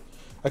 but I said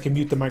I can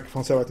mute the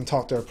microphone so I can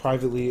talk to her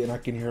privately and I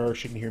can hear her,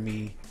 she can hear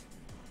me.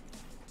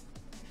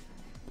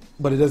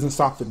 But it doesn't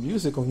stop the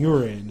music on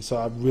your end, so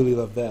I really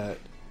love that.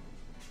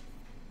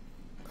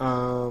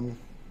 I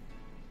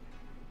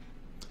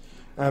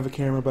have a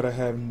camera, but I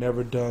have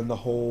never done the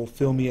whole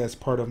film me as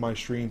part of my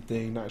stream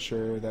thing. Not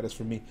sure that is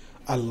for me.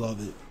 I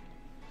love it.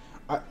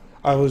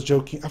 I was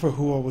joking. I forgot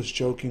who I was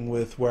joking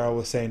with, where I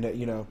was saying that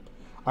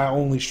I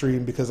only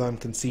stream because I'm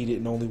conceited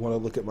and only want to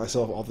look at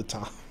myself all the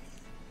time.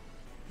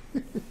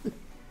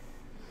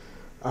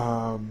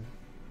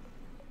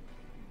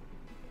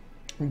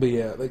 But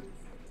yeah, like.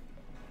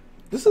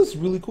 This is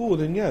really cool.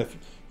 Then yeah,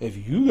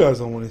 if you guys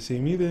don't want to see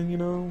me, then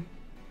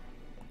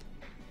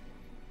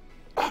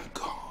I'm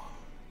gone.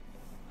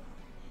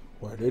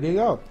 There you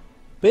go.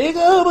 Big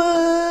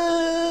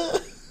Uber!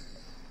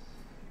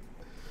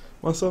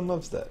 My son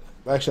loves that.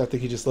 Actually, I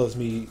think he just loves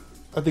me.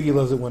 I think he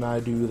loves it when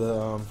I do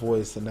the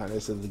voice and not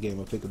necessarily the game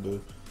of Peekaboo.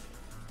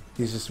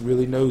 He's just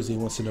really nosy. He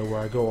wants to know where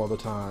I go all the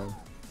time.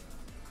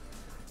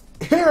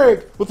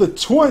 Eric with a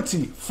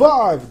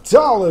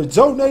 $25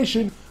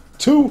 donation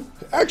to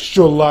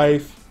Extra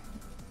Life.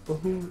 But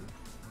who?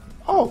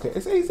 Oh, okay.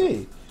 It's AZ.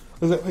 I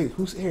was like, wait,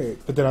 who's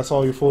Eric? But then I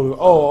saw your photo.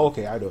 Oh,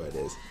 okay. I know what it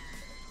is.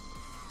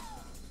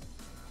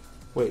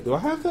 Wait, do I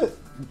have that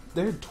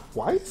there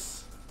twice?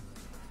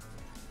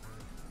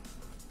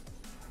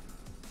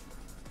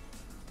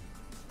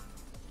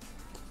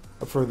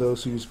 For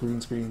those who use green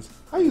screens,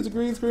 I use a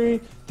green screen.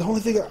 The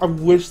only thing I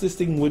wish this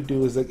thing would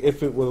do is like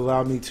if it would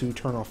allow me to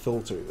turn off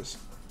filters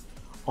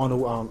on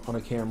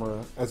a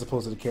camera as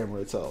opposed to the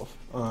camera itself.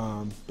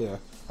 Yeah,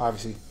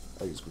 obviously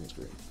I use green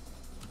screen.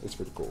 It's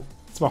pretty cool.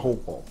 It's my whole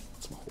wall.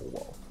 It's my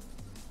whole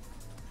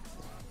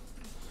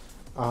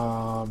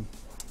wall.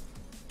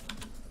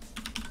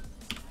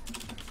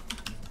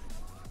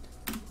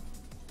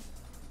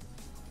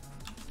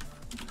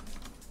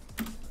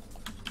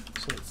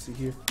 So let's see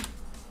here.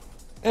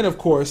 And of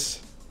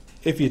course,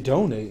 if you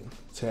donate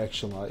to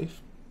Extra Life,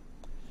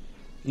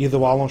 either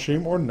while on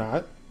stream or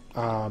not,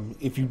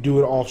 if you do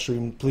it off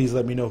stream, please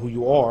let me know who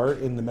you are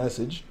in the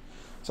message,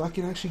 so I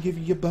can actually give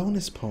you your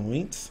bonus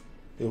points.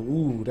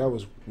 Ooh, that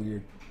was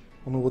weird.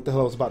 I don't know what the hell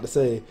I was about to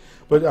say,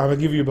 but I'm gonna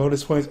give you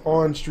bonus points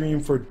on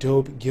stream for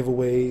dope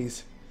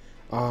giveaways.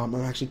 I'm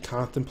actually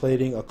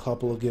contemplating a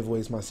couple of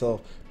giveaways myself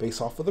based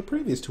off of the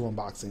previous two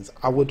unboxings.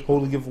 I would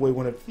totally give away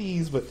one of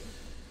these, but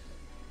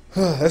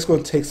that's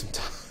going to take some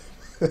time.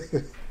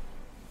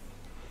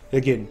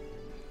 Again,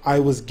 I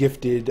was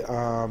gifted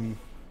the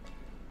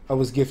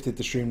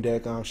Stream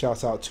Deck.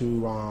 Shouts out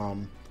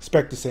to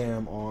Spectre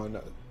Sam on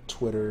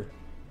Twitter.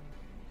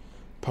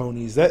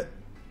 Ponies. That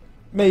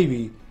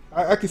maybe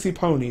I can see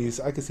ponies.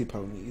 I can see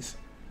ponies.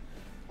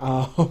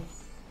 I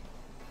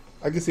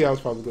can see I was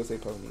probably gonna say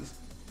ponies.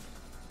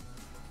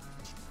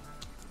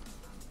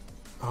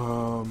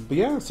 But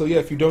yeah, so yeah,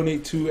 if you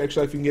donate to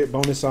Extra Life, you can get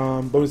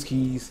bonus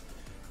keys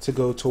to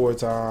go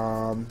towards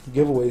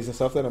giveaways and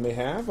stuff that I may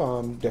have.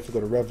 Definitely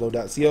go to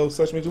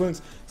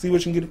revlo.co/MajorLinks. See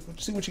what you can get.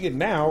 See what you get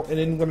now, and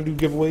then I'm gonna do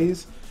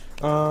giveaways.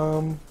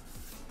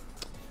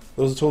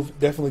 Those will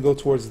definitely go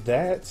towards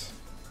that.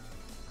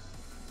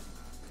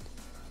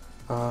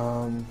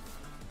 So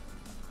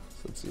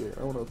let's see here.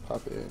 I want to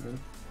pop it in.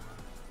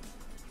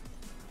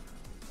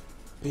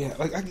 Yeah,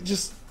 like I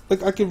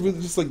can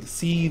really just like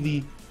see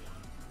the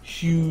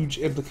huge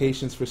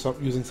implications for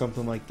using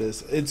something like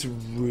this. It's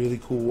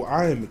really cool.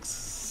 I am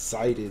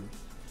excited,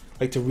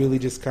 like, to really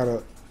just kind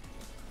of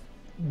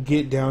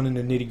get down in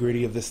the nitty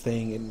gritty of this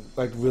thing and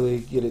like really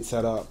get it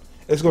set up.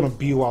 It's gonna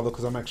be a while though,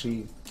 because I'm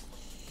actually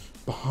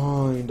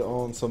behind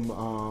on some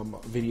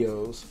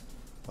videos.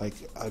 Like,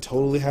 I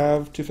totally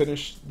have to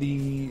finish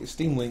the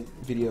Steam Link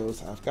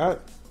videos I've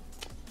got.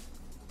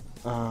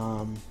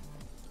 And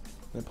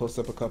post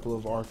up a couple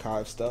of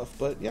archive stuff,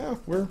 but yeah,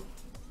 we're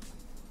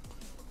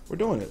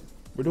doing it.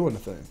 We're doing the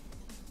thing.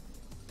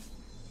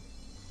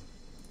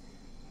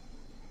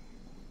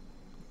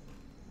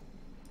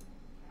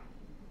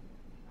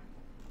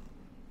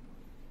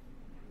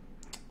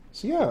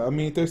 So yeah, I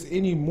mean, if there's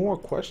any more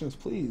questions,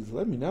 please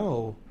let me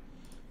know.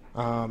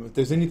 If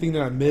there's anything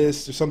that I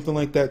missed or something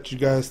like that you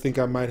guys think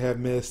I might have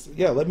missed,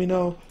 yeah, let me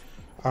know.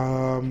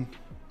 I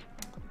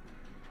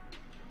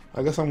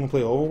guess I'm going to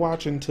play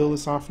Overwatch until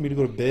it's time for me to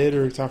go to bed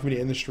or it's time for me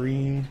to end the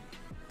stream.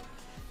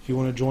 If you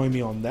want to join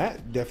me on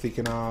that,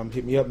 definitely can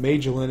hit me up.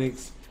 Major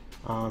Linux,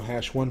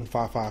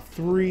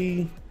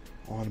 #1553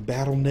 on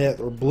Battle.net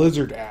or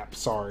Blizzard app,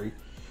 sorry.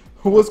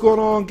 What's going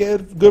on,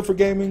 Good for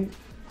Gaming?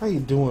 How you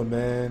doing,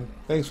 man?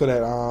 Thanks for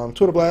that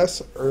Twitter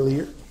blast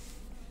earlier.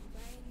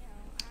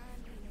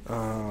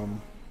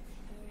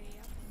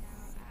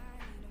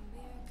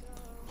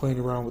 Playing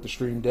around with the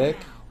Stream Deck.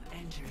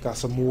 Got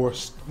some more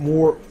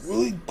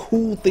really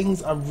cool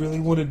things I really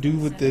want to do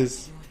with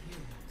this.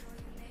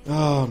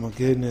 Oh my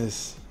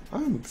goodness.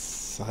 I'm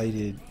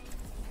excited.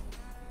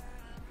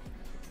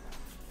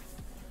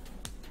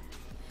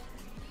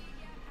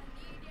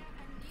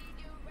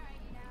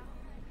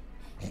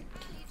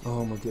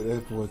 Oh my god,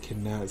 that boy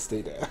cannot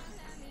stay down.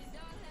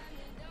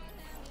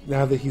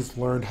 Now that he's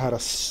learned how to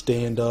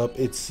stand up,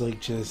 it's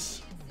like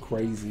just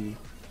crazy.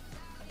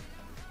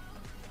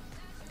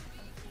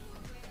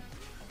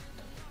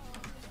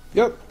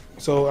 Yep.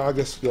 So I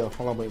guess, yeah,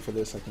 while I'm waiting for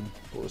this, I can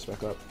pull this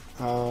back up.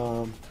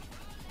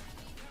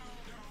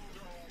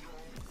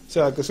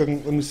 So I guess let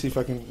me see if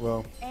I can,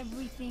 well,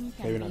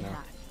 maybe not now.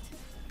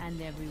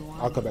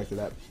 I'll come back to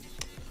that.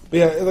 But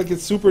yeah, like,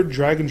 it's super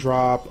drag and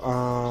drop.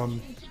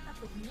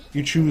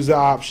 You choose the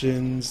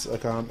options,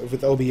 like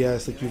with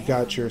OBS, like you've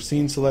got your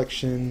scene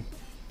selection,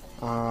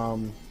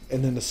 and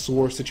then the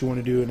source that you want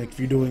to do, and like if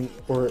you're doing,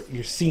 or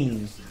your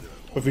scene,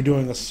 or if you're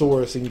doing a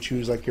source and you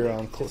choose like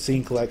your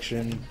scene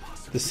collection,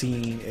 the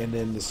scene, and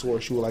then the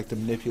source you would like to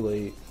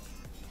manipulate.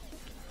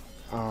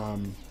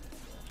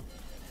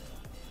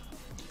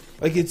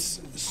 Like,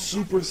 it's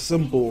super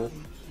simple.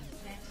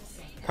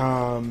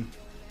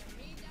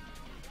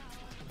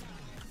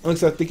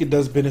 Like I think it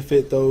does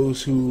benefit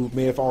those who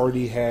may have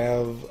already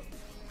have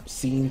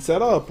scenes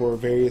set up or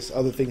various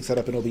other things set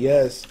up in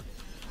OBS.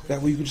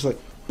 That way you can just like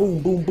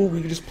boom, boom, boom.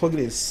 You can just plug it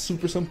in. It's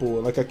super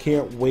simple. Like I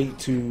can't wait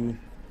to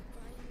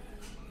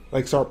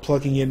like start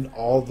plugging in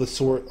all the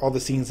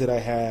scenes that I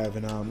have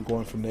and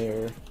going from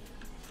there.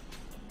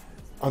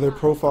 Are there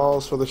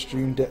profiles for the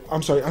stream deck?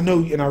 I'm sorry, I know,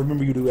 and I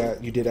remember you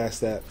did ask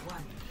that.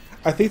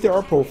 I think there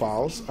are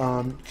profiles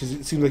because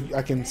it seems like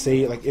I can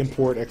say like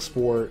import,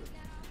 export.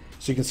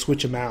 So you can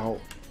switch them out.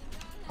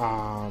 The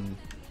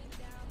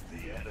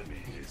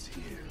enemy is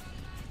here.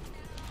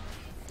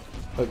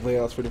 Like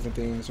layouts for different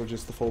things, or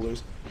just the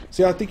folders.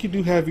 See, I think you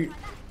do have your.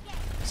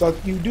 So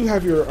you do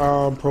have your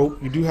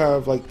You do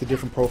have like the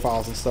different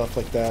profiles and stuff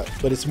like that.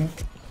 But it seems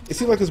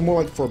like it's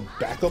more like for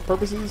backup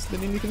purposes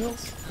than anything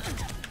else.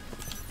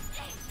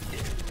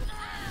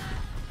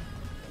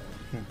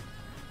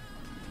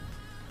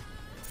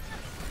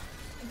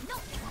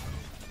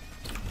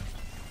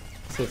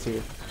 So let's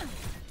see.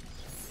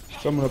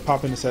 So I'm going to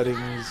pop into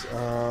settings.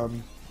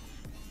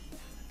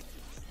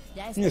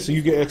 Yeah, so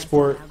you can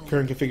export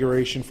current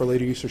configuration for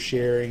later use or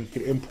sharing. You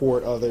can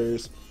import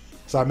others.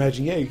 So I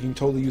imagine, yeah, you can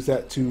totally use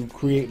that to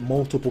create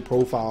multiple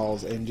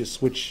profiles and just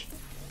switch,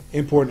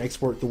 import and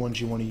export the ones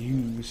you want to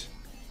use.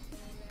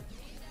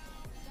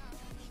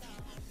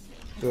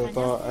 The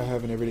thought I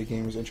have an everyday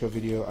gamer's intro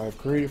video I've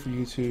created for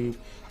YouTube.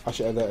 I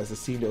should add that as a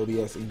scene to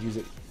OBS and use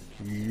it.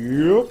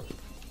 Yep.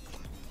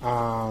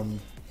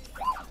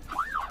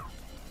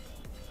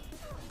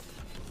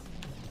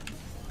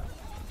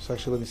 So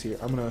actually, let me see.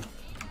 I'm gonna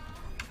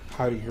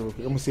hide it here real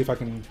quick. I'm gonna see if I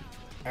can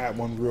add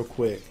one real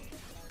quick.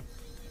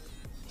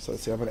 So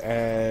let's see. I'm gonna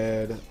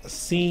add a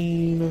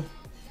scene,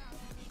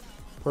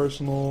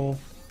 personal,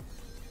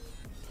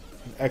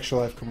 an extra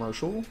life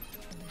commercial.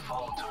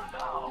 Falter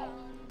now,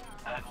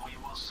 and we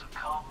will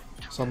succumb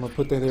to So I'm gonna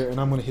put that there,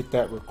 and I'm gonna hit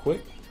that real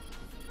quick.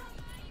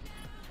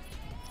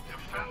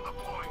 defend the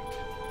point.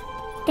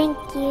 Thank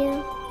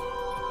you.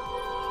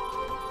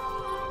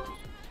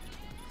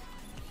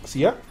 So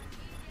yeah,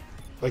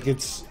 like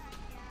it's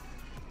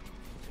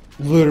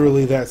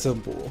literally that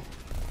simple.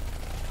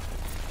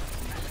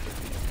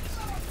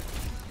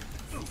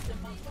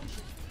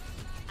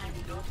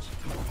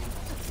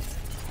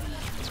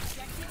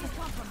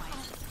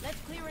 Let's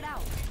clear it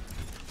out.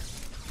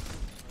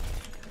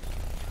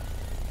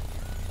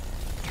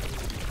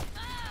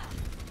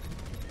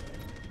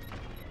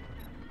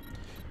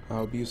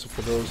 It'll be useful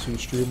for those who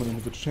stream on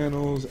individual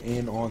channels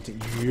and on to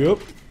yep.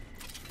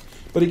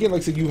 But again,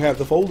 like I said, you have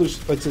the folders.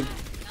 Like I said,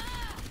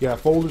 yeah,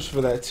 folders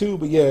for that too.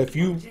 But yeah, if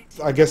you,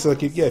 I guess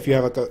like if you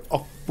have like a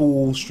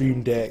full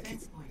stream deck,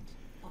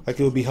 like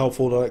it would be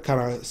helpful to like,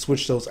 kind of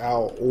switch those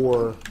out.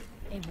 Or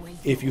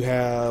if you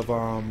have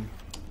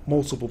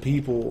multiple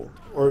people,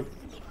 or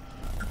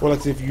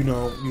like if you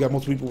know you got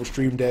multiple people with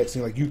stream decks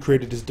and like you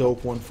created this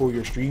dope one for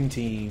your stream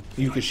team,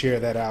 you could share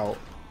that out.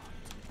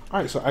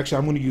 Alright, so actually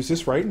I'm going to use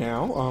this right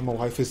now. My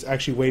wife is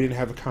actually waiting to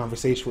have a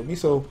conversation with me,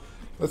 so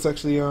let's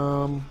actually,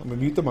 I'm going to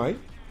mute the mic.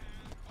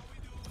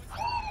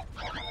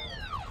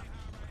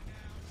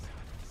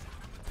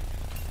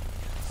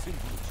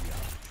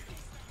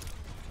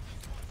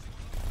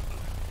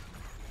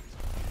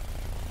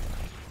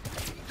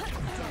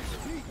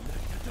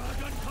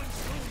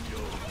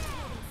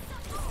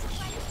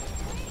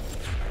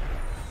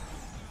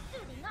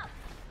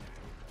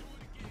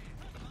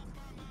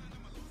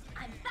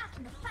 I'm back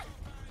in the fight.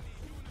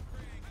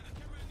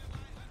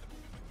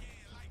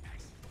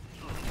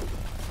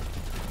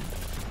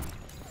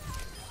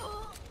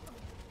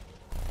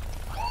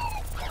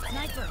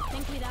 Sniper,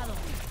 ten cuidado.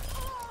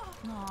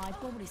 Ay,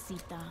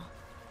 pobrecita.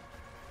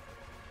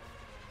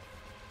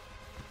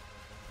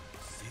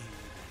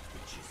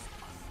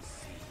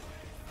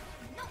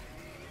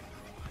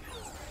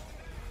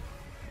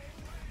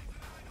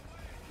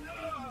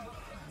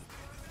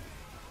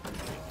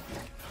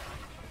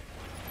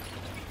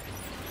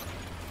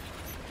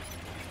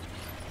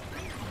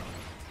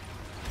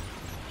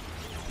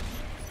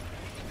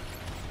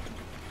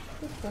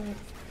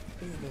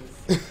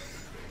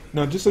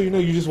 Now, just so you know,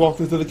 you just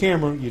walked into the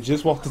camera. You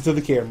just walked into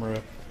the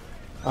camera.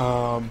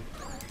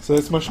 So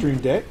that's my stream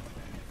deck.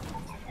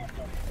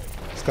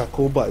 It's got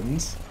cool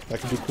buttons that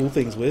I can do cool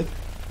things with.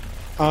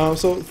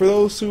 So for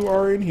those who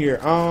are in here,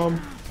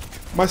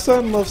 my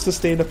son loves to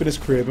stand up in his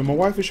crib, and my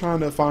wife is trying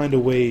to find a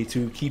way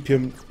to keep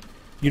him,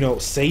 you know,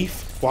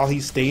 safe while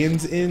he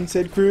stands in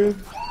said crib.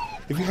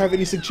 If you have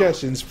any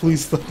suggestions,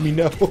 please let me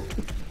know.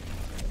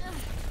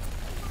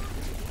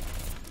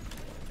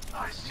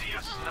 I see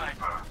a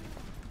sniper.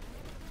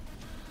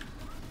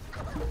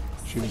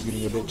 Shooting's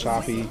getting a bit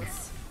choppy.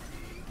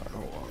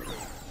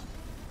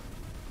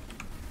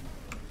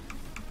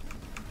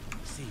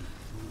 See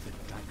through the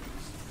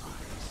dagger's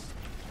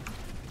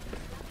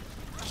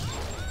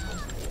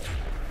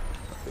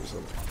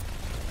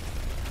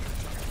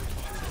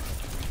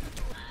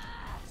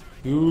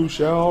You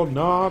shall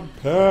not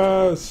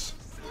pass.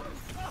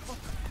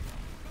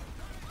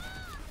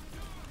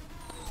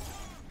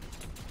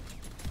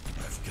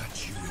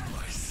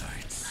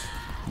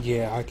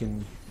 Yeah, I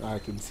can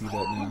see that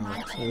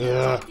now.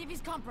 Ugh.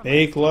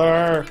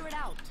 Makler,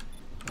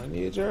 I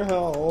need your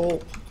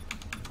help.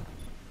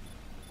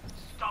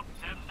 Stop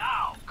them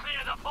now!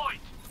 Clear the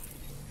point!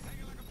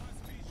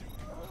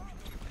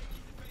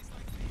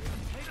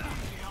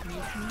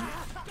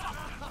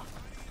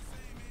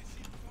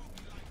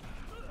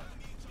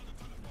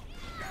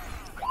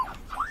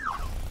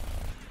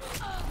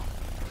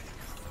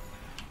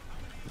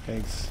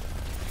 Thanks.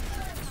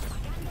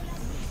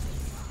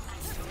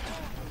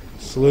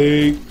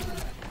 Sleep.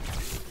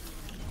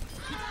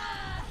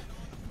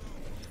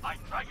 I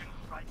dragon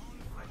strike.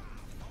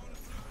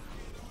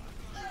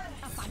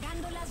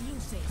 Apagando las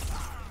luces.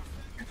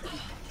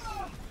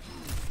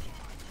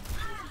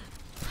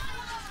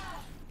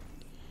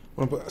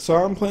 So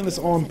I'm playing this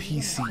on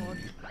PC.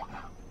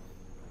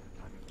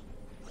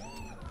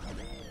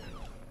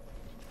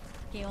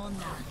 ¿Qué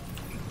onda?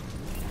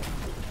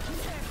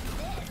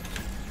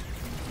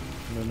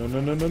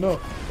 No.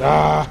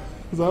 Ah!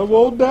 'Cause I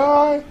won't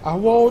die! I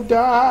won't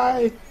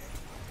die!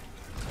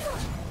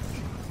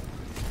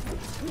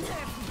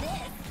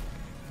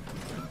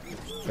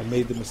 I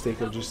made the mistake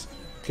of just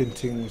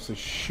continuously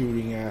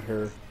shooting at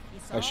her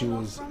as she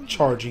was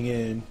charging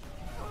in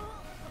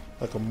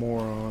like a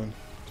moron.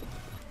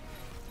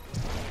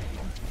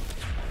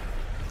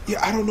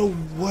 Yeah, I don't know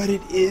what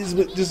it is,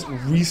 but just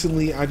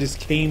recently I just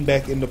came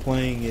back into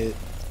playing it.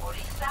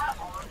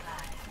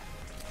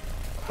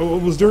 Oh,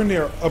 it was during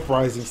their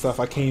Uprising stuff.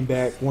 I came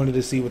back, wanted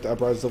to see what the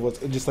Uprising stuff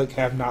was, and just like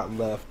have not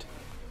left.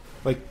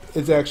 Like,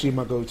 it's actually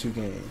my go-to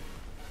game.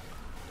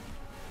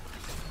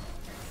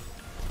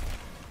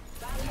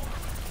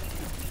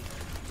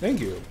 Thank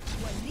you.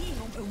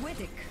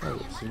 That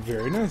was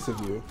very nice of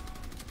you.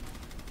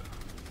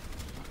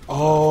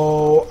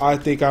 Oh, I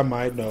think I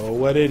might know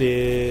what it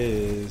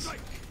is.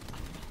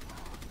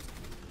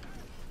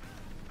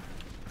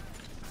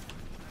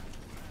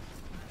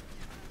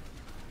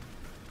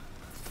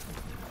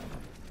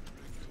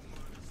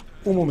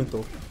 Un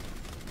momento.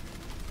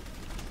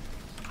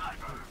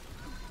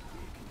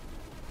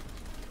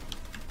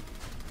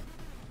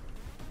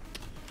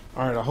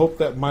 Alright, I hope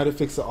that might have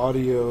fixed the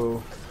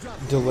audio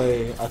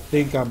delay. I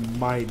think I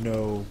might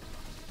know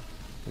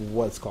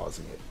what's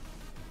causing it.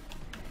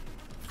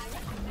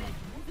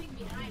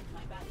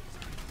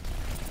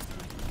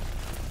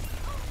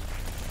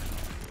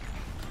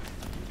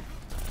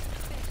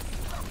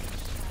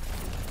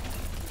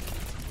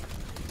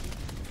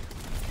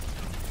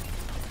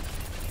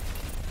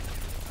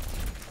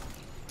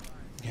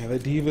 Yeah, the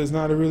Diva is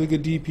not a really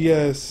good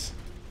DPS.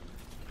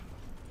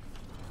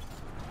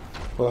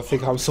 Well, I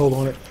think I'm sold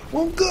on it.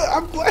 Well, I'm good.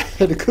 I'm glad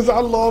because I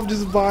love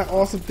just buying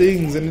awesome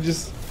things, and it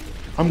just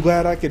I'm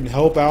glad I can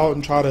help out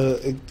and try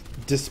to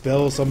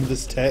dispel some of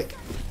this tech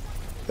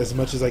as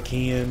much as I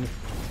can.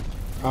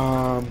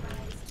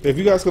 If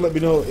you guys can let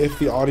me know if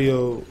the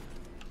audio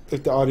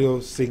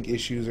sync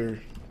issues are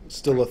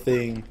still a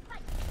thing.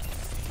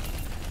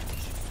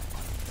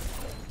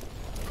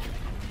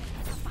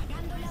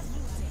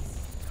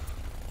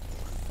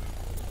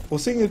 Well,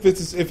 seeing if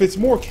it's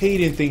more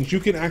Caden things, you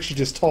can actually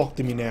just talk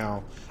to me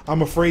now.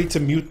 I'm afraid to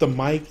mute the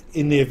mic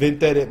in the event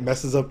that it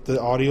messes up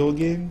the audio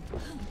again.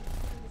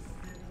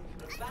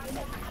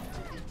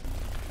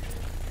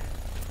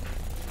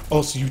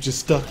 Oh, so you just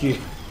stuck in.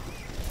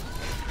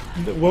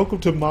 Welcome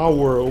to my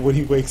world when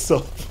he wakes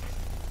up.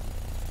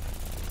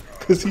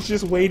 Because he's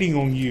just waiting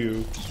on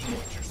you.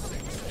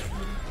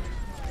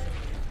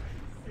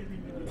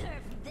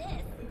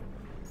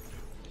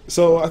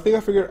 So I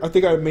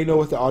think I may know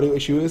what the audio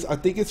issue is. I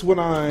think it's when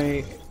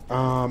I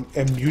am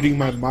muting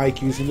my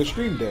mic using the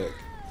Stream Deck.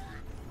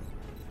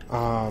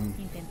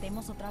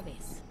 Intentemos otra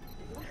vez.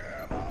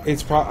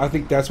 I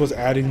think that's what's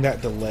adding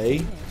that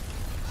delay.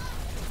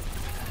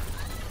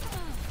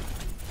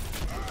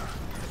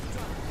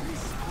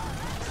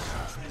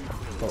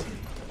 Oh,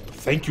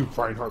 thank you,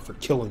 Reinhardt, for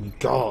killing me.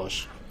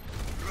 Gosh.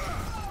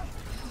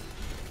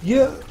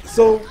 Yeah.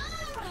 So.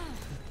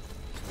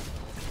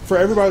 For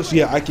everybody else,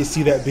 yeah, I can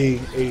see that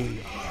being a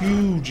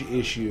huge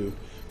issue.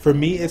 For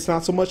me, it's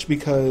not so much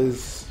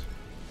because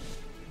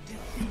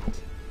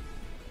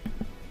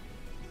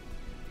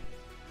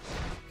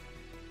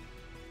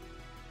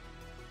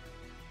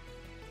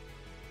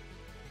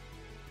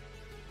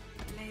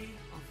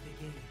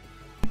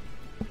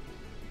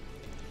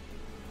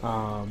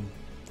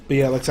but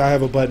yeah, like so I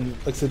have a button.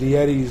 Like so, the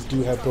Yetis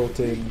do have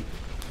built-in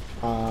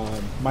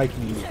mic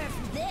mute.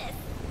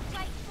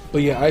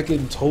 But yeah, I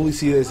can totally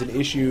see it as an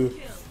issue.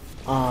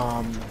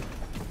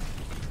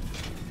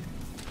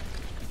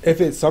 If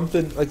it's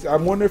something like I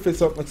wonder if it's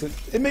something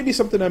like it may be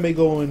something I may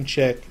go and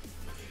check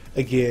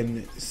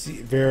again,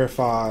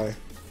 verify,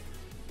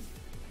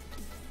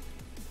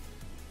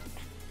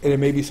 and it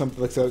may be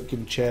something like I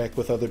can check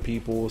with other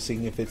people,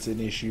 seeing if it's an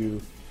issue,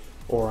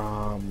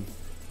 or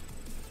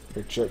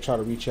try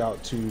to reach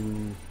out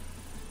to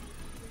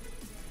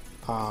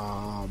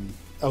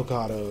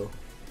Elgato.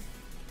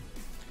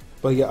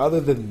 But yeah, other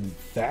than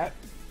that,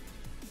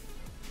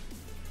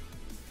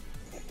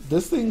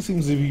 this thing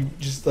seems to be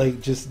just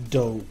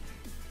dope.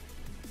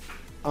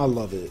 I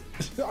love it.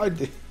 I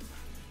did.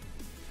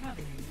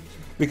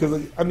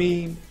 Because, I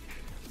mean,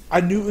 I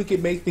knew it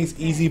could make things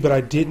easy, but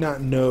I did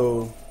not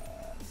know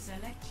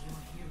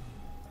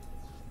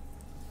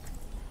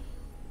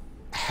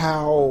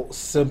how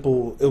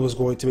simple it was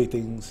going to make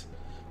things.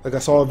 Like, I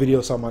saw a video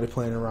of somebody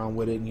playing around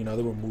with it, and, you know,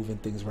 they were moving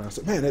things around. I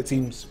said, man, that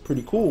seems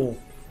pretty cool.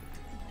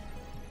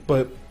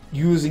 But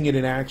using it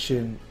in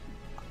action,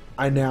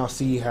 I now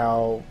see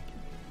how...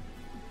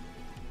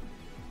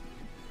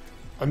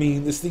 I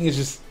mean, this thing is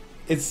just...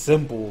 It's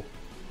simple.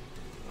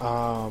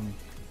 And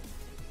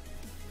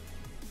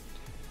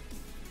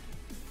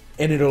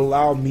it'll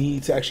allow me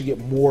to actually get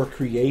more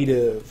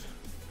creative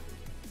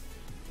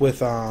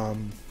with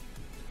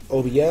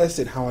OBS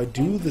and how I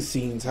do the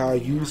scenes, how I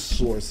use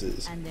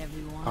sources.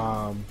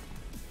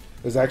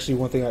 There's actually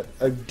one thing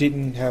I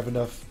didn't have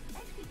enough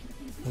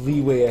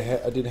leeway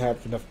ahead. I didn't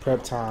have enough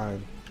prep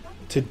time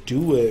to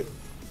do it,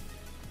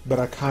 but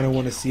I kind of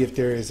want to see if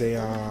there is a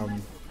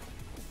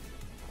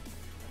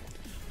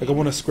like I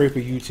want to scrape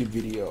a YouTube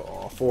video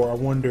off, or I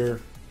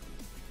wonder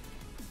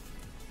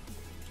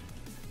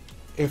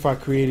if I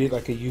created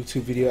like a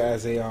YouTube video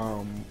as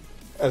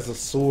a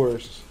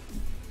source,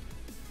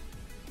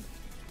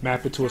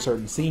 map it to a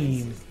certain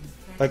scene,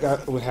 like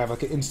I would have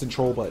like an instant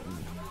troll button,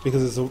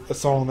 because it's a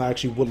song that I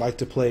actually would like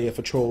to play if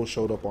a troll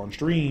showed up on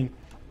stream.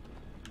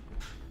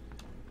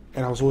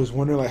 And I was always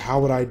wondering, like,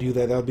 how would I do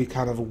that? That would be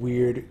kind of a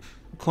weird,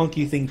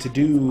 clunky thing to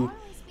do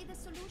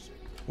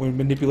when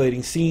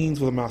manipulating scenes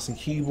with a mouse and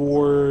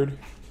keyboard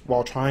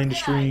while trying to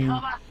stream.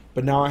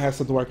 But now I have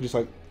something where I can just,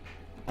 like,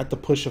 at the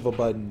push of a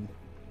button,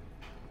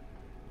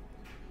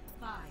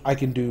 I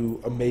can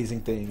do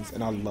amazing things,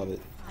 and I love it.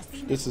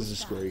 This is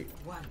just great.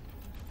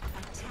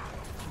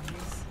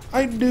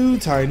 I do,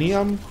 Tiny.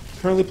 I'm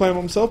currently playing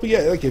by myself, but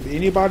yeah, like, if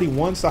anybody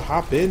wants to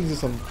hop into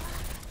some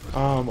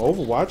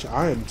Overwatch,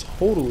 I am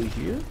totally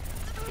here,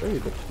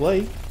 ready to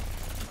play.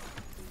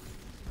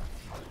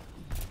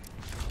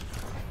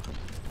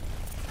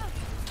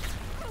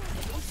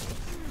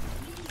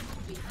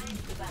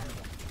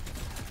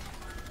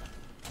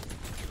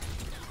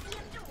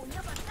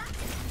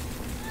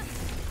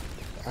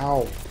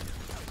 Ow.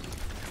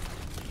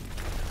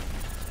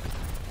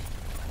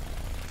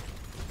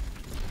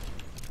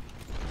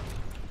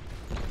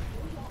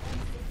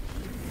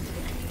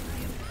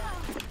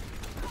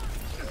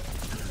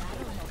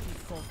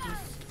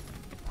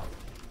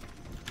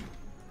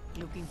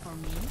 Looking for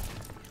me?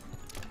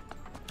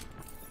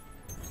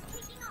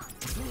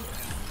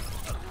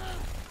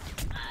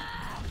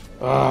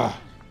 Ah.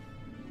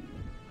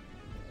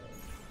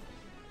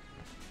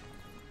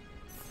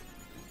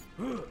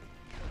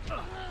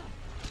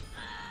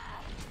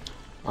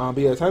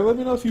 But yeah, Ty, let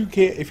me know if you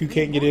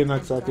can't get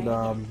in, so I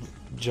can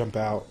jump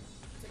out.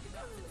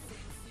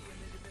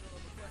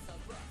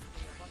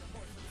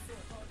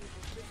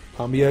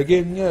 Yeah,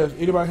 again, yeah, if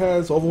anybody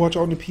has Overwatch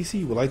on the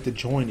PC would like to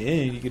join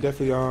in, you can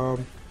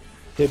definitely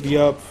hit me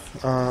up.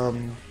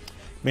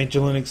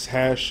 Major Linux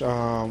hash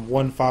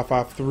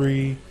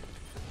 1553.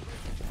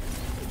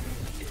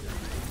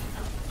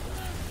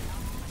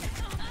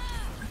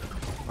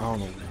 I don't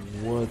know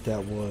what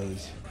that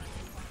was.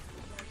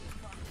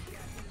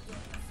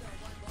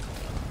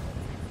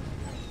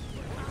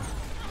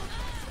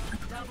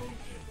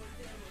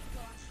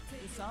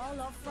 It's all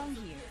off from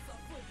here.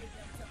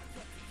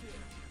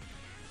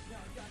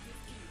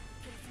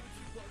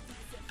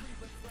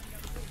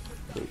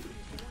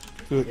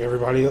 Look,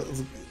 everybody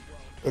else.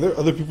 Are there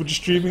other people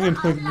just streaming and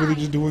like really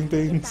just doing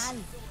things?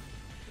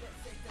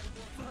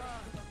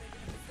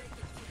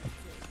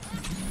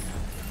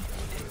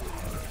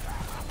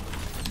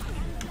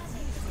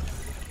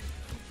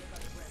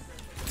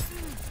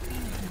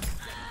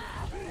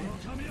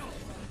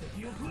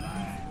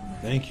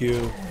 Thank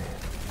you.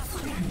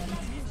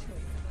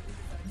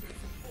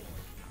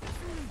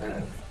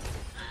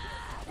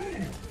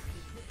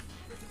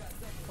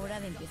 Hora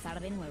de empezar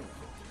de nuevo.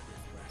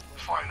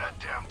 Find that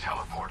damn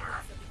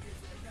teleporter.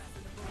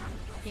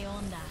 ¿Qué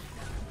onda?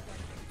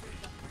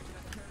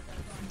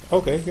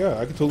 Okay, yeah,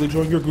 I can totally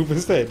join your group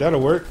instead. That'll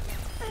work.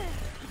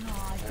 No,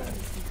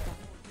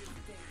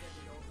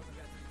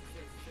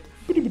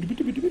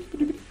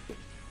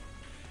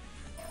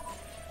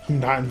 I'm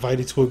not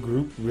invited to a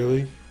group,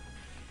 really?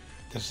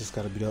 That's just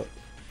gotta be up.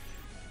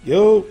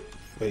 Yo,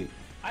 wait.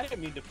 I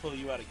didn't mean to pull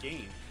you out of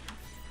game.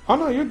 Oh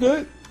no, you're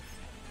good.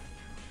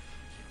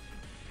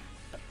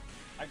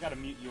 I gotta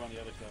mute you on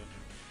the other side.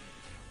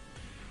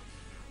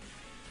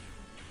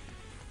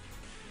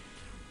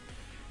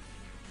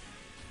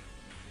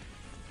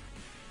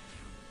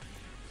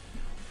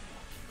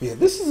 Yeah,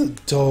 this is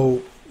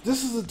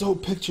a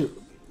dope picture.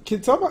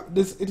 Can somebody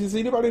does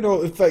anybody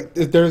know if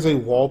there's a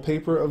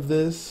wallpaper of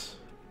this?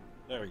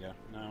 There we go.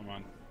 Now I'm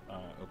on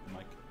open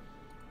mic.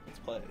 Let's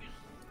play.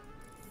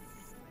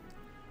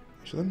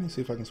 Actually, let me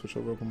see if I can switch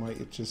over open mic.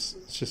 It's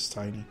just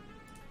tiny.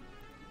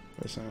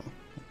 Right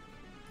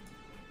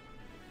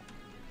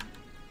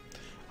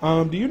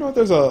now. Do you know if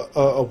there's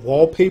a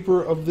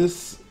wallpaper of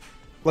this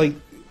like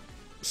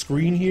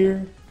screen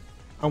here?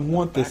 I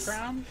want this.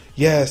 Background?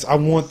 Yes, I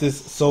want this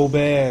so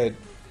bad.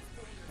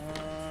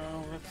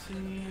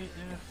 me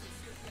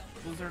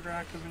if Blizzard or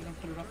Activision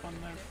put it up on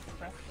their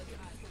crap?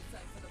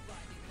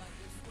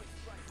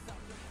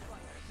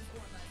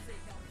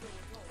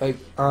 Like,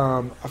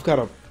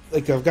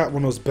 I've got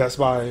one of those Best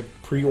Buy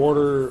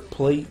pre-order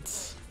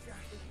plates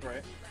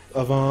Right.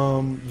 of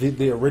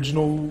the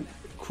original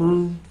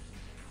crew.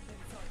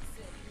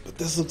 But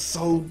this looks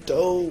so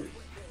dope.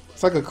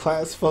 It's like a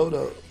class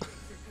photo.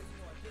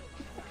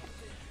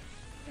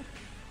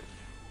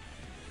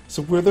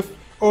 So we're the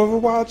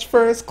Overwatch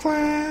first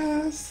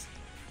class.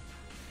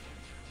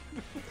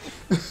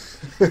 See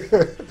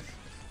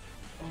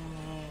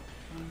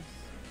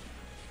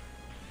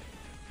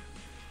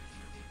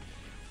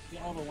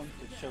all the ones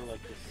that show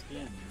like the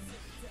skins.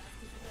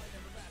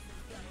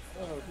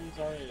 Oh, who's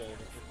Arya? That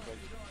looks like,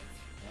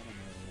 I don't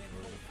know,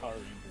 or the Power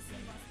Ranger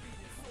thing.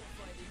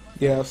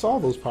 Yeah, I saw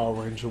those Power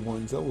Ranger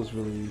ones. That was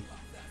really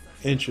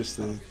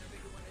interesting.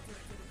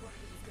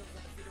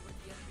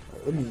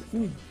 Let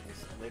me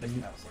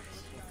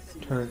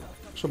turn.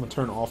 I'm gonna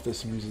turn off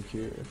this music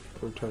here,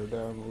 or turn it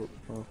down a little.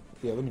 Well,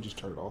 yeah, let me just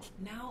turn it off,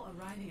 Now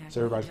arriving at so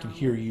everybody can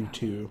hear you download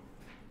too.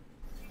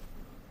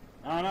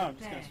 I don't know, I'm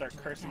just gonna start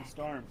cursing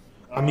Storm.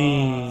 I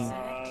mean,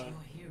 Select your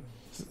hero.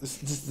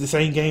 this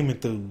ain't Game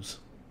Enthuse.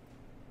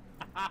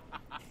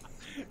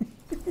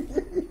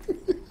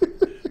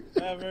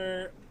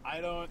 Never. I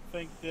don't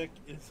think Dick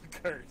is a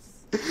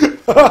curse.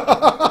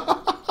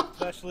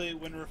 Especially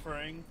when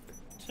referring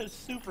to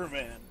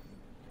Superman.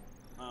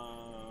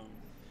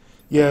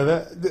 Yeah,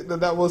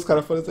 that was kind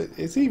of funny. It's like,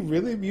 is he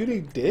really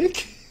muting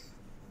Dick?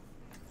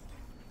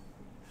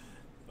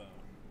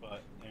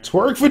 But Aaron,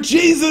 Twerk for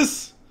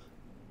Jesus!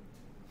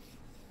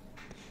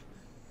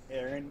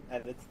 Aaron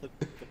edits the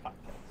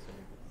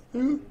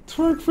podcast.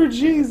 Twerk for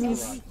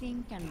Jesus!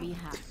 Everything can be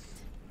hacked.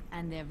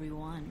 And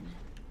everyone.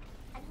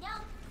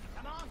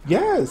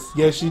 Yes,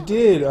 she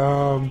did.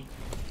 I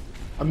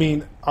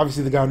mean,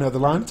 obviously the guy on the other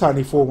line,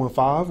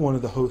 Tiny415, one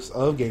of the hosts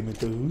of Game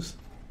Enthuse.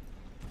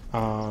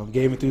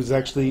 Game Enthuse is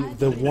actually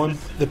the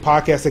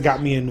podcast that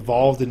got me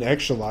involved in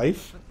Extra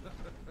Life.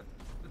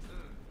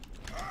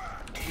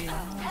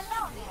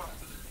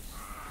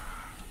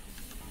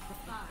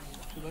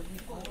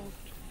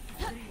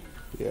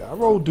 Yeah, I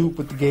rolled dupe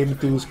with the Game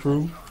Enthuse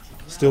crew.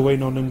 Still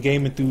waiting on them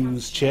Game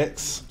Enthuse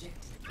checks.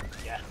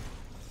 Yeah.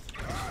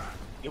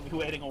 You'll be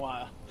waiting a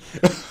while.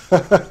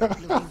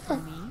 Looking for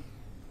me?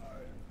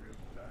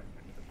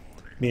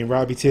 Me and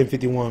Robbie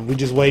 1051, we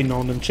just waiting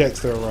on them checks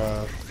to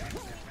arrive.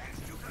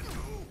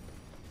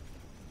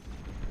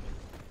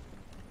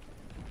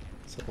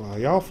 So while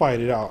y'all fight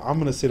it out, I'm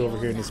gonna sit over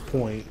here in this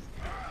point.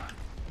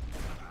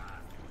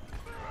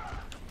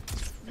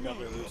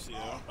 Another Lucio.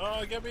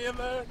 Oh, get me in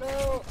there!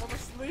 No, I'm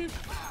asleep.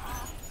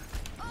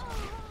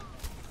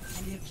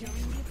 And you're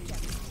killing the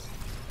objective.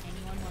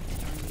 Anyone want to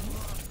join me?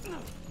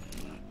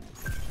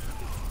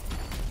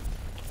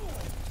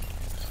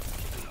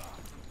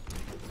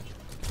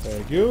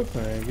 Thank you,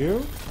 thank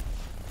you.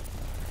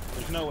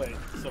 There's no way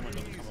someone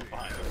doesn't come up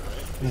behind her,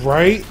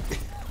 right? Right?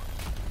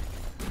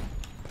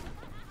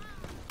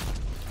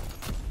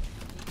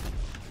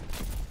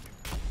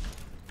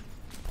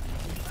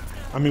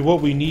 I mean, what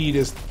we need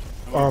is 3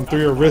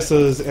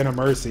 Orissas and a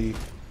Mercy.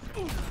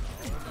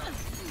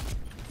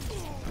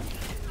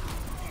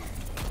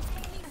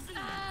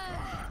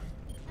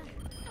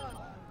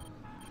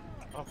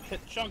 Oh,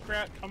 hit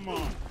Junkrat, come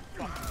on.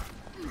 Fuck.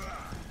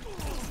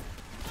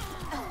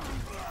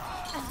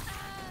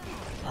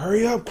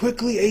 Hurry up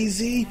quickly,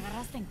 AZ!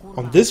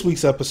 On this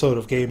week's episode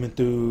of Game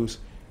Enthuse,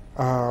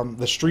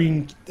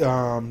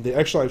 the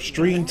Extra Life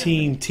Stream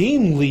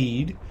team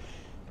lead,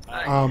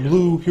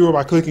 Lou Hero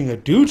by Clicking a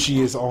Doochie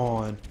is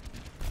on.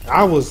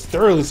 I was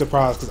thoroughly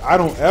surprised because I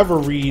don't ever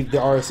read the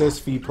RSS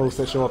feed posts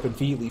that show up in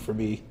Feedly for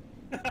me.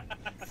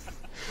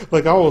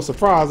 Like, I was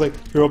surprised, like,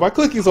 Hero by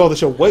Clicking's on the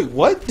show. Wait,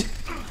 what?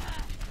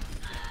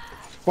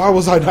 Why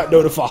was I not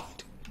notified?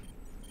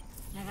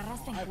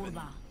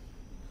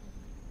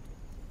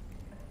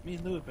 Me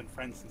and Lou have been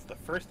friends since the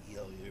first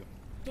ELU.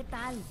 ¿Qué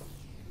tal?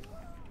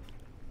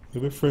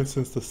 We've been friends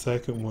since the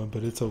second one,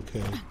 but it's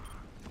okay.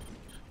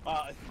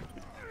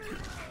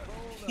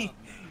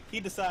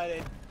 He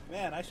decided,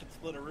 man, I should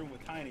split a room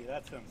with Tiny.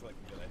 That sounds like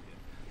a good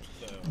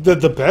idea. So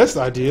The best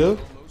idea.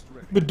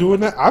 Been doing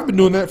that. I've been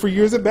doing that for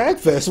years at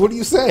Magfest. What do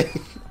you say?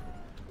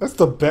 That's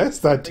the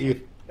best idea.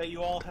 that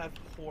you all have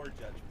poor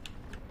judgment.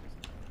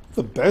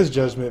 The best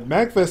judgment.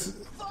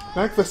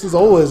 Magfest is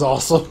always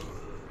awesome.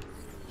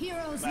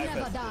 Heroes Magfest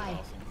never is die.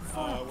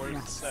 awesome.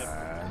 Where's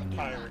that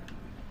pirate?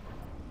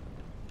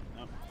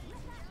 No.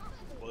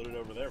 Floated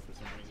over there for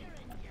some reason.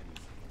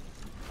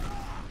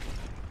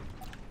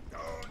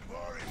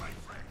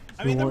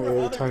 I mean, there You were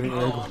want other Tiny people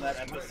Aaron? on that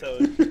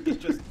episode.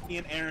 It's just me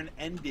and Aaron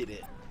ended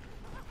it.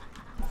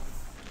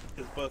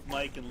 Because both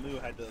Mike and Lou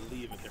had to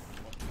leave at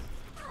different points.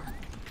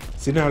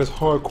 See, now as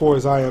hardcore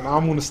as I am,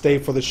 I'm going to stay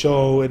for the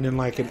show and then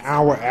like an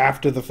hour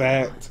after the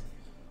fact.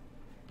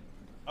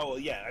 Oh, well,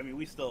 yeah, I mean,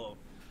 we still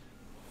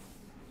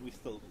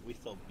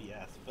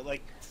BS. But,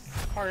 like,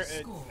 I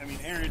mean,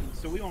 Aaron,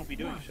 so we won't be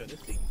doing a show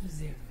this week.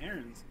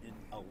 Aaron's in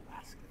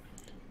Alaska.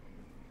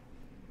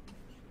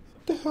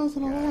 hell's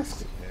in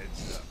Alaska?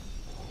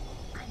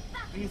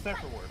 He's there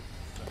for work.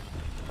 So.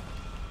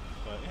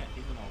 But yeah,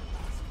 he's in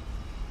Alaska.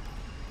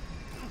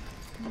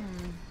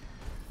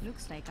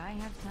 Looks like I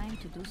have time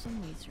to do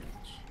some research.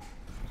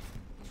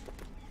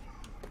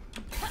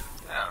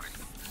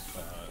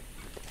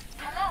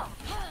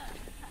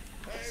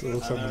 So it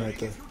looks something like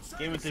that.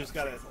 Game of Two's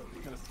gotta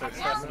start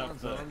stressing up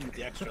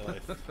the extra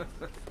life.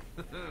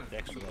 The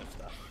extra life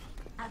stuff.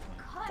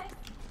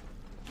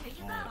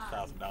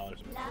 $1,000.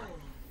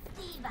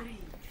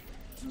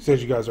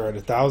 Says you guys are at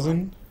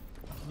 1,000.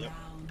 Yep.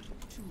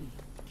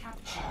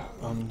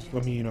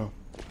 Let me,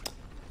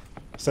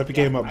 step your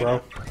game up,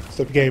 bro.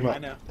 Step your game up. I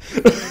know.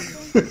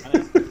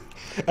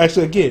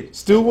 Actually, again,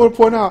 still want to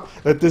point out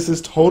that this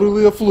is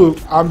totally a fluke.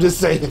 I'm just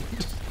saying.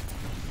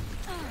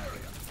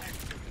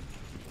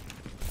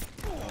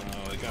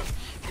 I got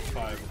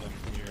 5 of them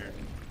here.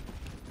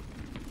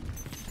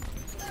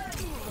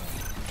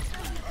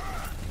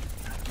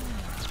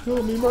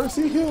 Heal me,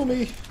 Mercy, heal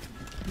me.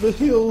 The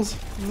hills,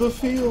 the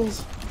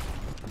fields.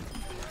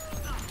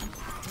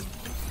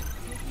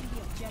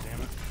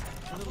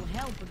 A little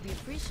help would be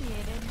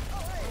appreciated.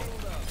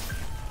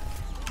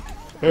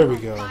 There we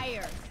go.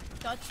 Fire.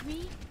 Touch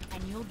me,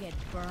 and you'll get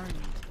burned.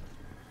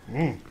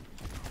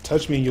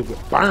 Touch me and you'll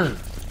get burned.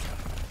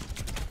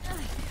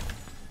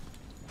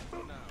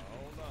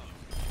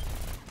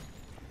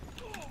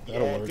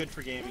 That'll work. Good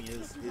for gaming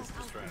is just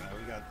right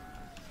now.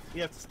 We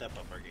have to step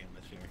up our game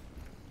this year.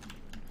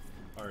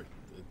 Or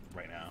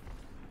right now.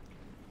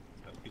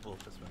 People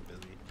have just been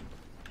busy.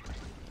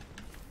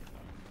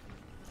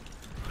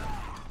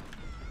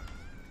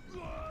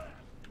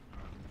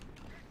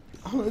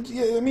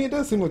 Yeah, I mean, it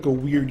does seem like a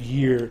weird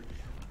year.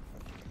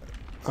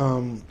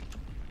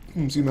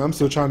 Excuse me, I'm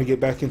still trying to get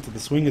back into the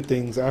swing of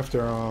things after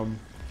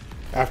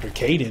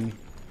Caden.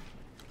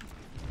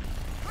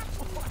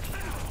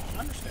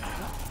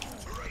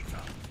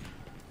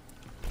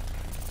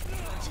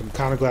 So I'm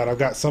kind of glad I've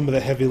got some of the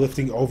heavy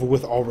lifting over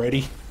with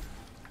already.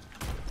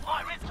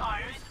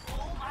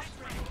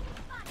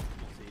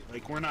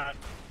 Like, we're not...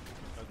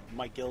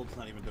 my guild's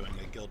not even doing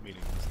a guild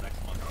meeting this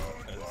next month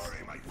because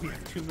we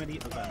have too many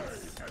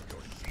events.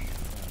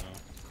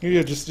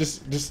 Yeah,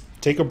 just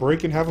take a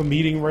break and have a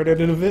meeting right at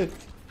an event.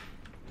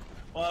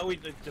 Well, we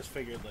just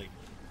figured, like,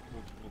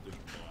 we'll do it.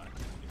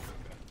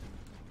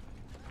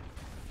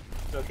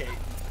 It's okay.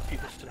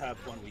 People should have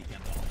one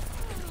weekend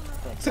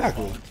off. From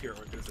Exactly. Volunteer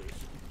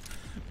organization.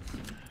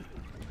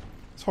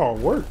 It's hard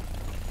work.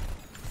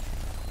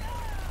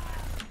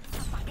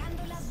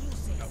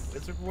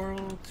 Wizard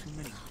World, too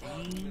many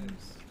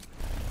games.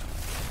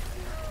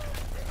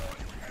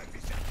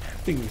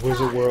 I think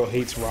Wizard World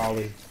hates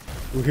Raleigh.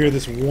 We're here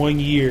this 1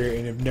 year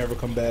and have never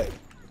come back.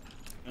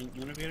 And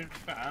Innovator,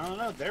 I don't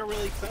know. They're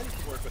really excited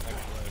to work with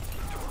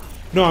Extra.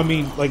 No, I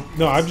mean, like,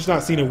 no, I've just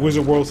not seen a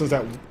Wizard World since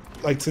that,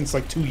 since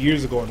 2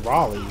 years ago in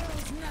Raleigh.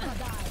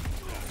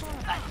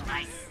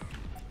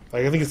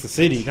 Like, I think it's the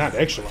city, not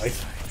Extra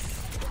Life.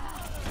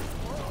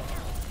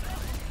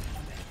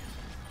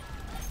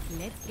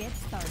 Let's get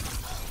started.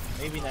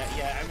 Maybe that,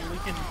 yeah. I mean, we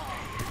can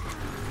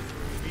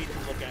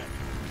look at.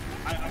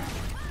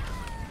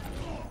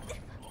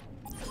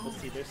 Let's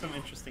see. There's some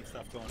interesting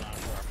stuff going on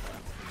for our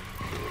friends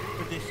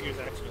for this year's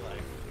Extra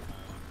Life.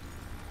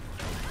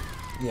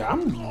 Yeah,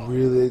 I'm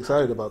really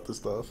excited about this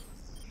stuff.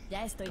 Ya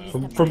estoy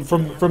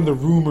From the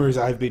rumors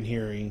I've been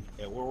hearing.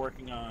 Yeah, we're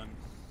working on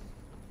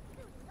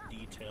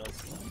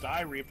details.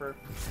 Die Reaper.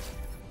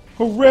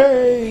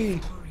 Hooray!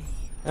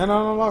 And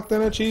I unlocked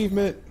an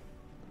achievement.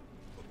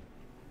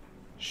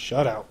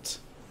 Shutout.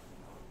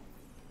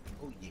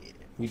 Oh yeah.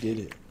 We did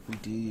it. We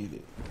did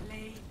it.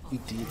 We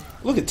did it.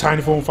 Look at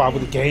Tiny Phone 5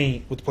 with the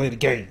game, with playing the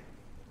game.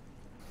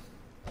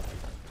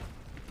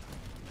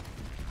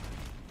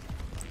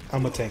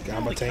 I'm a tank.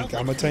 I'm a tank.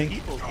 I'm a tank.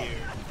 People here.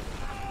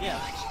 Yeah.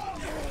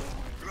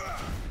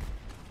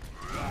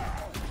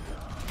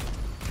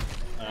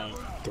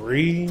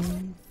 3.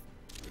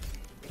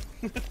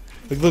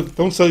 Look,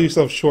 don't sell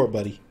yourself short,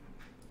 buddy.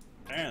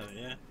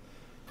 Apparently, yeah.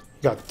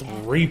 You got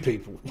 3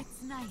 people.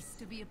 It's nice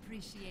to be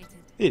appreciated.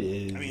 It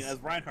is. I mean, as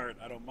Reinhardt,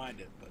 I don't mind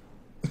it, but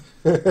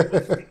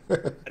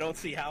I don't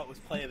see how it was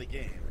playing the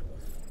game.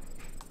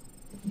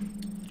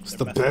 It's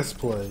the best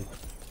play.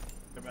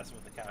 They're messing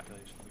with the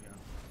calculations again.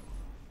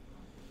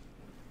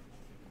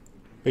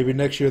 Maybe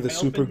next year the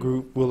super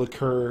group will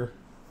occur.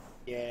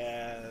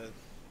 Yeah.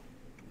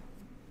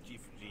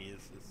 G4G is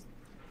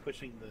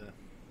pushing the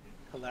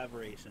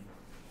collaboration.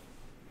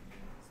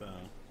 So.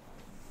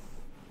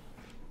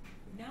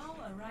 Now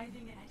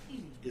arriving at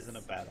Ely. Isn't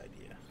a bad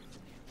idea.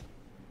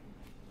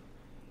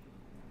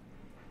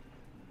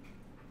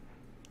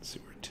 Let's see,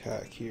 we're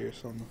attack here,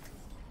 so I'm gonna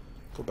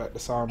go back to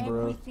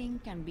Sombra. Everything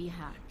can be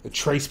hacked. The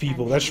trace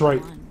people, that's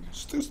right.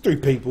 There's 3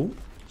 people.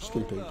 There's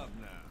 3 people.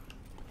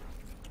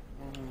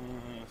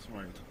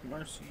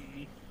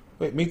 Mercy.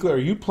 Wait, Mikla, are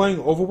you playing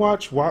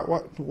Overwatch? Why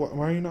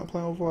are you not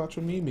playing Overwatch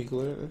with me,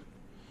 Mikla?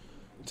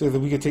 So that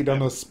we can take down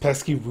those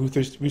pesky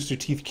Rooster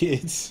Teeth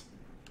kids.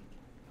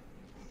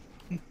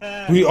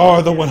 We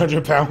are the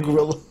 100-pound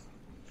gorilla.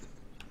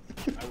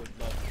 I would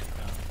love to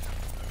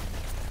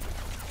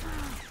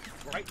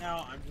Right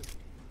now, I'm just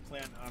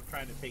I'm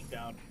trying to take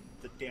down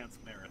the dance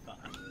marathon.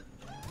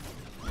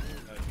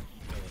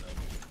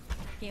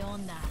 ¿Qué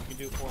onda? You can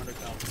do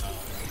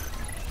 $400,000.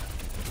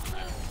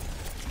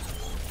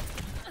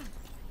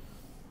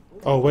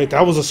 Oh wait,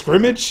 that was a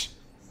scrimmage?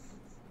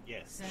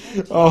 Yes.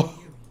 Oh.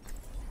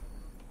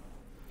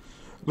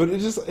 But it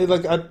just it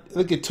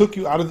took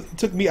me out of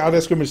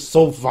that scrimmage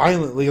so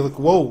violently. Like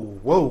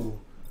whoa.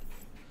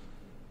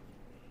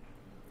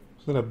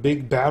 It's been a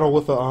big battle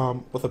with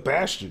a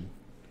bastion.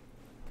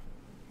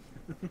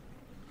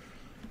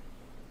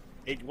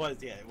 It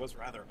was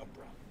rather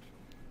abrupt.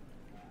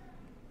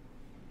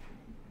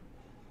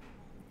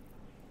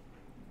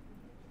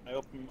 I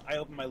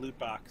opened my loot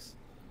box,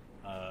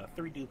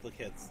 3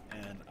 duplicates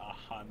and a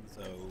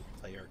Hanzo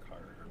player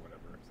card or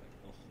whatever. It's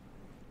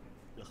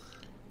like, ugh.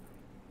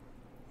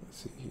 Let's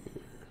see here.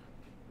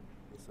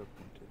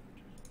 Disappointed.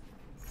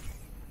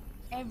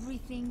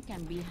 Everything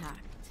can be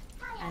hacked,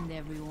 and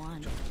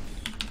everyone.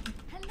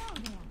 Hello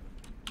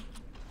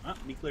there.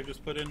 Meekler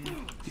just put in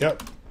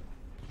Yep.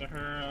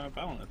 her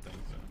Battle.net thing,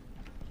 so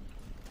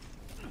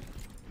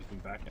we can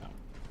back out.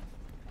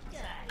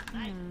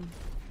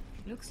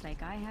 Looks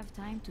like I have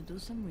time to do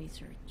some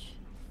research.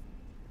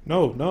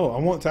 No, I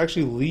want to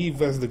actually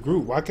leave as the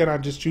group. Why can't I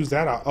just choose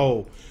that out?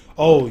 Oh,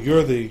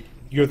 you're the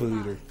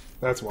leader.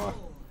 That's why.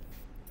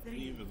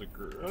 Leave as a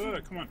group.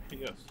 Come on,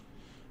 yes.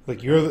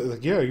 Like you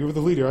were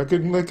the leader. I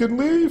couldn't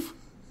leave.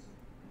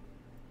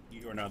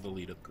 You are now the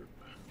lead of the group.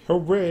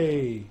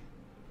 Hooray!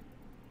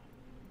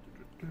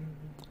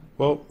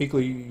 Well,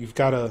 Meekly, you've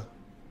got to,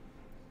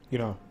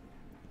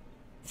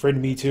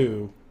 friend me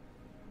too.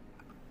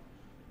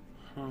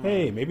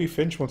 Hey, maybe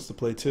Finch wants to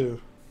play too.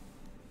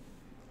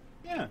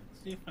 Yeah,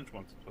 see if Finch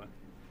wants to play.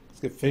 Let's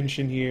get Finch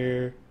in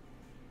here.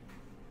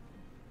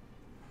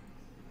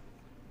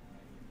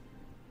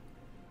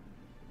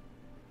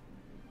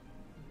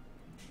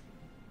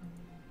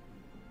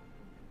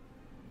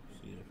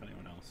 See if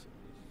anyone else is.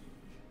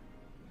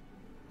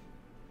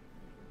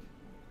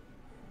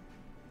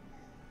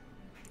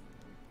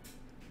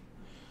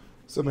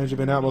 Some man, you've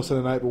been out most of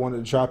the night, but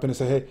wanted to drop in and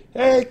say,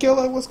 hey,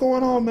 Killer, what's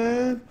going on,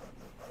 man?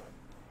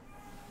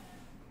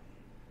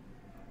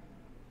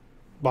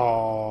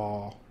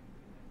 Aw. I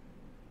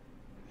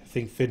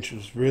think Finch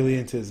was really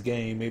into his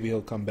game. Maybe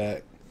he'll come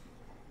back.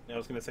 Yeah, I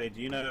was gonna say,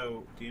 do you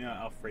know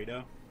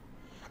Alfredo?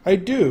 I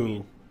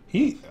do.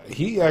 He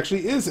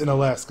actually is in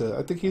Alaska.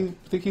 I think he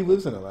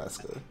lives in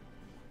Alaska.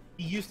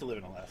 He used to live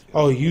in Alaska.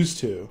 Oh, he used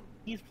to.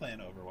 He's playing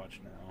Overwatch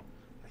now.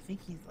 I think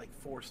he's like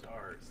 4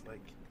 stars.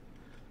 Like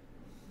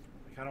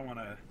I don't want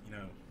to,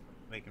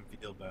 make him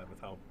feel bad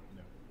with how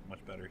much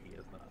better he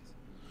is than us.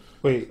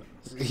 Wait,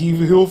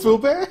 he'll feel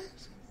bad?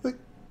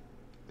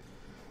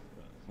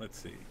 Let's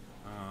see.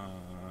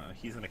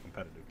 He's in a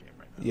competitive game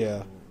right now. Yeah.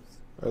 All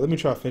right, let me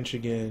try Finch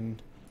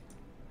again.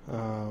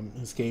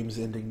 His game's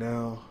ending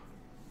now.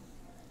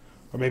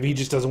 Or maybe he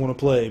just doesn't want to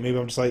play. Maybe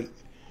I'm just like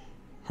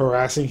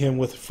harassing him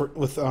with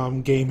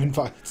game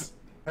invites.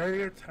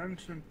 Pay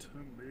attention to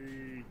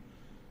me.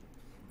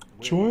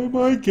 Join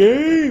my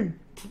game.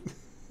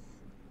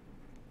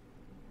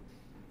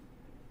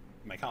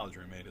 My college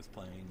roommate is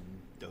playing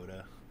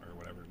Dota or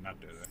whatever. Not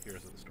Dota.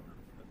 Heroes of the Storm.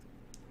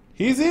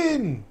 He's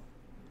in.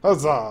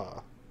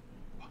 Huzzah.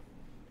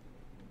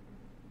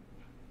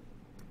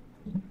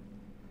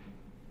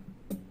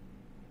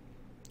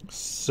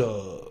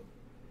 So.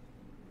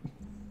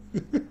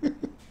 Nothing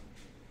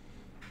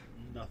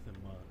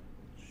much.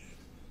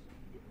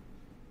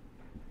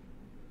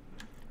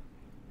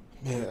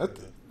 Man,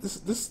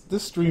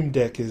 this stream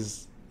deck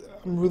is.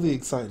 I'm really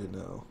excited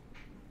now.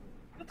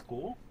 That's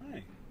cool.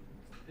 Hey,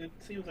 it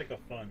seems like a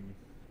fun.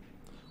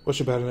 What's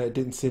your Battle.net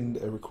didn't send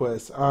a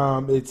request?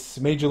 It's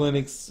Major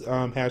Linux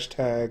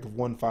hashtag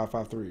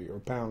 1553 or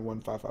pound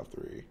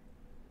 1553.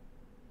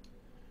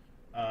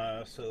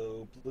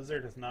 So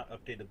Blizzard has not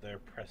updated their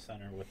press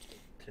center with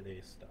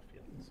today's stuff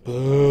yet. So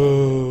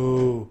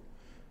Boo!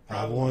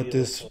 I want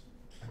this.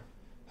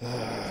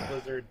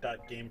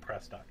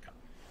 Blizzard.gamepress.com.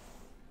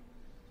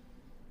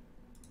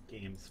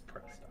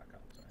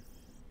 Gamespress.com. Sorry.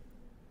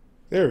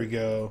 There we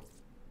go.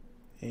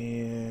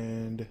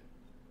 And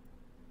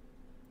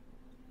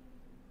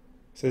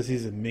says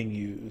he's in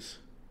menus.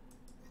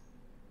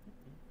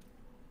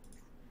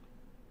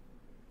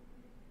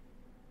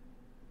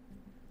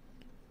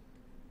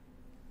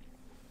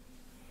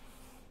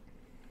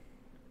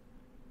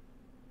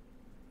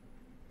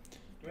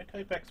 Do I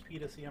type XP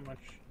to see how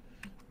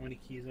many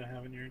keys I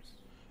have in yours?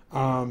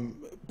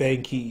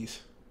 Bang keys.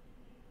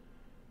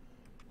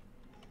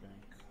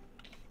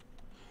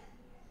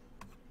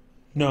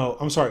 No,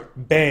 I'm sorry.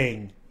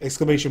 Bang!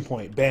 Exclamation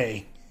point.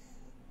 Bang.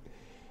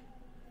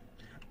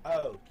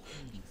 Oh,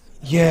 keys.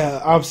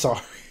 Yeah, I'm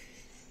sorry.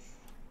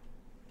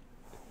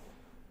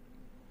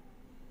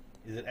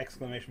 Is it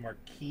exclamation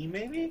mark key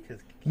maybe?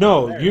 Cause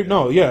No,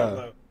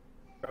 yeah.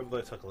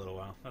 Probably took a little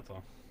while. That's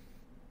all.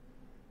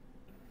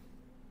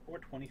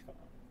 425.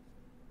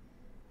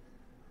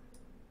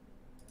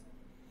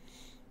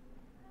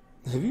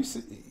 Have you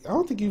seen, I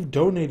don't think you've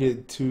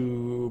donated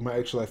to my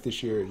Extra Life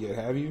this year yet,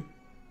 have you?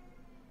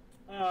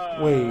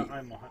 Wait.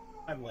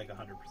 I'm like 100%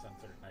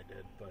 certain I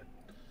did, but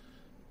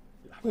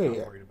I'm Wait,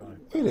 not worried about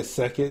it. wait a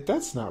second.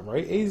 That's not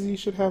right. AZ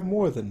should have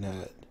more than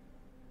that.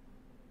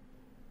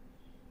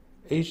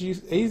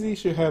 AZ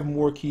should have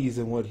more keys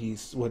than what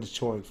is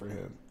showing for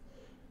him.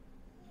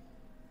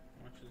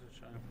 How much is it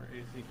showing for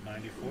AZ?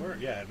 94?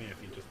 Yeah, I mean, if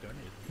he just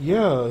donated.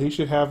 Yeah, he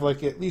should have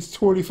like at least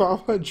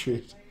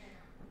 2,500.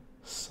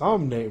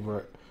 Some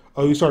neighbor.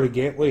 Oh, you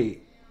started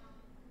wait.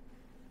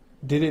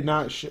 Did it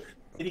not show?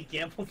 Did he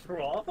gamble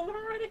through all of them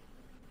already?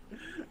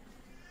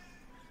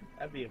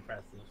 That'd be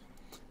impressive.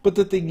 But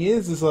the thing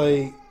is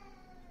like,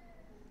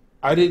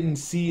 I didn't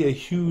see a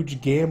huge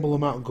gamble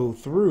amount go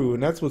through,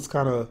 and that's what's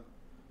kind of.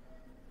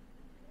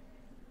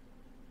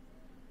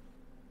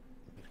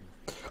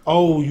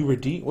 Oh, you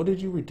redeem? What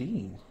did you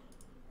redeem?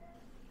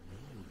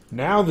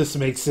 Now this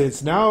makes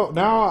sense. Now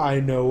I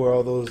know where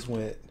all those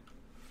went.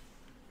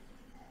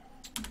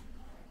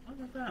 What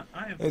about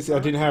that? I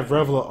didn't have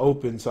Revla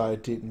open, so I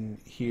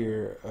didn't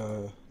hear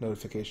a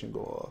notification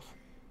go off.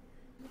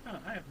 No,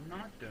 I have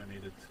not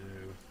donated to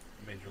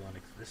Major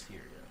Linux this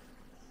year yet.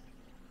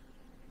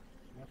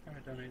 Last time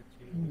I donated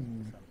to you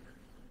was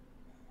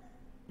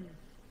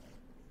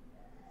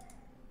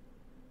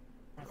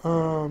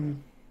December.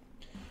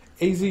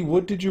 AZ,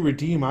 what did you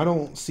redeem? I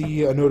don't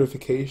see a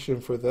notification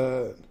for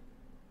that.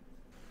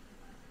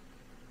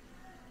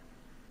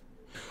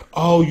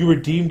 Oh, you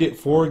redeemed it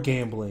for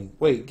gambling.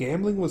 Wait,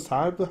 gambling was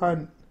tied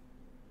behind...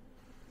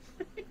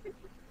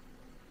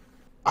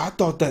 I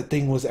thought that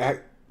thing was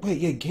Wait,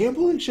 yeah,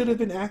 gambling should have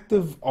been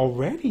active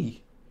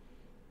already.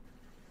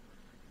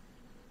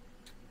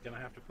 Gonna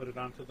have to put it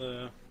onto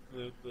the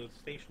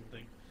station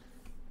thing.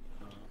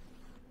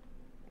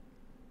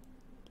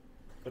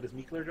 But is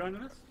Meekler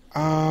joining us?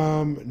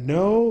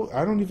 No,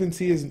 I don't even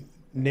see his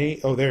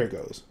name. Oh, there it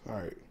goes. All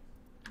right.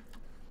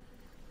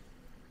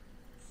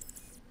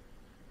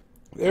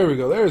 There we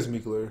go. There's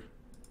Meekler.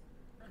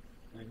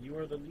 And you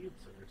are the lead,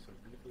 sir, so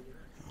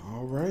Meekler.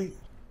 All right.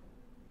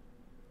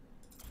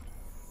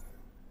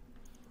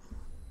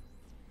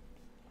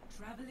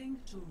 Traveling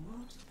to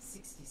Route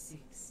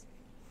 66.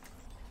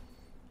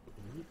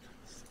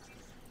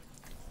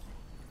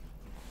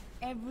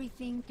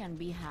 Everything can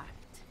be hacked.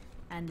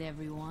 And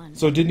everyone.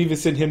 So it didn't even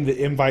send him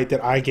the invite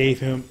that I gave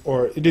him,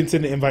 or it didn't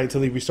send the invite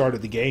until he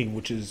restarted the game,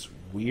 which is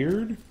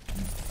weird.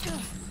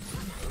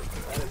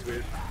 That is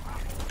weird.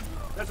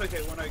 That's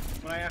okay.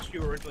 When I asked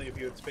you originally if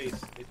you had space,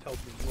 it tells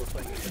me you were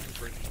playing a different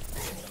version of the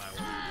game than I was.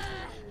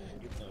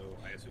 Even though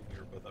I assume we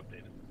were both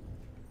updated.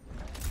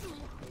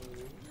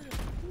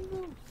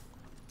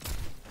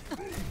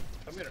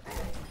 Come here.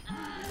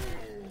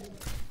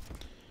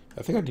 I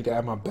think I need to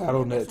add my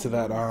BattleNet to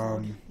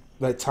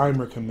that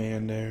timer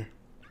command there.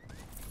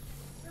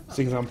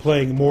 Seeing I'm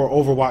playing more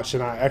Overwatch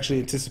than I actually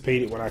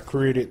anticipated when I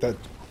created that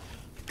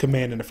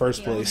command in the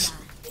first place.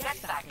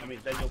 I mean,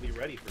 then you'll be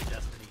ready for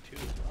Destiny 2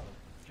 as well.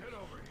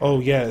 Oh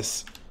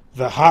yes,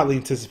 the hotly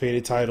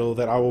anticipated title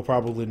that I will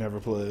probably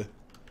never play.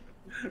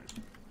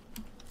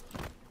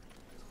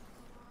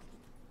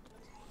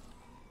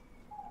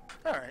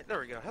 Alright, there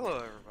we go. Hello,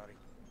 everybody.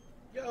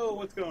 Yo,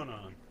 what's going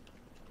on?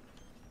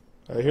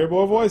 I hear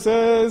more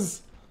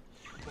voices.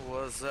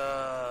 What's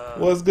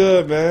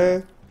good,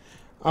 man?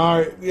 All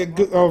right, yeah,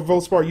 good,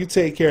 Volspark, you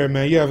take care,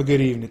 man. You have a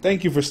good evening.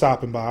 Thank you for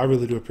stopping by. I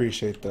really do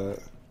appreciate that.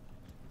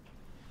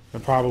 I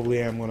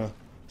probably am gonna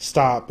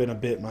stop in a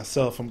bit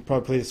myself. I'm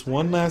probably play this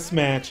one last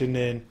match and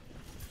then.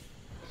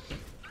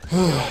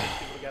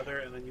 Together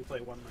and then you play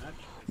one match.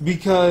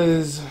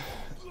 Because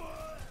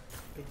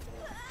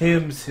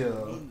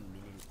himself.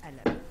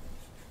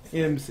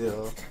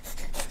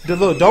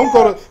 Look, don't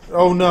go to.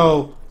 Oh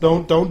no!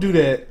 Don't do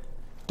that.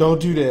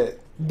 Don't do that.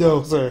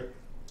 No, sir.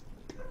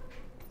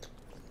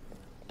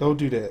 Don't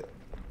do that.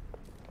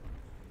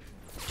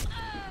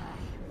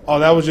 Oh,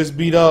 that was just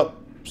beat up.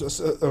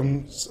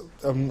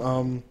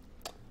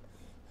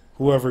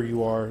 Whoever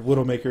you are,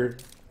 Widowmaker.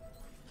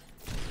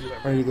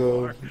 There you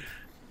go.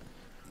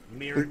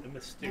 Mirror the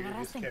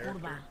mysterious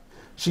character.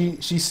 She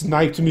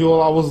sniped me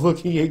while I was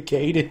looking at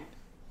Kaden.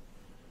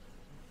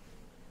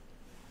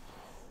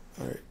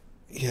 Alright.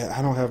 Yeah,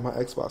 I don't have my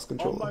Xbox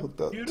controller hooked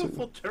up.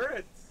 Beautiful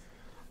turrets.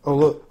 Oh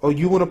look! Oh,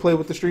 you want to play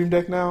with the Stream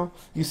Deck now?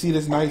 You see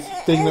this nice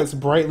thing that's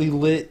brightly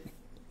lit?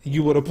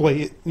 You want to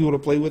play it? You want to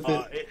play with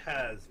it? It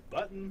has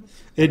buttons.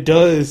 It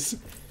does.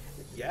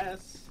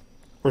 Yes.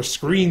 Or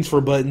screens for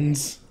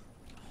buttons.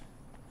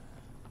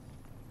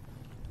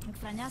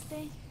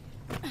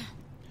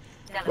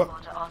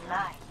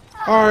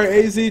 All right,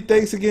 AZ.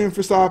 Thanks again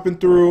for stopping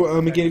through.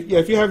 Again, yeah,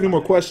 if you have any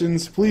more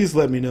questions, please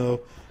let me know,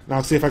 and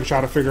I'll see if I can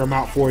try to figure them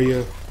out for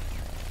you.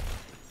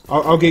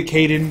 I'll get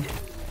Kaden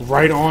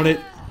right on it.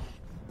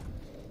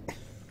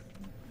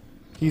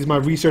 He's my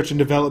research and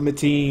development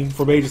team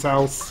for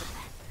MajorsHouse.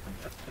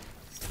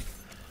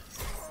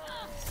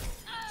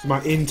 He's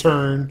my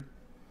intern.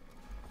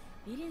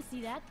 You didn't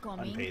see that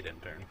coming. Unpaid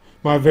intern.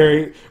 My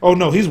very... Oh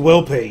no, he's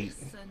well paid.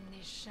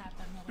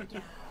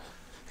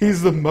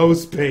 He's the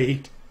most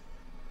paid.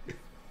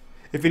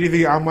 If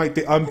anything, I'm like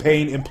the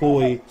unpaid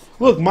employee.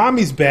 Look,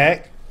 mommy's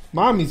back.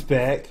 Mommy's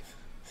back.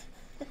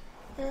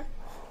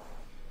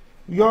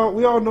 We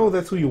all know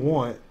that's who you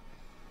want.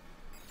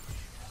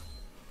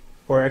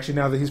 Or actually,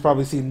 now that he's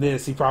probably seen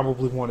this, he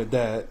probably wanted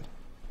that.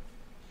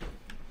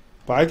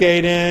 Bye,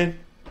 Kaden.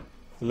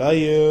 Love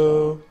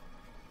you.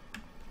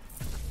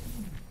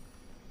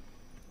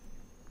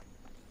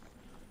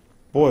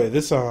 Boy,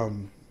 this the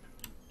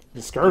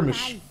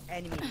skirmish.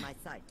 Enemy in my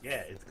sight.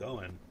 Yeah, it's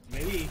going.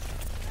 Maybe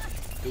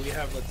do we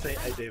have, let's say,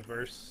 a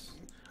diverse?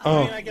 Oh,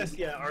 I mean, I guess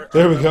yeah.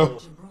 There we go.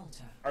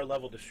 Our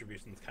level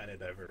distribution is kind of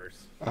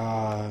diverse.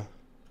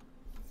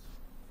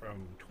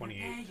 From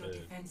 28 to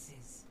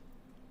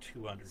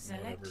 200,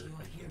 whatever.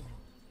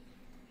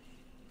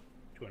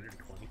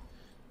 220.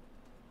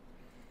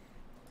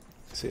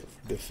 See it.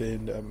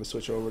 Defend. I'm gonna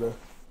switch over to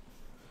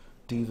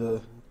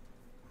Diva.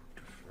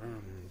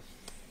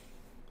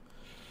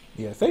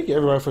 Yeah, thank you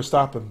everybody for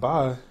stopping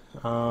by.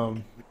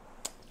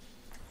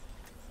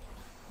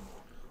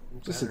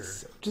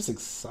 Just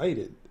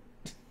excited.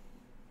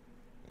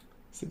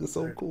 This is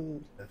so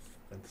cool. That's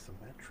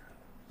Symmetra.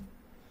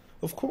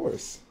 Of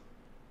course.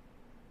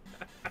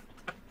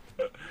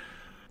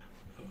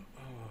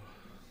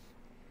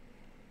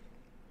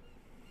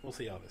 We'll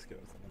see how this goes,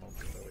 and then I'll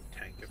go with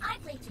tank. I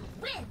play to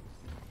win.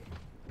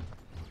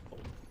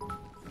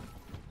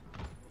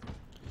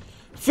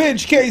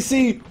 Finch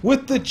Casey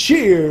with the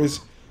cheers,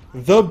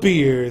 the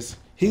beers.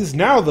 He's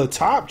now the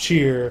top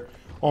cheer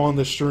on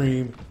the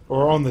stream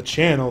or on the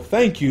channel.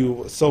 Thank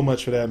you so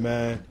much for that,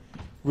 man.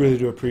 Really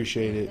do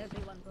appreciate it.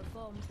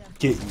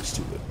 Get used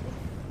to it.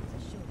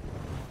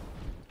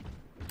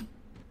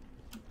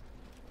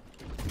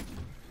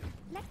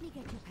 Let me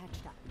get you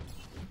patched up.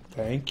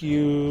 Thank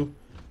you,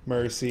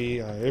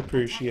 Mercy. I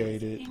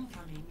appreciate it.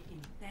 Incoming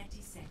in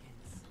 30 seconds.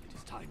 It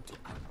is time to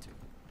act.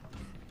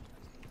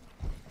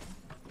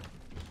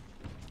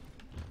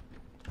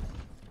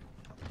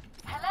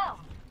 Hello.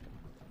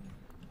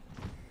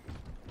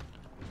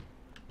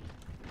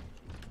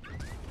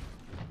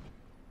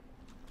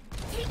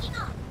 Taking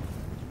off.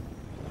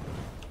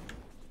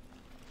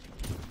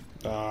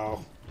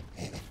 Oh.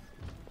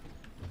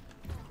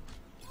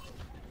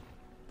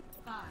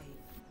 5,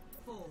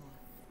 4,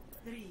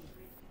 3,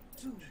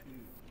 2,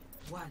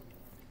 1.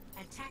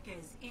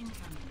 Attackers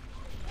incoming.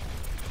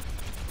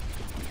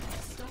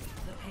 Stop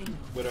the payload.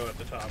 Widow at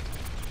the top.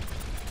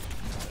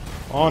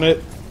 On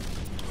it.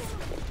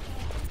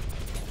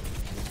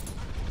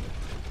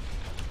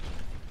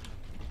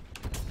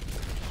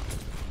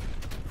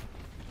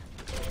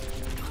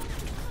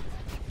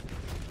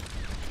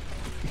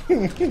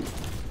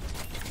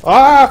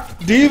 Ah,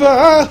 Diva!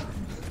 Ah!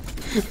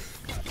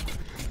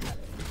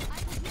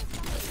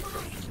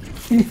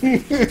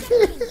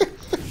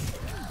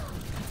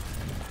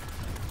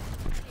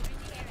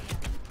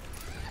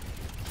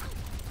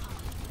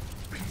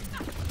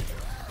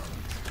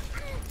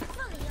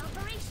 Fully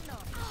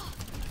operational.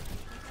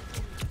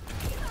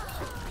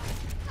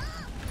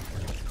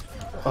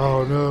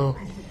 Oh no.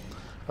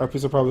 Our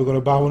people are probably gonna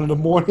buy one in the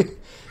morning.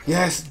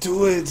 Yes,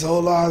 do it,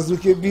 Zolas. We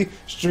can be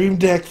Stream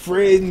Deck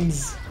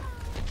friends.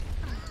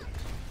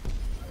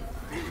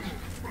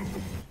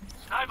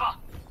 Sniper!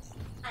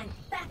 I'm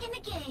back in the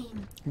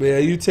game. But yeah,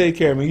 you take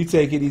care, man. You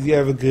take it easy.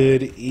 Have a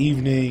good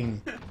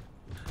evening. Is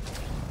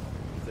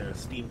there a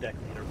Steam Deck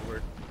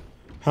leaderboard?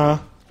 Huh?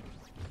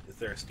 Is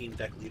there a Steam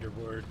Deck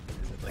leaderboard?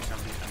 Is it like how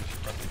many times you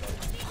press the button?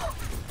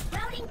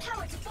 Routing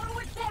power to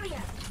forward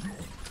barrier.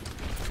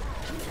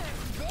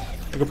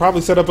 You could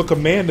probably set up a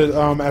command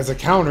as a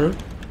counter.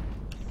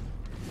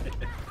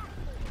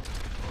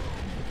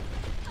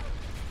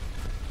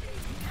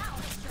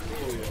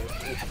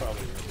 It's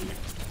probably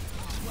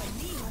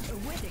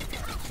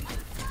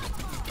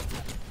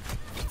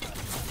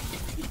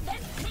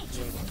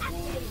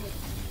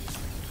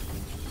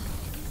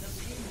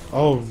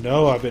Oh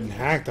no, I've been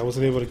hacked. I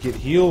wasn't able to get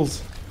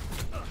heals.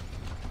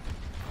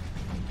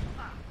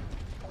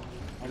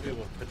 I'll be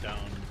able to put down.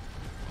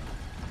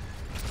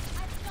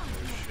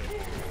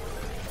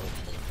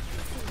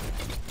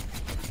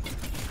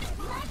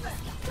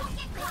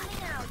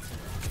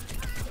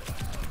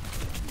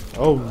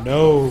 Oh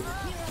no.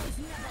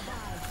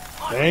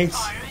 Thanks.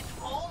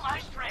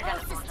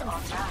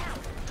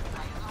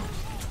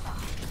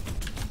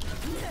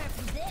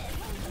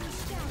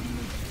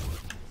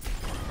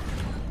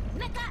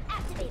 Mecha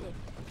activated.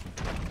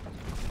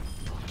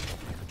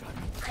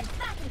 I'm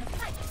back in the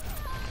fight.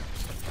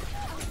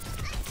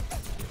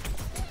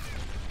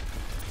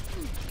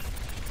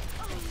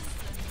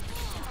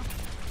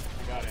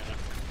 I got Anna.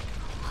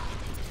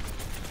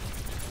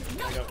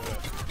 I got Widow.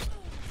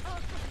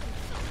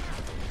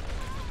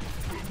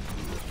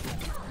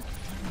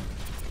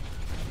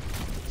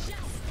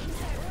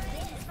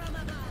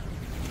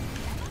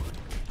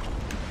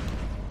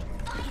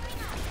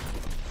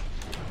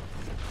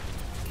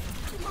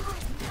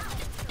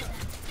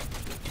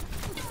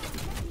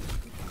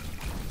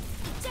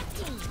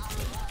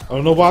 I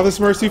don't know why this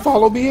Mercy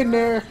followed me in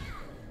there.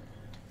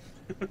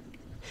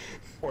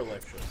 Poor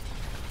life shift.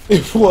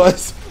 It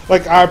was.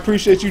 Like, I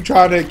appreciate you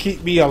trying to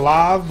keep me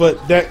alive, but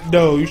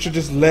no, you should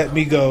just let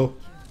me go.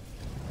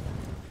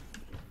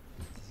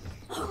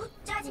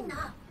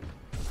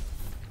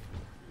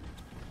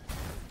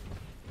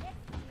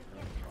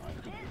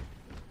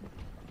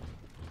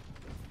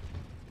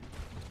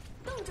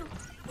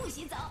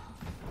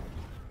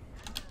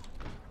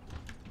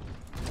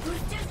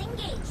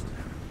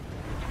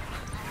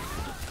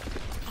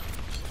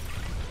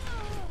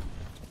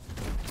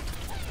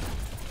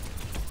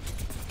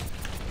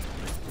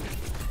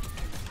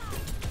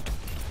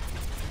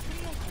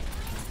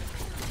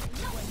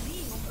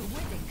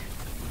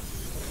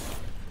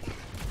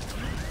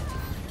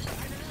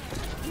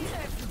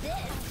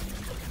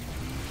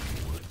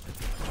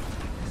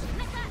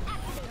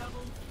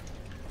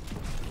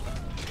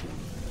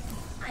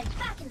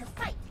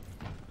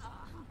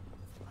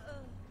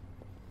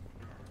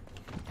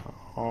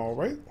 All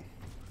right.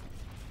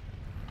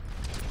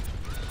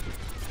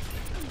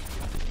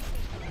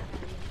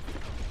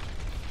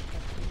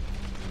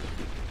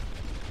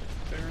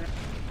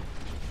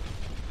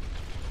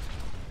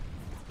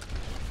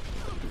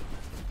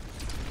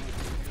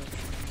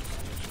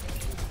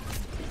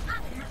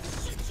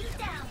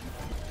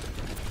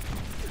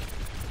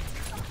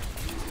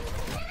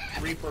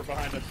 Reaper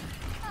behind us.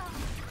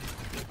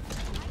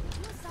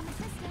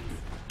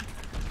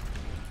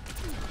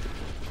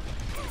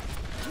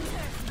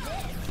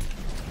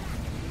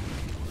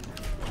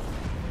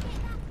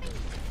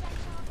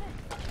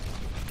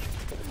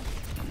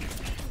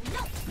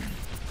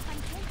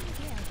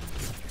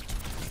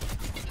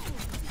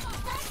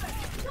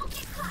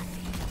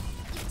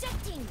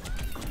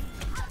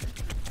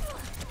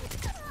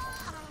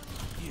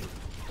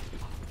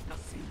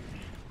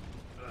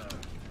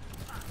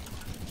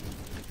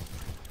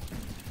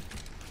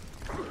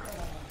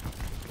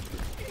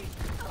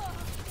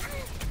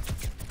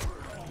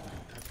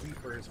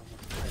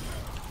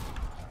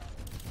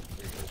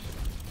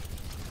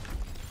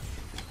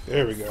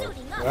 There we go.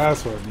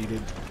 That's what I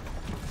needed.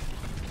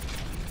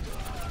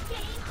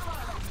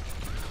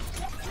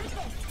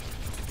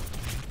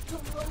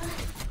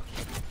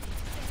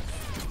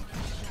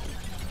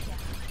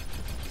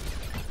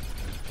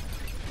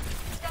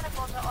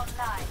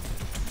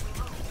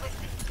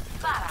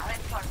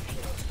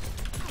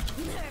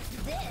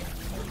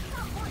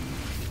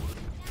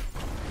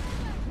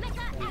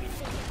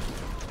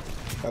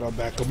 Gotta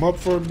back him up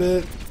for a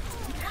bit.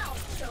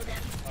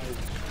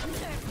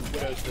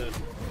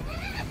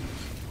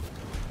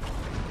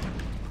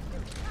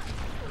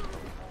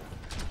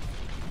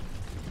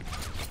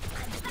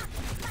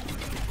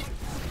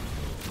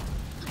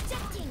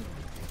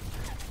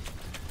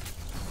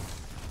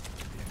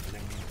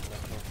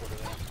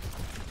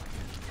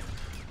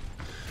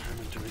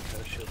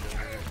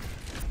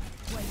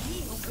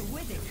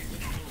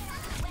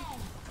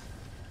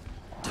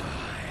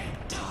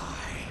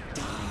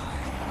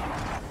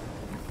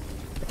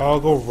 I'll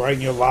go write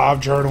in your live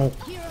journal.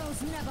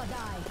 Heroes never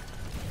die.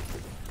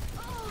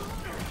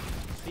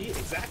 See,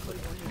 exactly.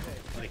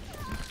 Like,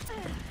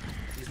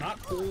 he's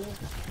not cool.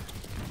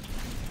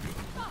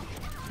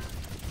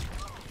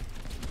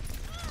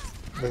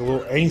 Like a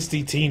little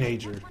angsty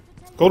teenager.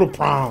 Go to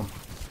prom.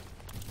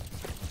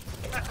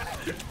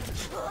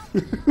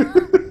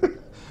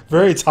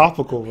 Very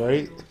topical,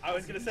 right? I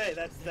was gonna say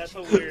that's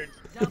a weird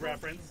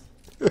reference.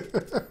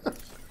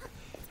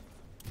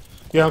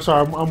 Yeah, I'm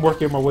sorry. I'm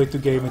working my way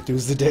through Game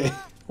Enthused today,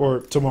 or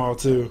tomorrow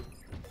too.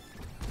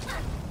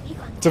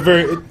 It's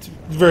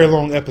very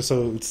long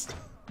episodes.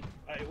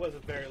 It was a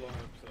very long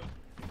episode.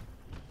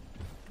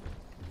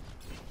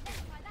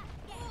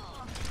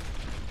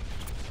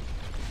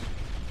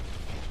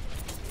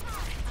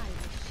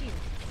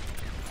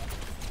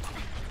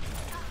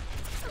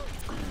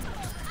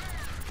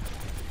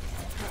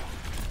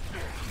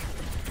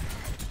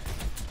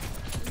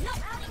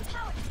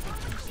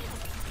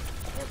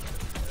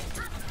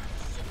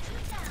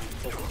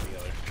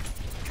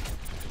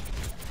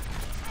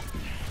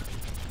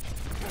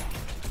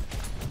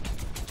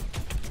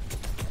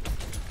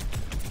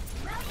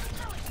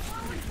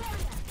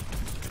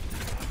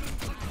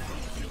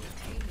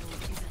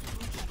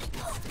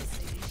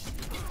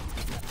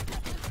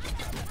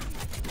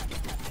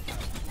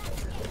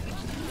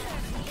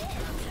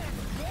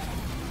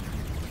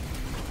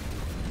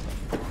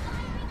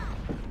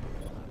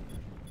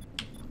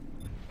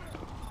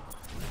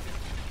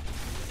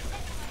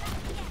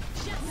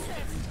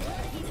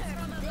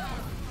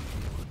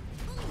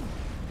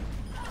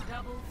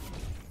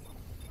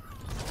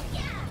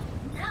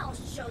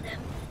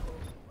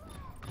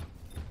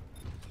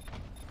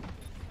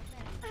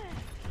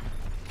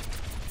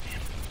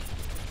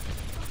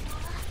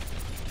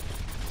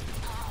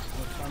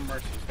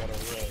 Mercy's got a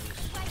rose.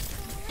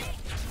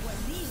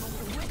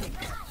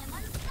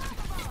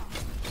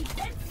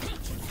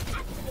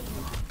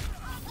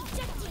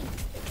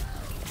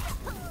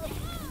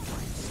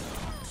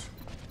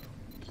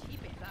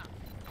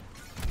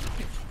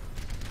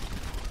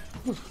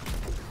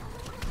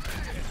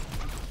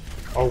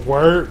 A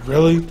word?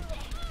 Really?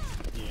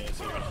 Yeah,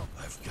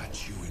 I've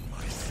got you in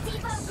my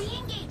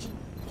sights.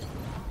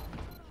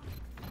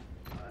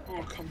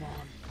 Oh, come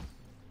on.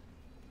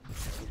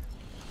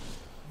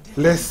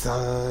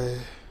 Listen.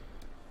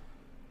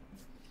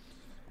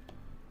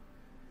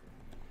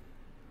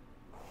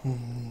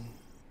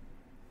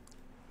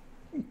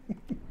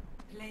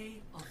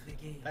 Play of the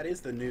game. That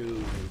is the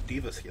new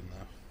Diva skin,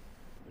 though,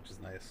 which is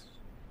nice.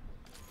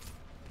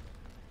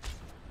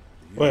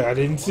 Wait, I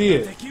didn't see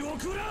it.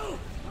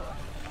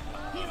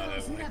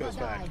 When it goes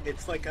back,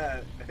 it's like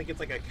I think it's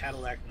like a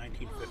Cadillac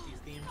 1950s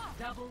theme.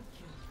 Double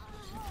kill.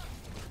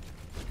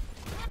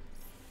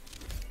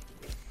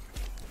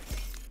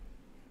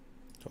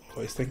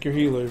 Always thank your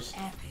healers.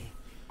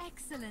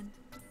 Excellent.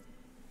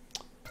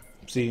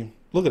 See,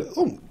 look at it.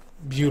 Oh,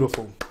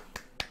 beautiful.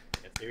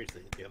 Yeah,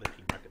 seriously, the other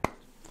team recognized.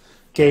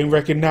 Game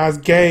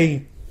recognized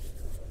game.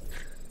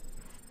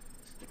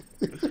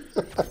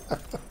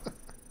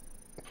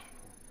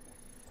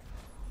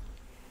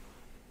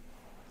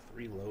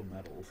 low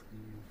medals.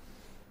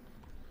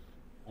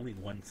 Only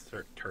one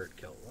turret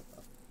kill.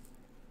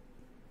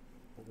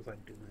 What was I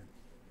doing?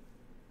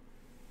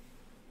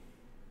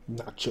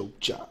 Not your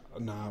job.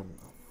 Nah.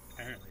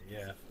 Apparently,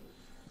 yeah.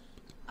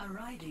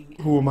 Arriving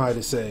Who am I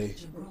to say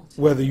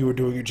whether you were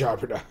doing your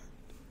job or not?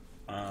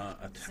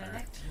 Attack.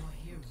 Select your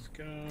hero. Let's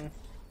go.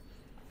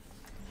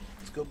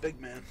 Let's go,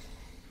 big man.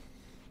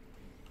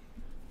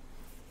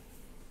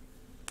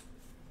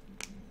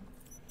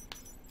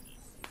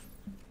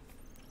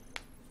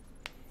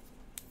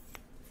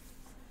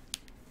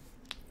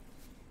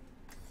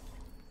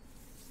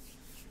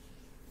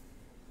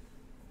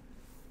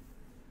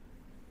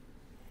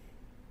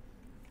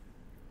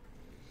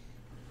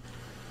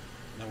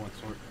 Now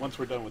once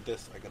we're done with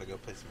this, I gotta go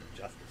play some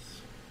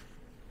Injustice.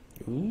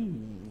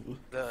 Ooh.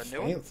 The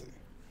new one? Fancy.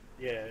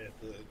 Yeah.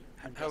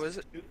 How is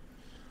it?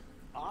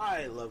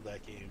 I love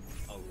that game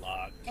a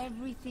lot.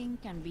 Everything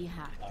can be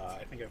hacked.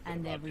 I think I've put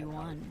And about 10 hours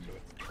everyone. into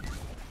it.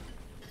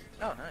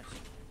 Oh, nice.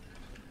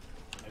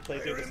 I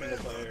played through the single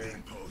player,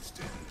 and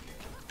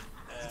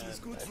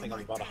I think I'm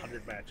about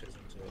 100 matches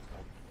into it,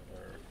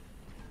 or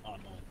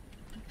online.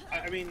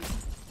 I mean,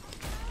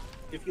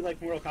 if you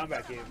like Mortal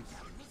Kombat games,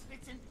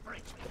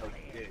 like,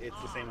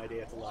 it's the same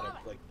idea. It's a lot of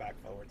like back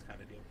forwards kind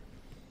of deal.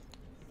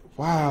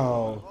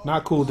 Wow.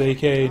 Not cool,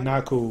 DK.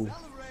 Not cool.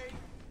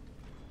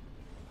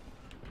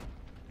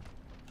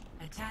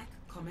 Attack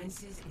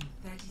commences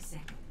in 30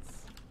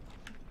 seconds.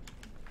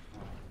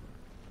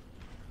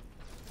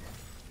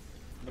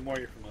 The more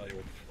you're familiar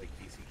with like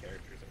DC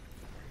characters, the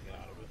more you get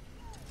out of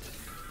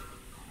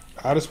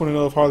it. I just want to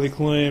know if Harley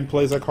Quinn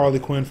plays like Harley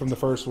Quinn from the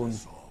first one.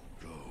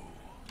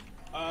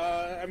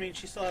 I mean,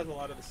 she still has a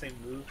lot of the same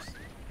moves.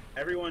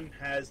 Everyone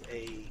has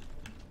a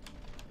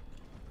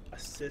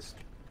assist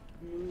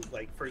move.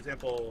 Like, for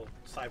example,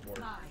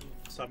 Cyborg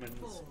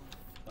summons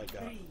like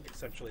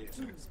essentially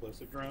an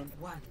explosive drone,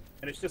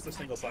 and it's just a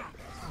single button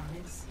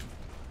press.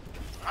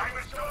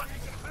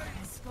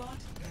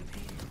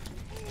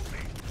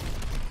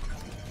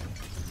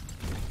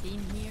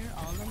 Been here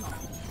all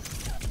along.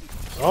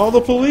 Oh,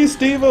 the police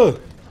diva!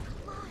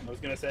 I was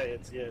gonna say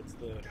it's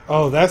the.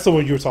 Oh, that's the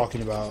one you were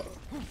talking about.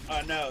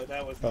 No,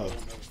 that was the one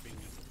that was being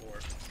used before.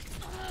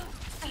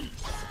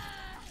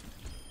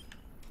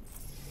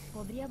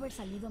 Podría haber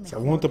salido So I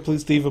mejor. want the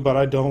police diva, but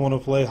I don't want to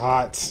play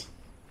HOTS.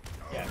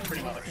 Yeah,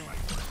 pretty much.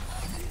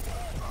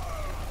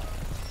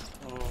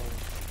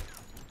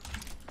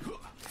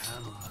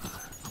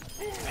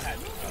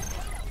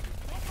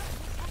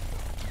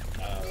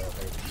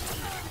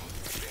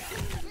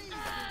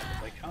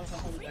 Like, how the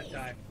hell did that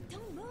guy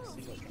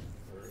single jump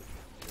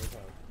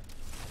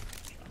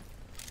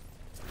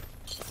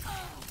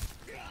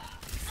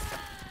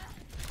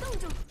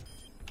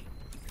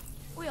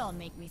We all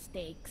make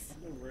mistakes.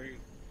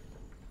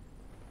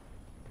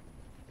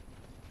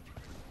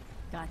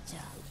 Gotcha.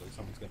 Looks like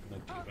someone's got the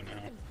diva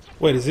now.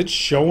 Wait, is it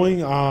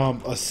showing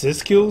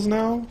assist kills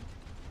now?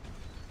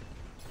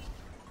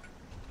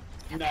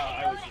 No,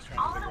 I was just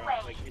trying to figure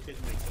out, like, it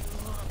didn't make sense.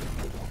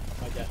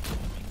 My death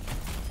didn't make sense.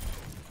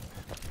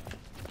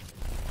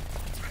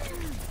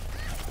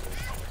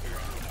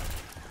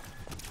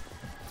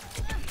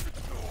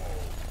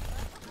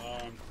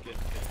 Get.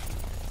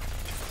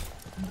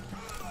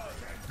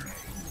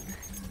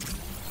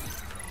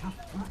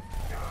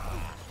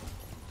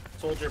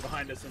 Soldier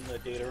behind us in the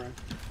data room.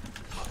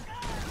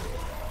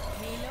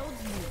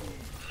 Payload's moving.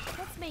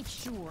 Let's make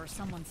sure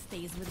someone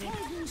stays with it.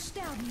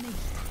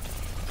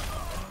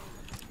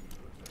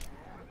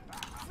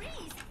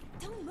 Freeze!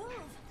 Don't move!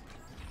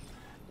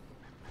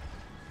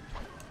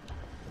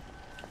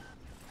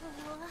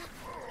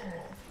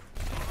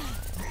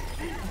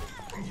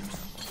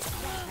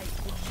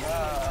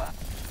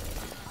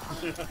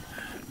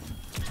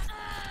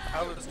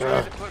 I was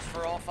trying to push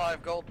for all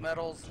 5 gold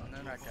medals, and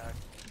then I died.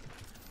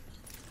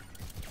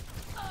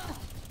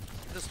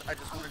 I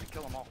just wanted to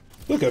kill them all.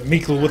 Look at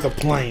Mikla with a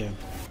plan.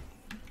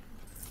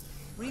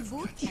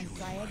 Reboot and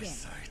try again.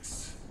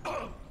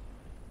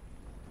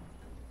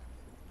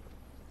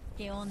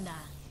 ¿Qué onda?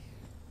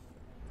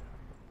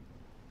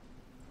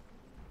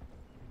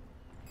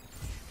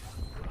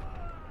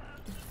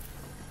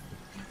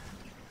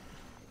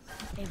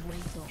 He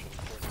vuelto.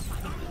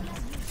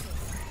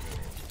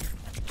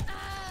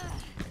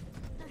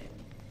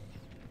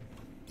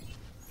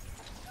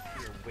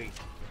 Here, wait.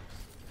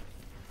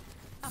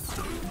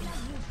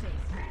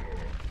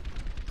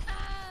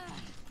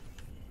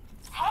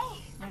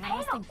 Me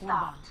ganaste en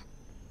curva.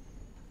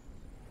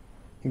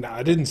 Nah,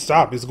 it didn't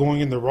stop. It's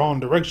going in the wrong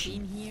direction.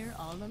 Been here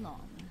all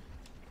along.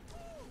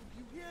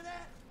 You hear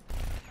that?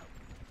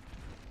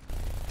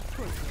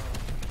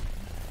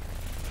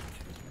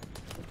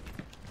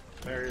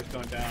 Barrier's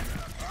going down.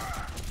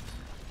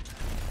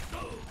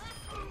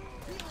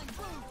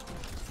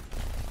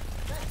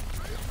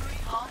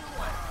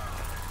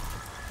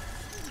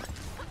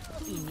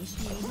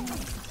 Initiating.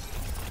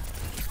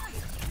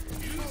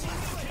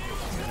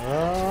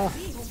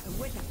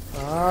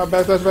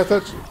 Bad touch, bad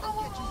touch.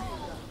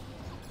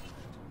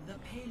 The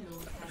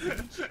payload has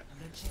reached the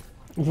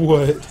checkpoint.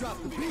 What?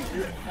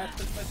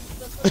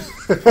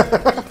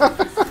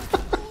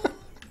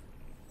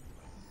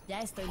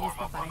 Ya estoy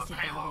lista para ese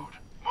trago.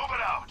 Move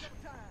it out.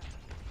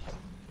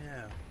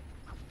 Yeah.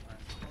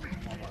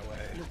 I'm on my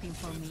way. Looking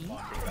for me?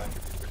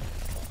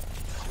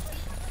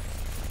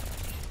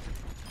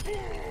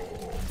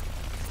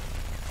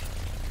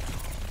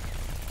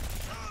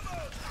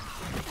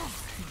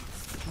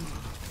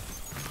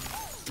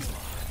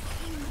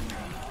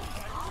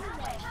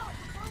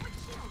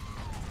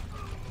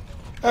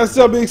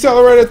 SW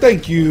Accelerator,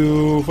 thank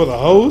you for the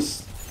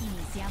host.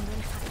 Iniciando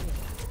el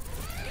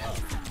hackeo.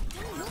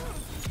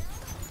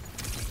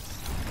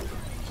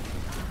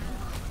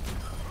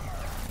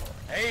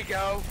 There you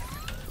go.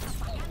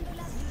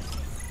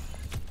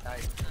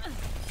 Nice.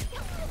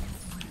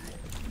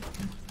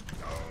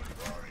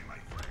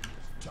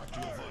 Talk to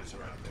your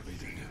advisor on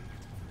everything.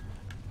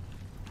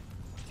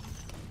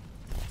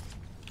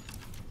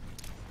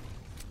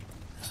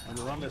 I'm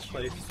gonna run this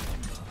place.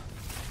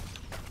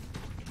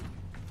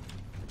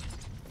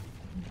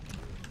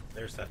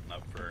 They're setting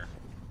up for.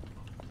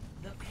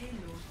 The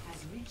payload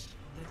has reached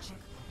the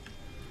checkpoint.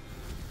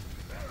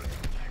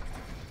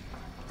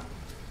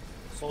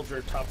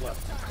 Soldier top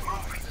left.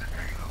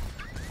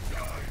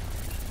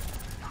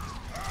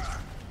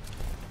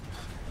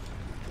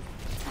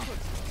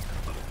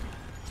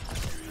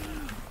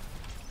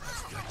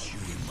 Got you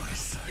in my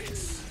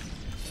sights.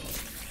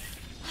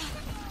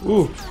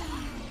 Ooh.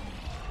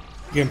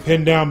 Getting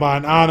pinned down by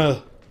an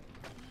Ana.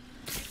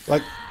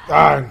 Like,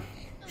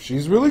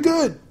 she's really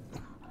good.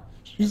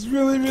 She's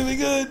really, really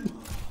good.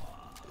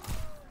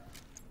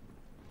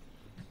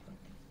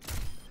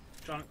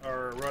 John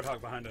or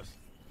Roadhog behind us.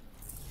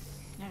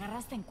 Me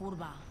agarraste en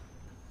curva.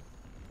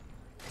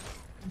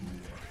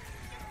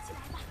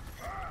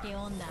 ¿Qué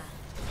onda?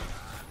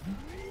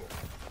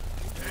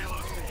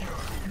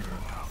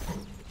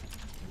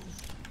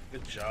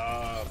 Good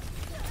job.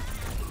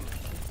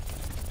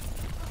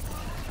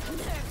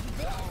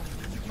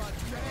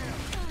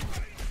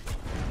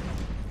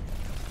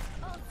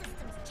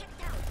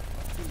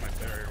 My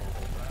barrier will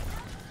hold that.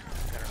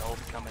 Got an ult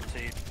coming to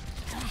you.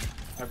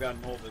 I've got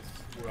an ult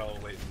that's well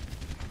waiting.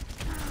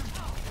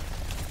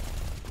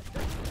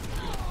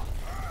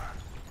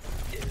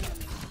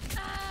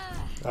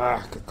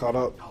 Got caught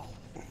up.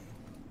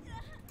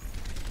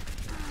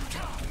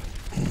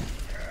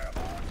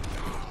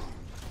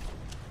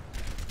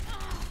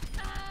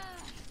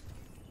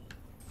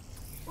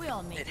 We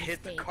all make It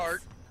hit the mistakes.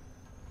 cart.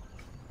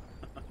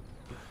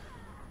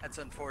 That's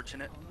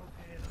unfortunate.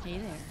 Hey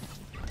there.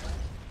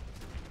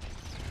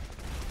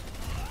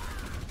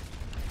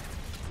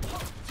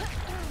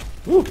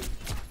 Woo.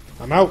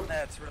 I'm out.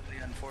 That's really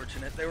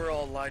unfortunate. They were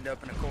all lined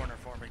up in a corner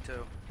for me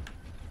too.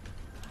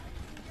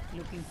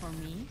 Looking for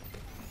me?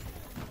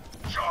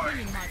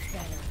 Feeling much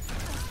better.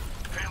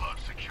 Payload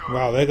secure.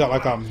 Wow, they got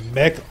like a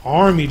mech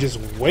army just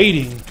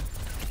waiting.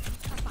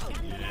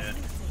 Yeah.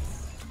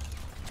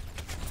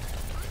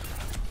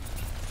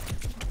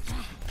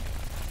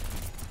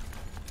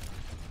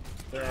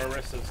 Their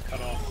Arissa's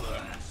cut off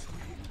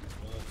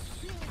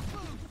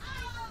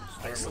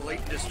the. Isolate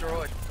and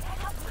destroy.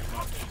 Pretty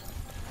much.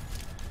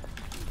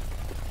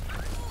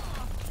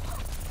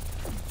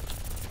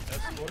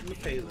 That's what the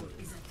payload.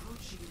 Is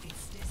approaching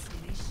its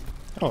destination.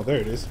 Oh, there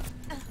it is.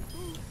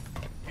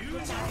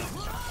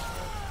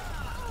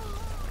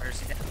 Where's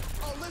he?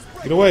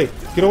 Get away.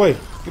 Get away.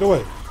 Get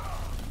away.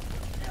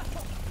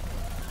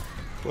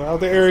 Get out of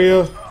the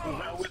area.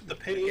 Out with the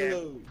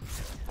payload.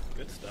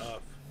 Good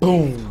stuff.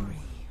 Boom.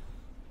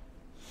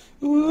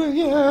 Ooh,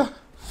 yeah.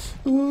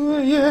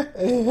 Ooh, yeah.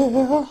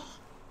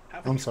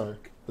 I'm sorry.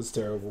 That's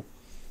terrible.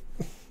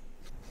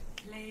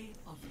 Play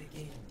of the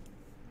game.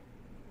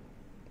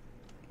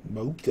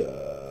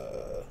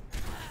 Mocha.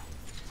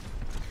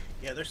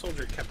 Yeah, their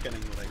soldier kept getting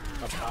like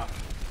up top.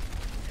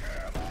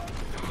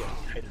 Getting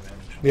height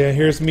advantage. Yeah,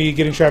 here's me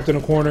getting trapped in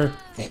a corner.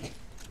 And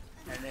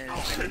then they're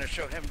gonna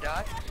show him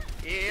die.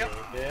 Yep.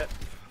 Yeah.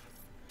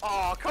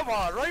 Oh, come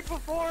on! Right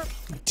before.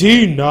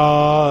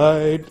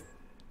 Denied.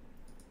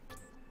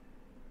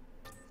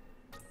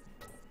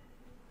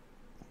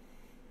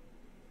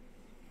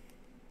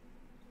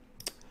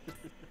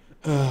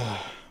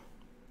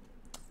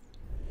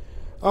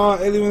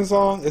 Alien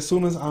song. As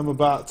soon as I'm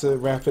about to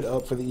wrap it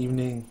up for the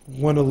evening,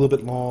 went a little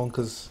bit long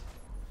because.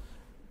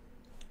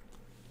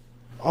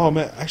 Oh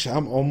man, actually,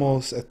 I'm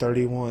almost at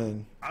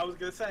 31. I was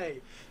gonna say.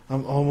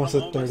 I'm almost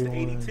I'm at almost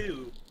 31.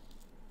 82.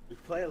 We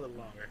can play a little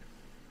longer.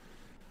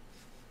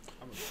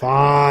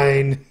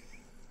 Fine.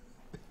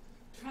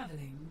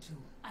 Traveling to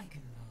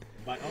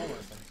Eichenwald. By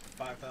almost,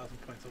 I'm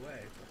 5,000 points away.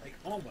 But like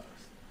almost.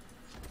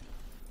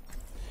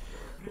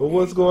 Well,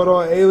 what's going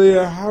on,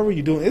 Alia? How are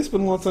you doing? It's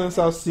been a long time since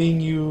I've seen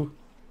you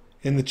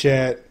in the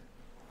chat.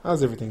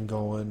 How's everything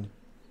going?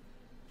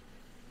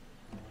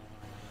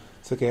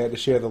 It's okay, I had to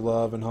share the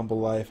love and humble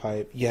life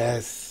hype.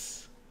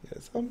 Yes.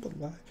 Yes, humble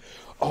life.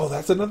 Oh,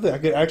 that's another thing. I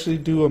could actually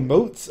do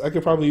emotes. I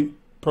could probably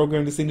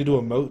program this thing to do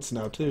emotes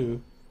now,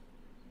 too.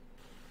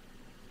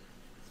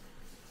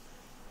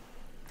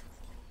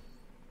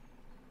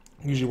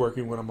 Usually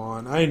working when I'm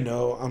on. I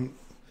know.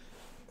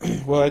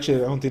 Well,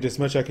 actually, I don't think there's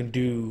much I can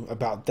do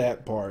about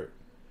that part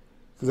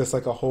because that's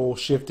like a whole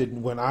shift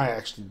in when I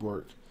actually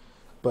work.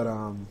 But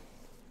I'm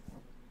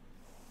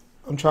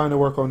trying to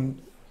work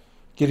on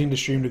getting the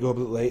stream to go a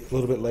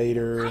little bit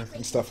later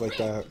and stuff like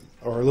that,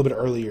 or a little bit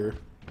earlier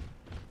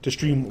to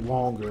stream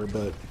longer.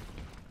 But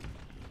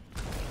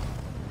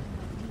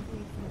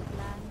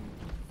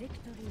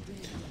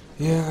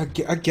yeah,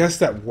 I guess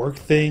that work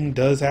thing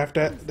does have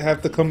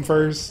to come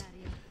first.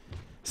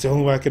 It's the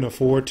only way I can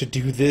afford to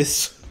do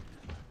this.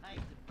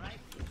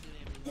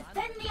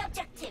 Defend the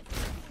objective.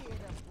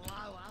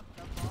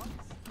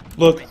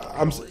 Look,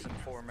 always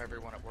inform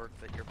everyone at work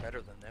that you're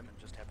better than them and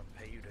just have them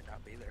pay you to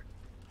not be there.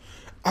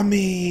 I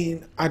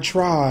mean, I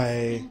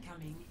try.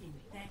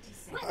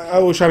 I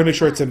always try to make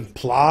sure it's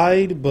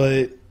implied,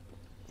 but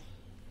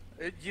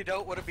You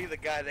don't want to be the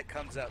guy that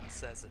comes out and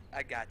says it.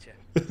 I got you.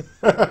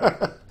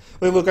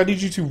 like, look, I need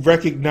you to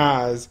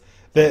recognize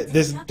that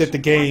the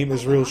game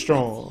is real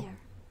strong.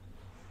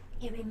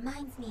 It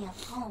reminds me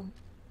of home.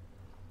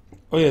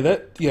 Oh yeah,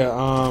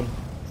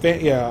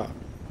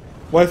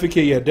 wife and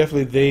kid, yeah,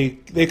 definitely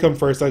they come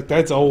first. Like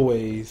that's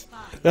always.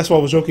 That's why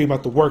I was joking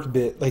about the work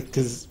bit, like,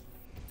 cause.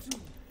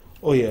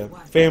 Oh yeah,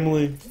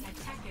 family,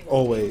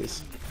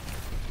 always.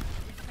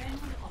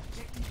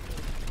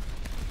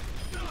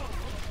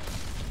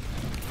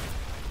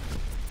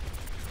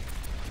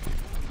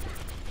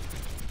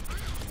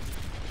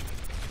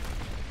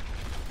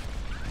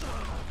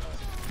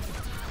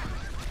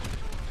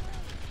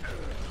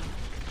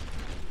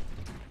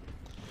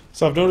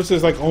 So I've noticed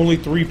there's like only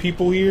 3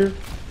 people here.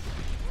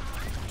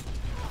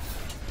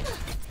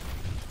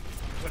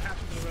 What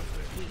happened to the rest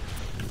of the team?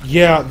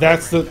 Yeah,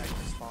 that's the.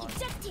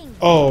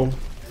 Oh,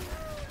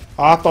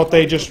 I thought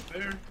they just.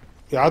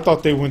 Yeah, I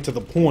thought they went to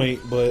the point,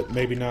 but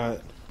maybe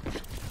not.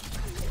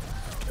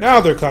 Now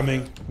they're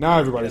coming. Now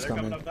everybody's They're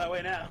coming. coming up that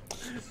way now.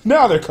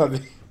 Now they're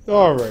coming.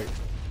 All right.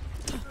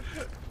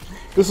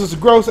 This is a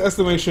gross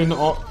misestimation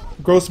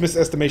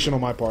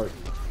on my part.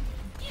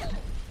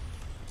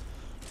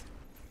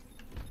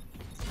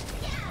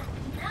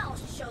 Now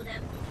show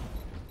them.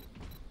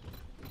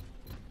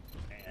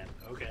 And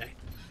okay.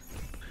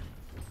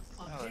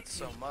 Oh, it's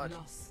so mud.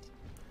 Lost.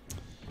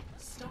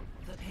 Stop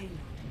the payload.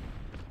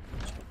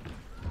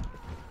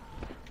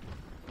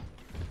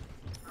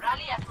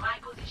 Rally at my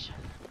position.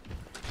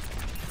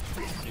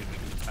 See if we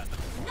can find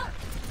them.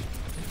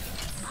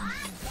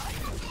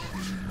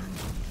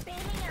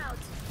 Bailing out.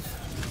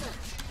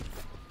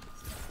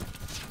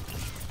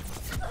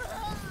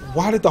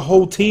 Why did the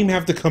whole team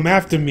have to come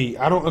after me?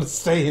 I don't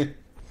understand.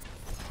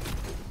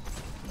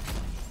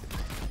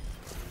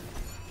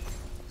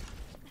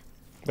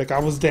 Like, I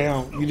was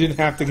down. You didn't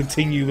have to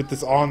continue with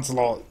this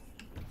onslaught.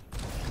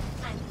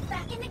 I'm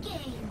back in the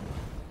game.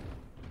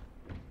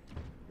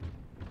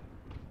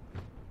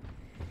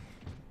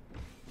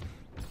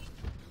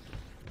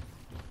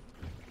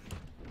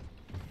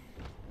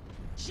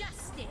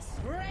 Justice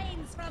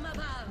reigns from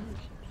above.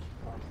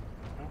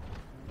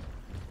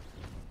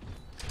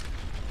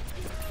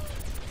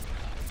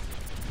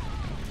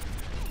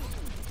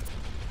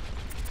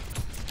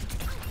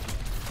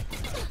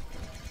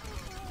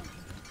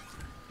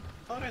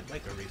 I thought I'd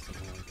like a recent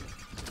one.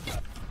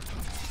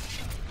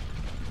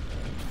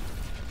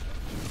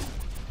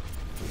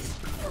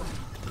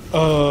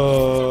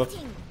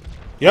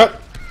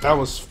 Yep, that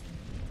was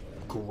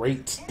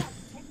great.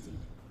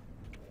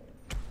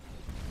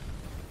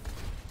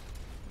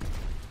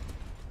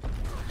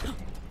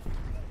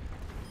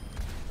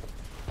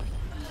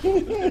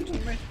 Teammates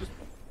just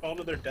fall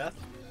to their death.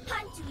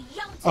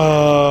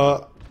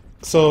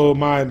 So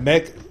my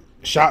mech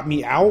shot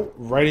me out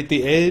right at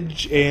the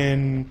edge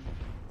and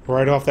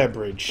right off that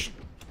bridge.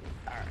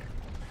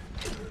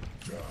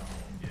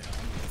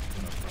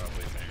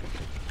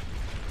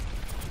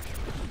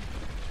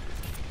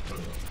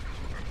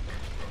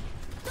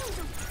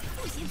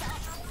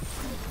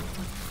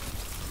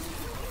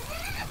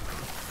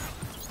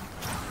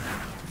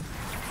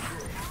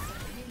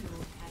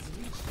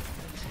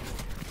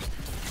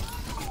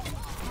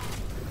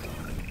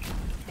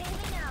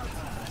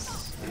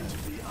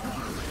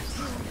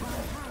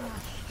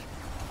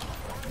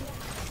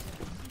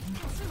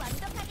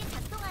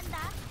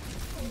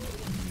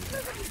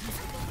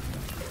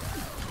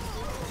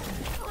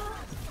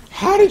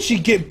 How did she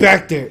get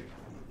back there?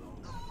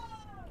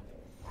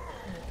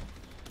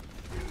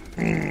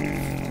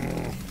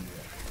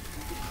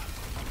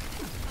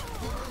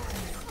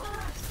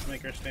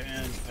 Make her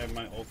stand. I have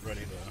my ult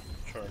ready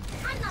to charge.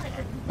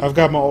 I've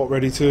got my ult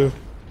ready too.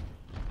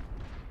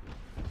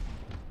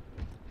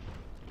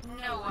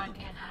 No one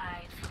can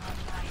hide from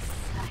my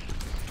sight.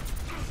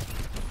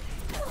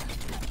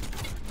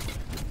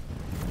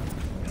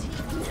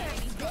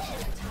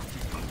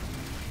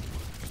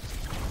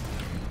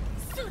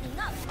 Suiting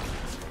up.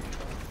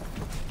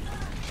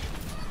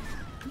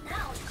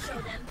 Now show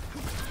them.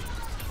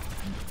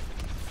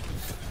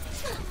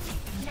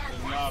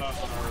 Not on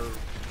our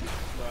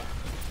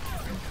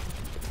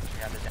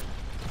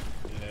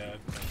yeah.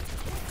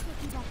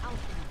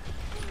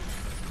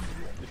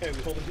 Okay, we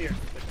hold it here.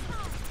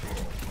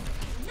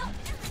 No.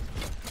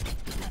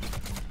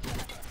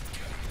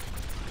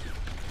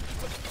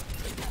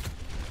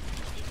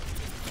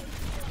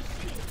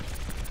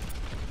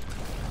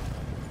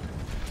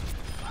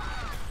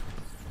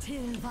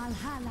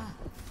 Valhalla.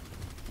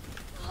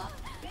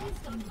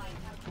 Based on my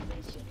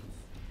calculations,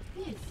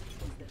 this is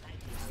the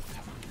likely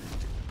outcome.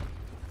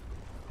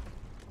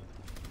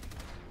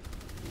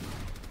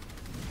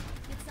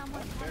 Did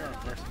someone Fair on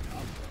first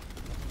count.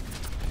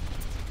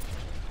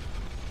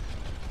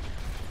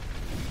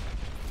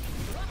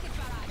 Rocket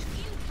barrage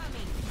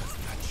incoming.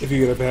 If you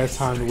get a bad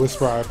time to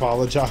whisper, I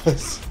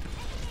apologize.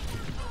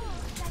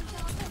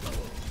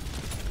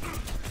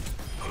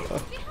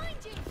 behind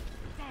you?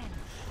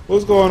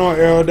 What's going on,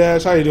 Arrow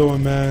Dash? How you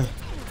doing, man?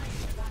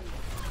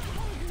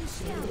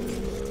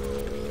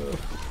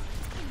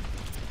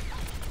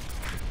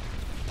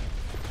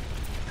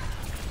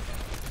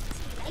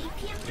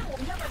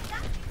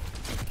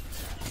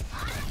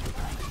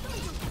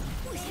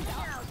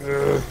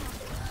 Oh,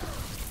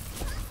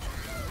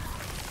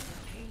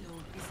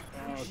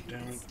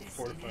 damn it.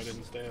 Fortify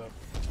didn't stay up.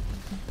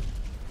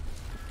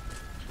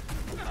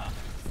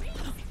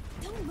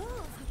 Don't move.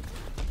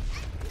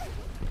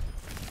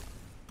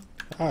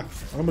 Ah,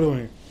 what am I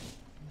doing?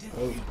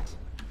 Oh.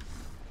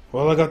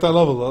 Well, I got that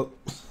level up.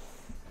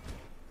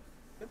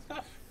 Good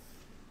stuff.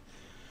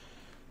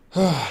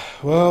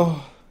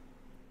 Well,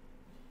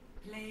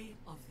 Play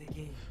of the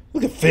game.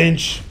 look at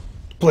Finch.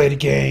 Play the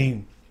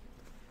game.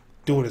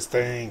 Doing his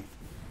thing.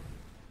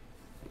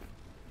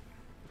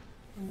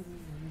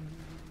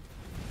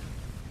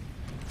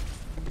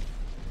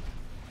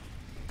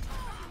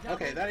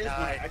 Okay, that is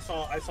when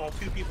I saw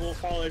two people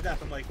fall to their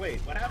death. I'm like, wait,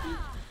 what happened?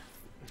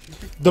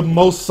 The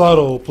most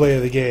subtle play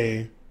of the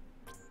game.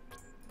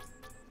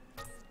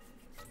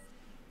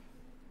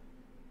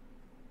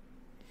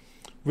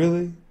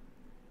 Really?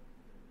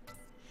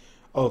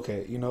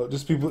 Okay, you know,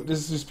 just people. This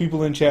is just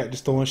people in chat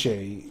just throwing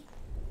shade.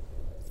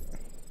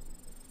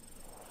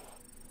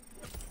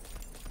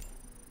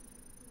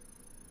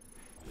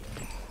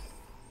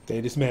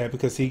 They just mad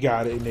because he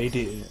got it and they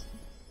didn't.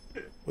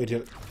 Wait,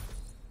 did?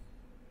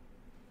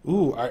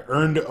 Ooh, I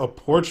earned a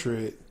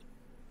portrait.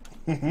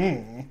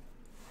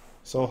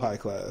 So high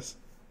class.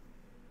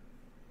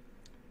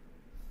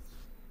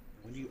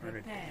 When you earn a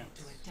Prepare dance.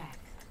 to attack.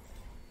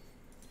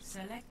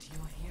 Select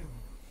your hero.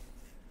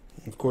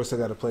 Of course, I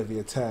got to play the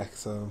attack,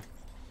 so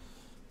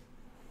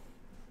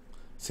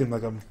seems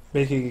like I'm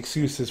making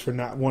excuses for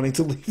not wanting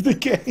to leave the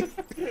game.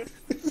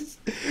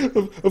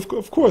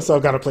 of course,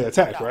 I've got to play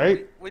attack, Yeah,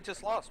 right? We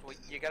just lost.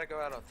 You gotta go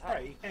out on top.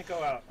 Right, you can't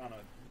go out on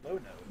a low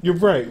note. You're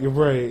right. You're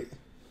right.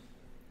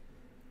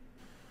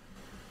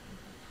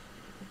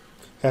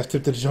 Half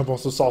tempted to jump on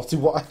some salty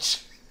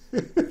watch.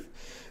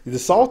 The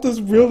salt is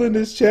real in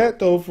this chat,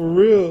 though, for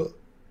real.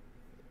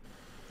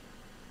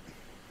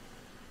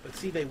 But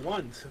see, they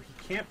won, so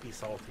he can't be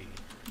salty.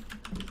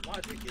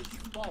 Logic is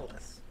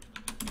flawless.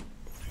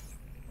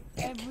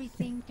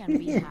 Everything can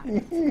be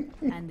hacked,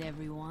 and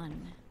everyone.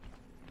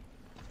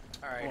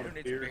 Alright, Want who a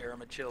needs beer? a beer? I'm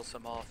gonna chill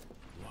some off.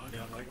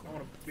 Yeah, I'm like, I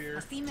want a beer.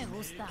 Así me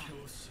gusta.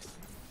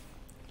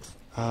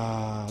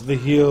 Ah, the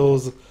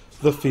heels,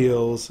 the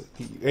feels.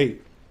 Hey,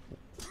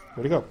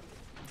 where'd he go?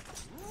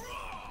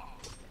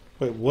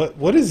 Wait,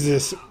 what is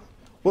this?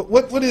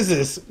 What is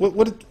this? What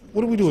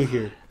are we doing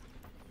here?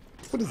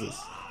 What is this?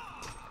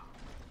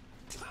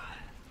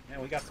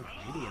 Man, we got some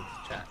Canadians in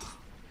chat.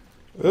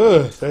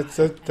 Ugh, that's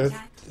Attack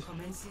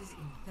commences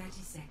in 30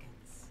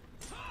 seconds.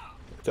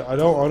 I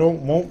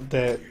don't want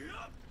that.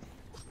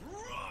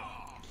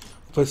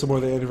 Play some more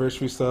of the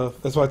anniversary stuff.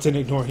 That's why I tend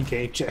to ignore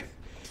in-game chat.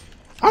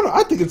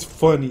 I think it's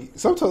funny.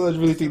 Sometimes I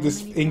really think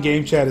this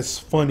in-game chat is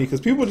funny because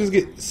people just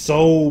get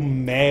so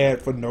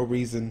mad for no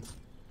reason.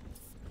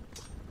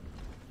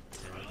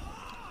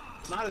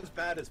 It's not as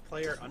bad as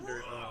Player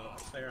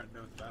Unknown's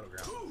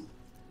Battleground.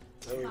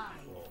 Those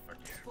people are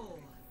 4,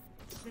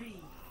 3,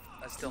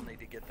 I still need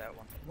to get that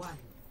one. 1.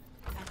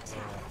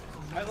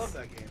 I love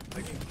that game.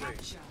 That game's great.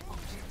 Capture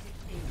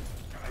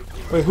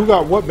objective A. Wait, who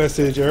got what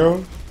message,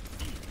 Arrow?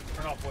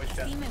 Turn off voice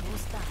chat. Así me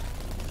gusta.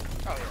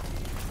 Oh yeah.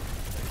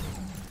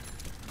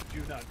 Do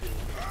not do it.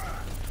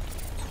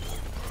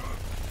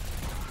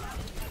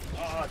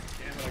 Oh,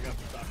 damn it, I got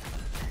stuck.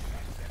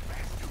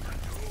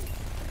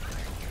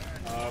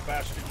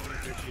 Bastion,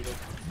 you're cheated.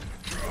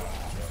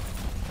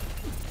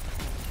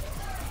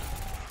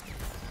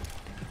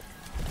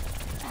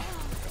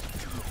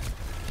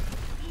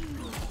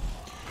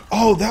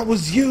 Oh, that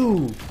was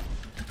you.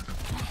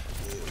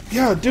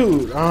 Yeah,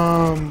 dude.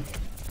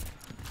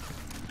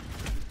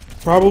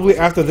 Probably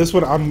after this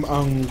one,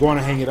 I'm going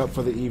to hang it up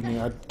for the evening.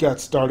 I got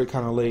started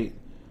kind of late.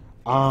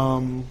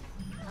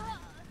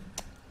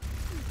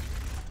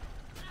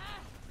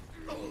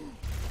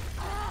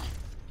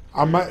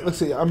 I might let's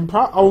see. I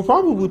will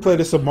probably play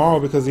this tomorrow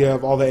because you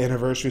have all the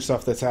anniversary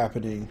stuff that's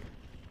happening.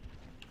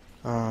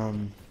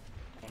 Around.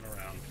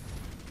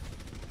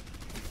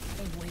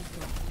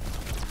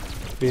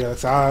 Yeah,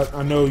 so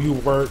I know you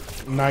work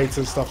nights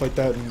and stuff like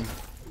that. And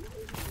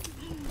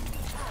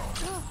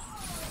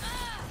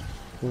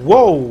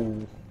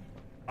whoa!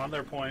 On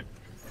their point.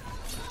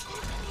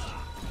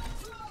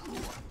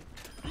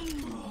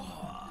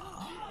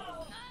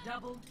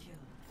 Double kill.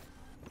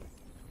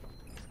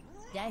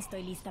 Ya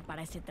estoy lista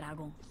para ese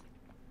trago.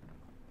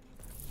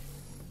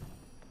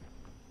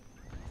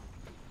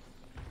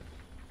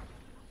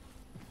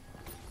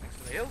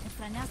 Well,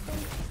 ¿Extrañaste?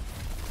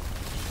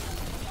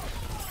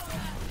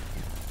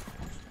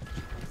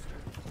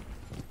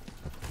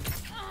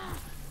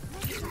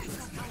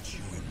 Got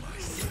you in my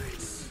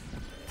sights.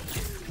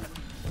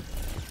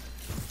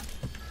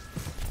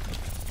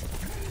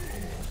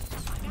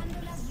 Apagando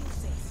las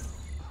luces.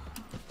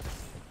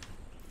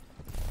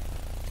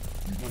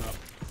 One up.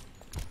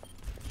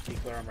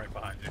 Keep I'm right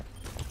behind you.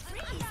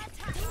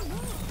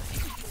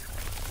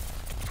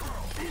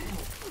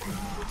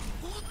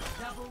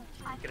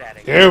 get out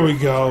of here. There we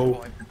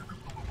go.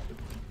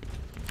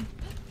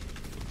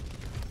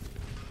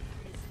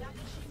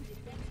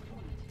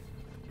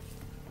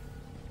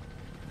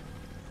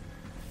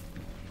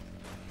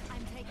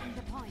 I'm taking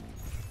the point.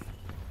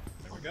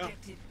 There we go.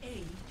 Objective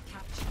A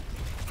captured.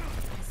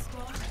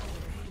 Escort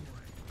over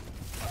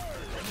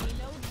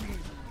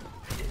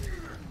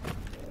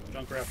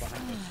Junkrat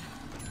behind us.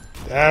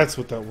 That's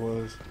what that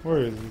was. Where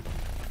is he?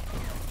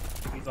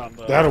 He's on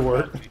the. That'll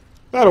work.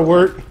 That'll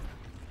work.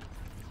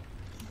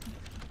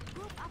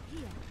 Group up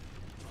here.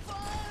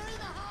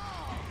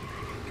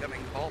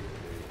 Coming home.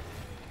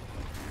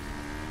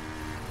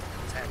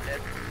 Tap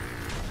dead.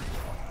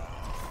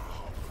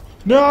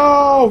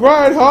 No,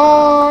 right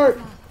heart.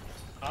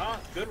 Ah,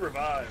 good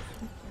revive.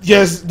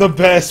 Yes, the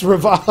best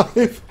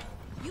revive.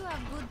 You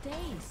have good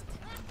taste.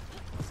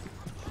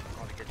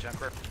 Want to get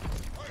Junkrat?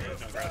 Yeah,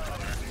 Junkrat's on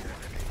there.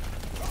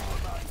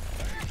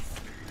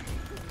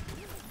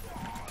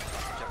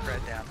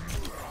 Junkrat down.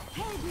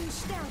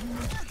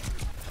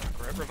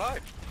 Junkrat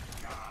revived.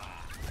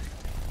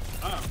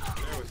 Oh,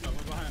 there was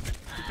someone behind me.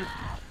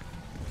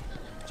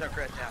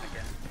 Junkrat down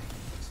again.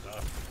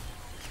 Stuff.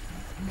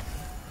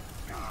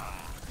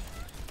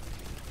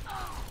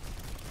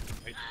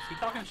 Wait, is he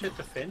talking shit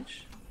to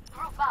Finch?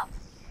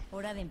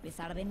 Hora de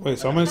empezar de nuevo. Wait,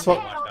 so I'm gonna Watch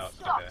out.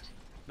 Okay.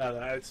 No,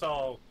 I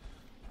saw.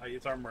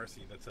 It's our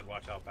Mercy that said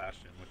 "Watch out,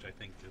 Bastion," which I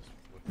think is.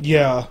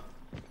 Yeah.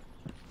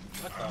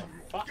 What the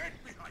fuck?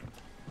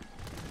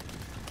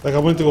 Like I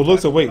went to go look.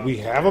 So wait, we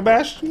have a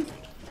Bastion?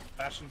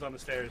 Bastion's on the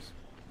stairs.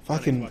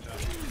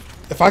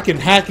 If I can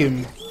hack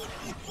him,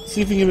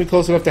 see if you can get me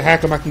close enough to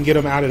hack him, I can get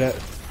him out of that.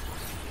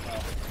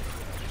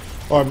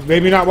 Or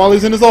maybe not while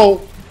he's in his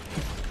ult.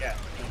 Yeah,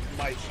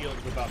 my shield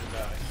is about to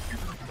die.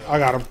 I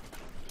got him.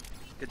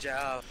 Good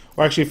job.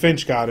 Or actually,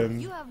 Finch got him.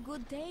 You have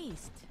good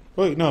taste.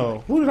 Wait,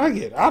 no. Who did I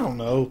get? I don't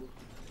know.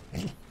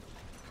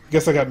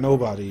 Guess I got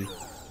nobody.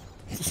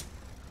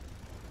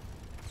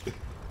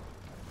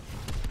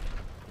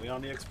 We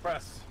on the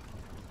express.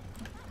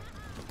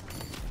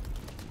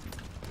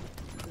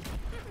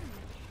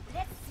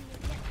 Let's see you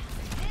get past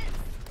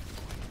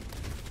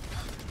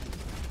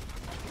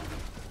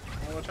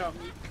Oh, watch out.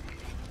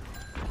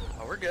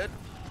 Oh, we're good.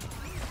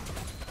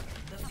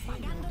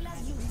 Apagando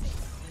las luces.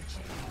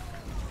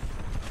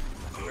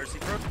 Mercy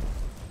throw.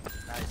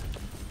 Nice.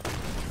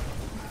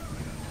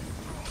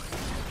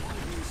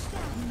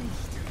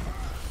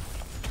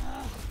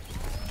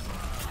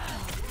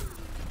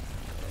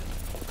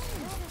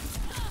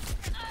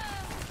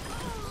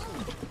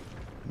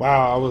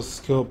 Wow, I was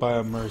killed by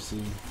a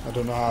Mercy. I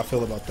don't know how I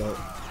feel about that.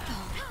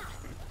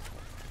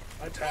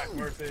 Attack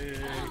Mercy.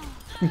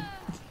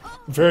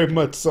 Very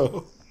much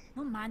so.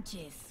 No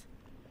manches.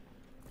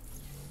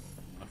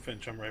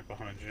 Finch, I'm right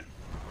behind you.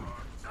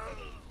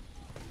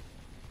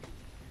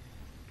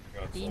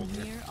 Got Been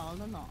soldier. here all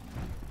along.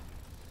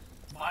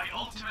 My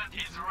ultimate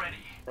is ready.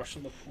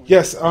 Rushing the point.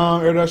 Yes,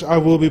 Air Dash, I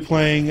will be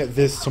playing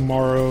this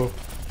tomorrow.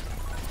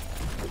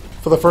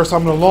 For the first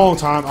time in a long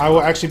time, I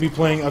will actually be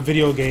playing a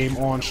video game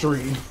on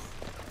stream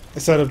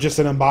instead of just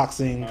an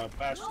unboxing.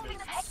 Bastion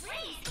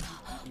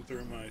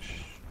through my.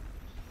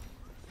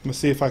 Let me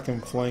see if I can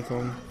flank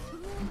him.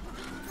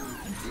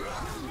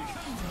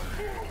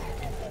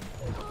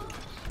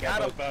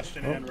 Got him. Both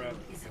Bastion and Red.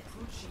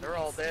 They're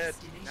all dead.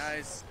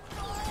 Nice.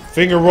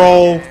 Finger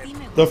roll.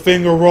 The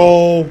finger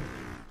roll.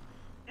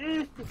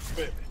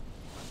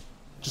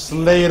 Just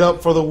lay it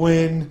up for the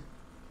win.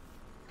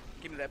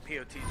 Give me that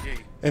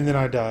POTG. And then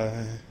I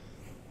die.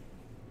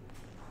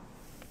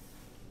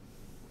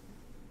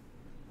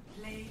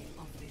 play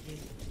of the game.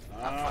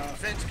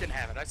 Finch can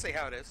have it. I say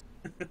how it is.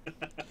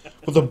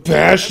 With a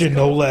Bastion,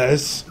 no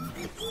less.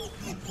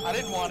 I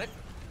didn't want it.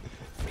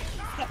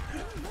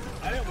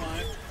 I didn't want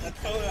it.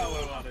 That's totally not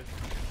what I wanted.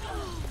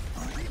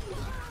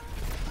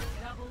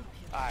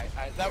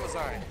 Alright, that was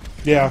alright.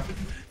 Yeah.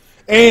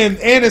 And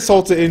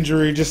insult to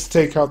injury just to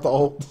take out the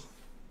ult.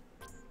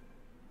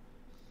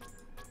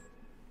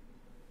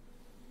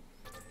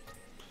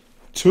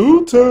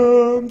 Two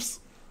times.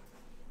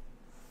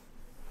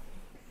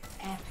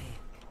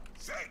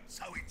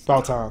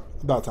 About time.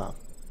 About time.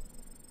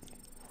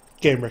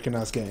 Game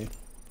recognized game.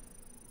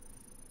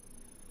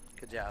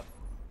 Good job.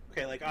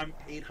 Okay, like I'm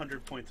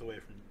 800 points away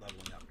from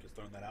leveling up. Just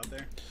throwing that out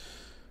there.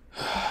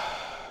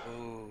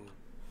 Ooh.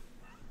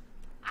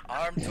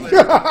 Arm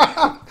twister.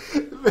 I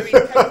mean,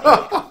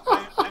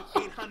 technically, I'm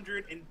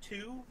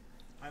 802.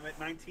 I'm at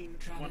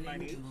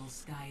 19198.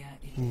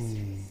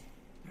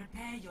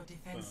 Prepare your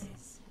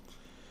defenses.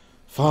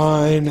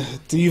 Fine.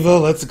 Diva,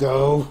 let's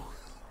go.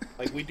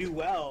 Like we do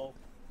well,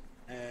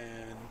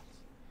 and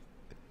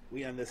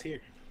we end this here.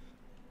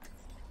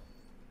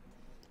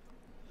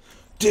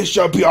 This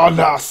shall be our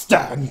last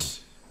stand.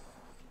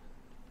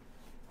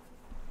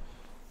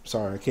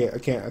 Sorry, I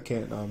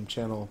can't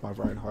channel my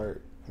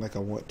Reinhardt like I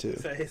want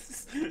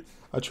to.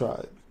 I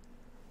tried.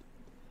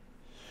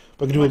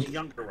 But I can do Much a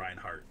younger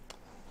Reinhardt.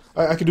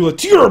 I can do a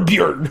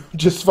Tierbjörn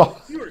just fine.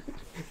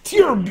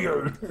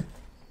 Tierbjörn.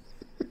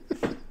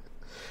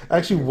 I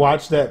actually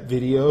watched that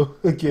video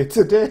again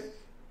today.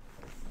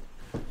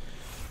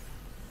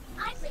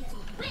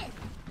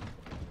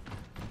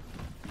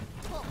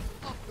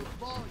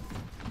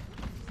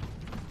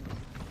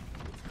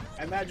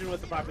 I imagine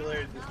with the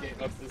popularity of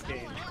this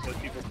game, because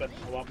people spend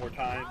a lot more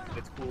time,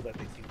 it's cool that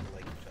they seem to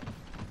like each other.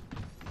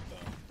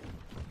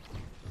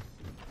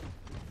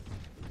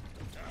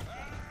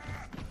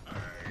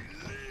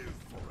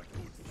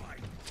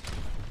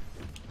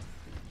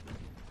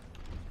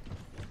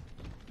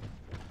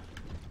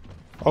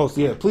 Oh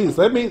so yeah, please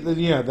let me.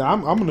 Yeah,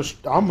 I'm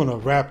gonna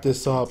wrap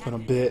this up in a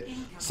bit,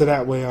 so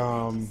that way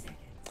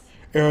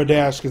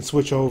Aerodash can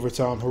switch over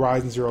to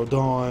Horizon Zero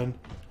Dawn,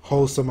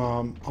 host some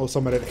of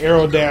that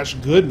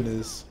Aerodash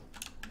goodness.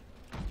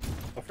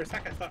 Well, for a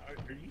second, I thought,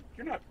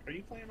 are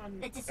you playing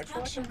on The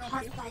destruction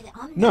caused by the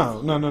Omnics.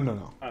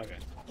 No. Oh, okay.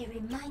 It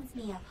reminds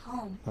me of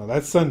home. No,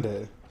 that's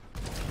Sunday.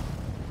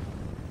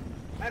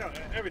 I don't.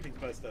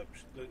 Everything's messed up.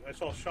 I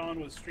saw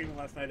Sean was streaming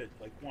last night at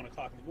like 1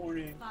 o'clock in the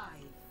morning. 5,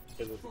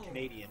 Because of the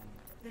Canadian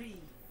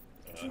 3,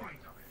 2,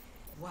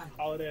 1.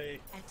 holiday.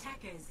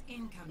 Attackers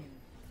incoming.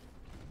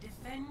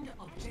 Defend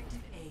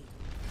objective A.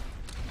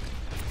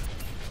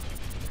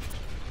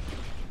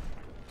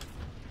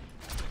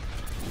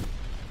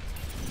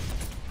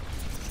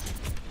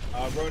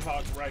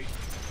 Roadhog right.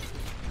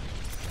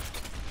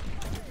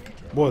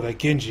 Boy, that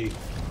Genji.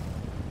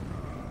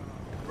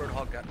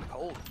 Roadhog got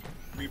cold.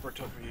 Reaper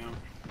took me out.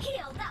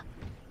 Healed up.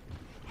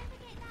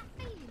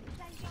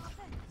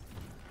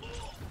 Oh,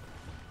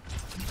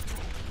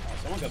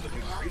 someone got the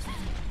new crazy.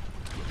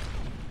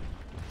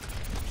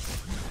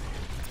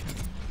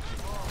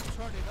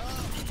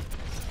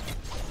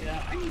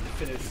 Yeah, I need to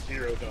finish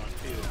Zero Dawn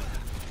too.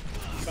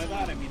 By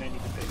that I mean I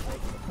need to pay more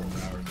than the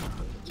 4 hours.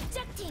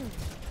 Ejecting.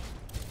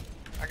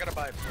 I gotta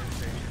buy a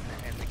PlayStation to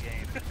end the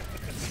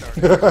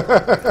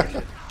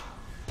game.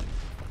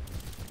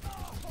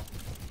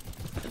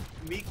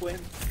 Meek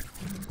wins.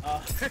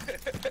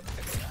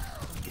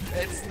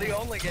 It's the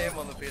only game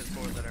on the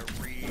PS4 that I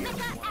really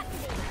want.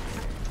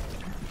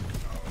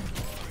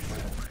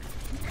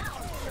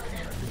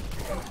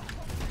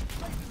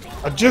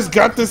 I just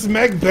got this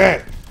mech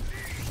back.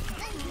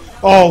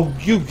 Oh,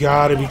 you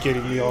gotta be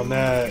kidding me on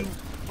that.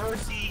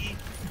 Mercy's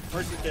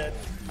dead.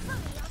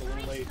 It's a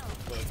little late,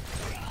 but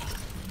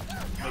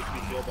makes me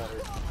feel better.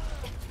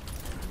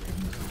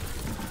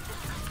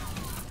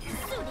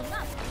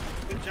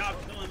 Good job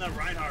killing that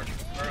Reinhardt,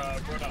 or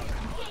Roadhog.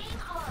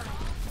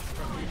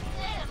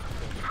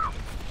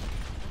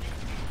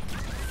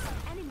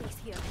 Enemies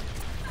here.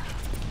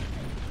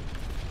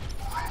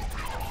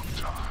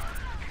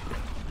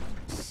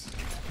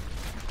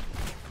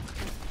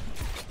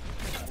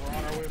 We're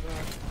on our way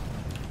back.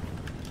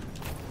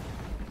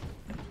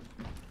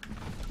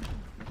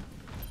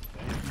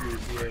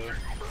 Thank you,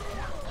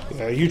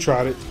 Yeah, you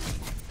tried it.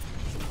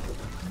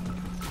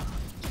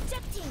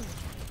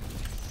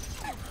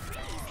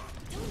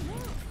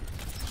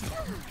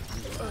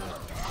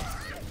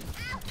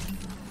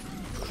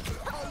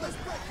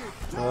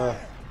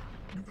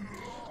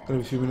 Gonna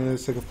be a few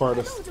minutes, take a part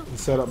and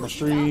set up my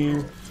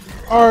stream.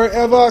 Alright,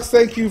 Evox,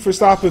 thank you for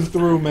stopping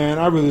through, man.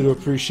 I really do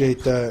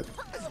appreciate that.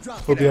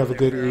 Hope you have a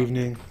good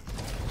evening.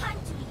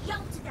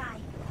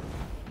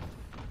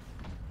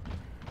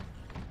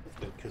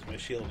 Because my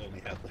shield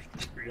only had like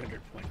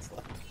 300 points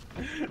left.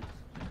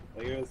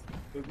 Like it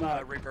was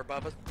not Reaper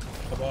above.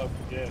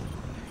 Yeah.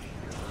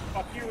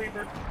 Fuck you,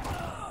 Reaper.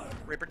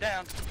 Reaper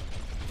down.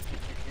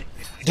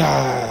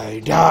 Die,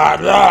 die,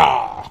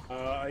 die.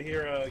 I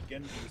hear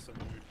Genji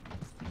somewhere.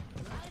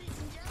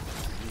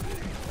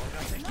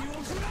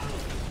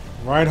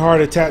 Reinhardt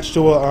attached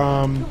to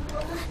a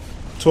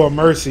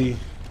Mercy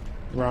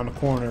around the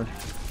corner.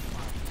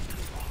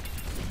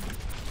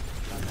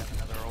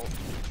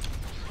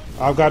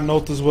 I've got an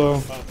ult as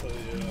well.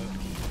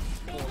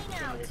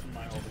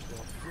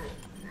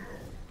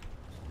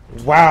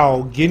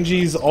 Wow,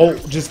 Genji's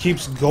ult just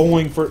keeps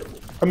going for.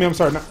 I mean, I'm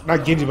sorry,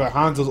 not Genji, but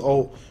Hanzo's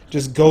ult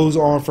just goes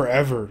on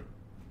forever.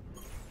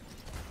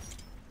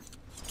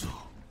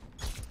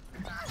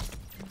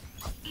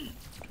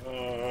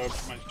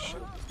 My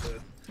shield is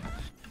dead.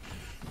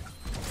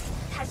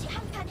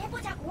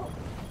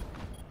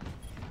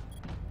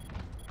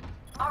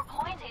 Our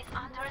point is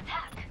under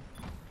attack.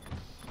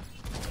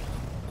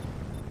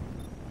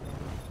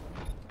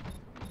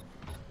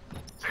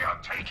 They are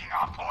taking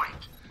our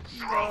point.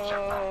 Throw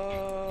them back.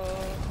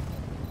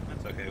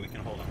 That's okay, we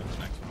can hold on to the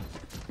next one.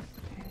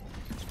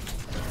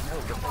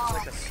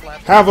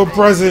 Have a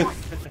present.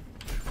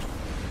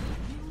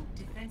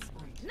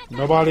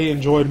 Nobody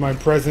enjoyed my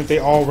present. They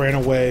all ran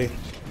away.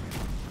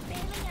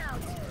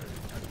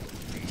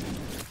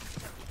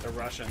 They're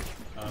Russian.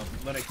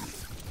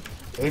 Linux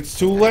It's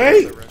too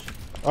late.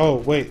 Oh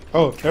wait.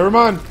 Oh, never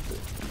mind.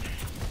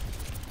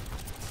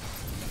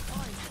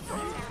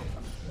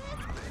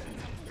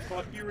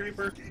 Fuck you,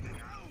 Reaper.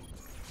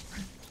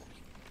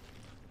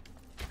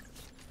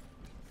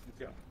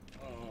 Yeah.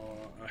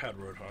 I had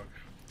Roadhog.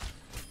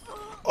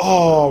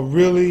 Oh,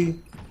 really?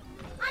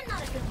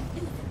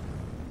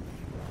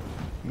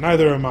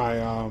 Neither am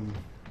I,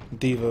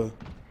 Diva.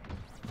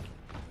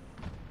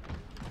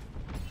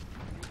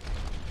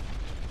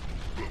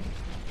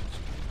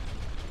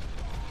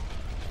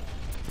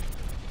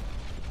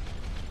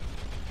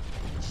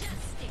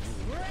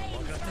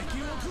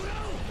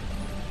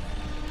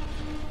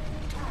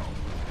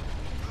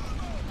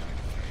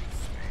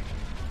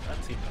 That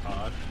seemed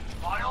odd.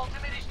 My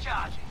ultimate is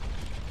charging.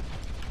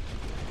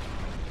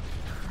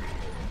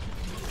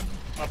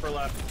 Upper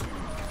left.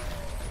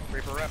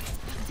 Reaper rep.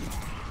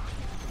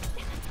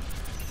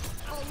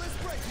 Oh, let's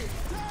break it.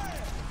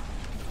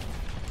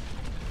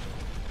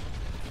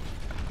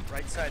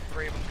 Right side,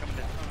 3 of them coming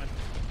down.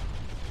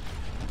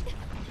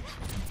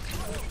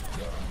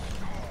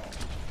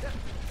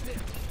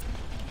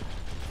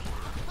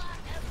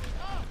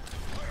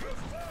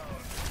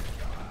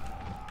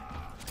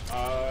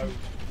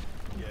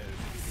 Yeah.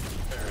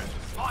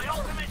 My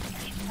ultimate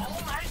is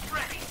almost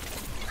ready.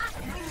 I'm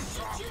gonna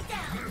shoot you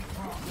down.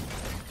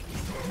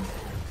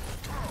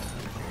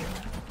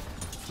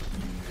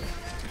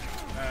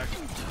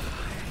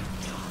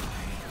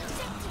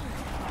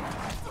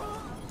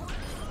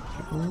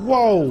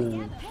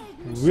 Whoa!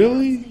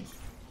 Really?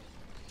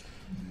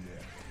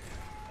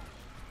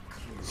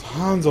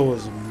 Hanzo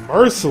is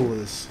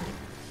merciless.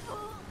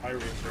 Hi,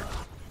 Reaper.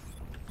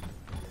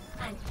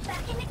 I'm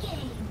back in the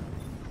game.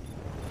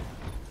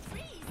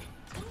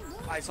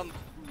 Eyes on.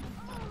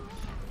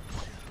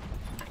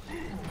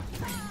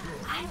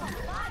 I'm on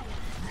fire.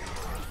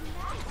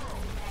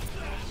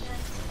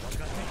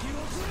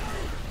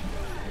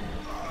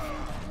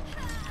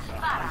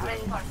 Para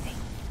reinforcing.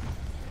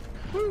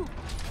 Woo!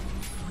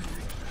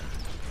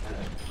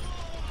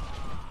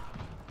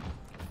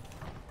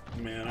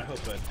 Man, I hope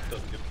that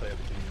doesn't get play of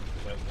the game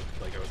because I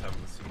looked like I was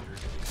having a seizure.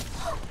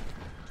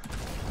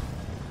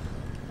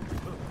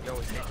 You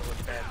always hate to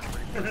look bad.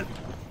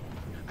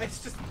 It's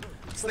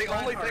the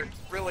only thing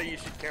really you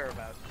should care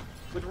about.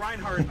 With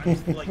Reinhardt, I'm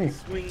just like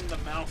swinging the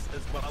mouse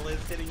as well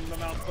as hitting the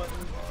mouse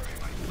button.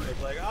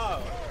 It's like,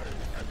 oh.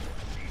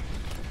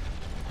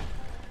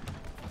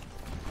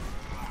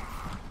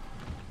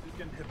 He's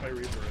getting hit by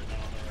Reaper right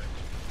now on the right.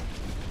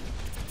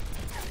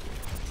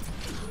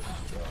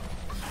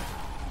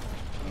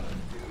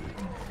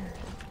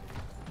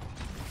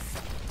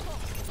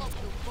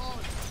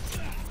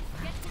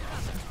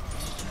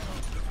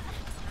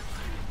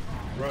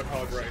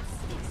 Roadhog right.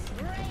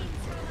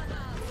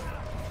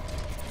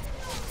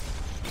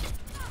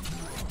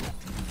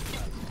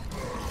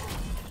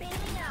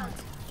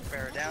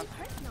 Bear it down.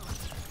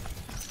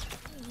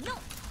 No.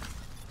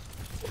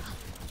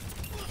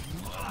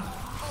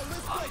 Oh,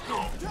 let's break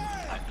it.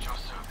 At your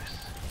service.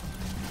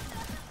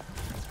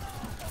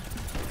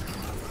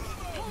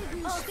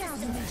 All down.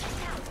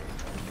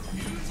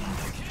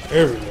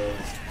 There we go.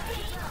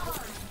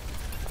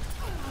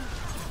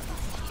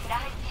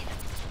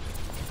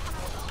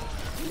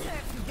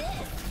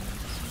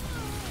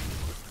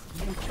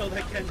 You kill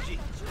that Genji.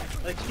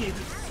 Like he's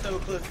so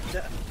close to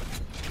death.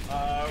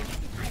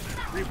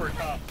 Reaper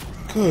top.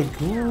 Good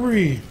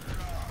grief.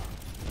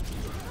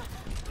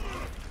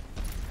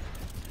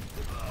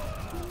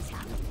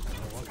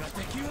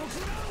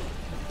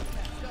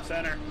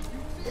 Center.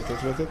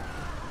 With it.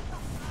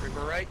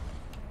 Reaper right.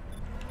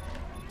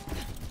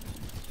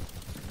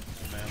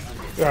 Man,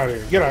 Get out of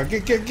here. Get out.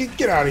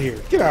 Get out of here.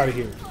 Get out of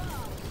here.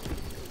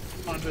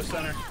 onto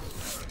center.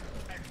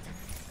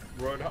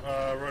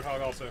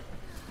 Roadhog also.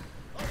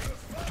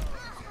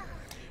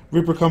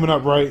 Reaper coming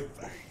up right.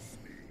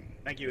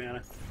 Thank you,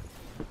 Anna.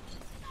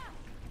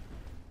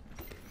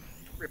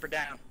 Reaper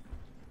down.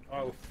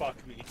 Oh, fuck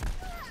me.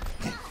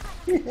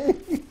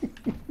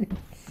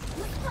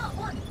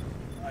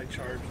 I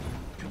charged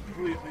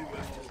completely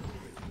with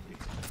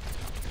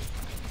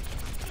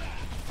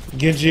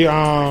Genji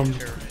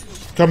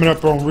coming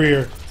up on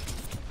rear.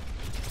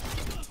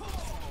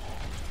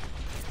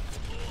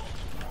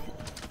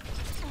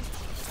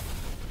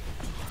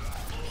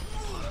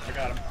 I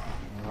got him.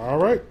 All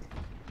right.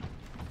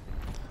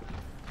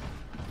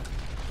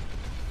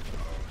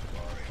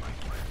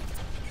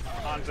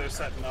 Hanzo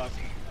setting up.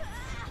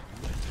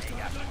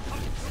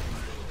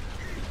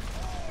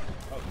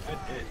 Oh, good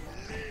hit.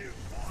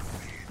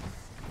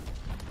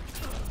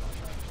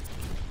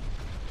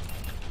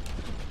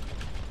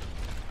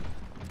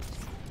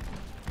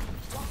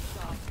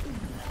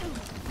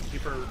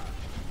 Keeper.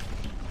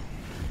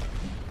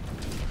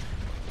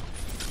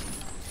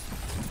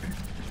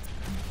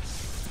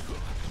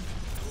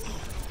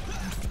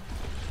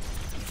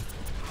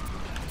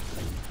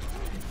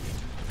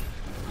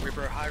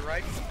 Reaper high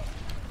right.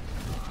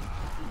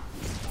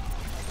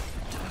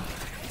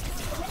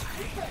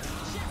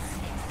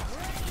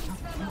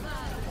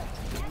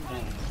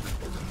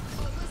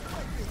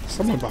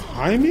 Someone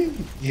behind me?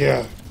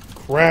 Yeah.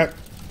 crap.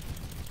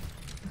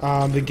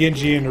 The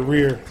Genji in the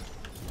rear.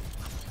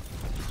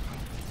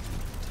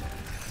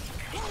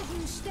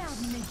 Helden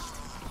sterben nicht.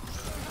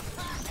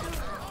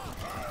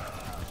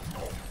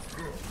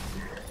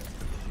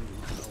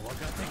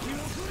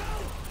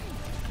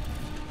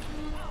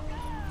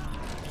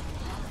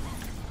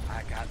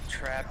 I got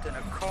trapped in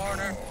a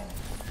corner.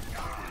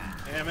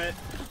 Damn it.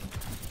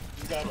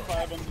 You got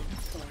 5 on the point.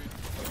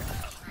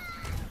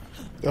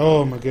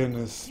 Oh my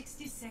goodness.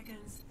 60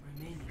 seconds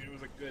remaining. I mean, it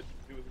was a good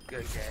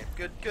Good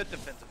game. Good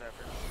defensive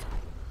effort.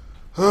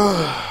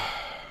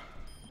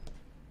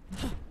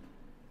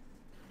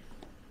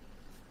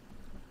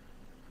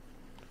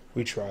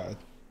 We tried.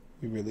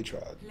 We really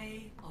tried.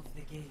 Play of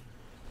the game.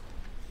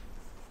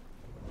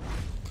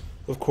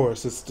 Of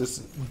course, it's this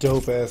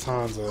dope ass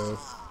Hanzo.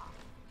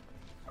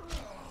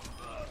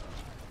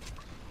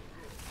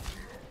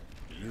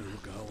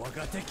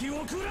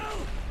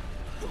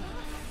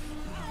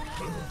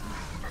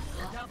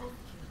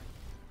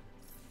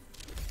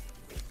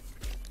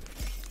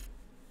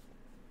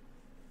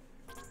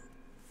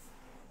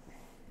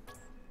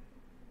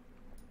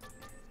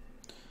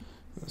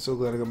 I'm so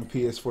glad I got my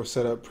PS4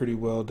 set up pretty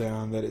well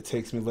down that it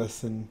takes me less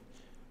than.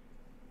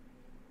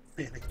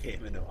 And it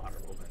came into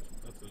honorable mention.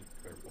 That's a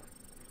fair point.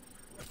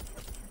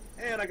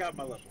 And I got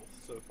my level,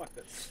 so fuck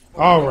this.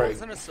 All right.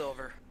 And a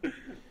silver.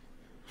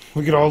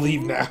 We can all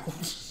leave now.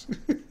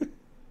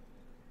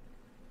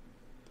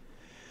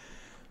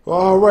 Well,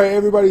 all right,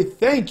 everybody.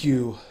 Thank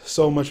you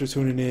so much for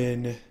tuning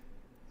in.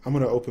 I'm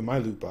gonna open my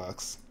loot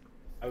box.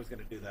 I was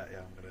gonna do that. Yeah,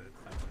 I'm gonna.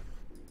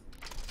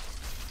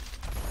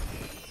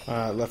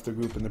 Left the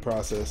group in the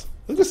process.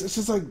 Look at this. It's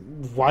just like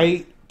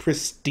white,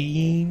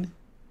 pristine.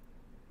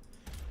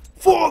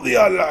 For the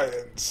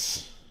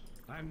Alliance.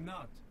 I'm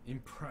not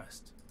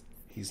impressed.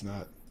 He's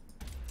not.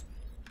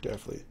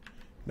 Definitely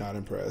not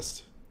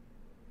impressed.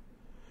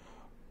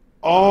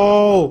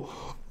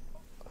 Oh!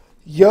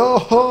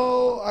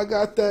 Yo! I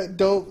got that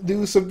dope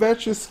new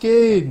Symmetra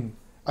skin.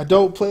 I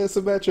don't play a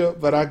Symmetra,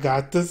 but I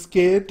got the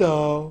skin,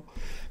 though.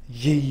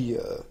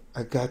 Yeah.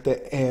 I got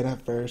the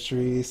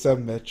anniversary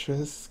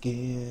Symmetra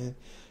skin.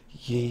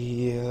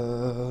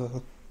 Yeah.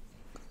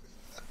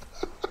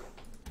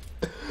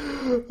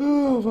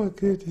 Oh my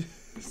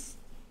goodness.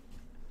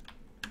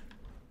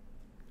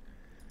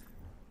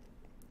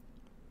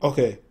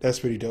 Okay, that's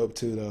pretty dope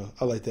too though.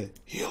 I like that.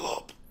 Heal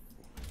up.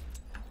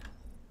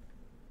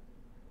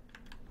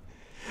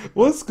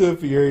 What's good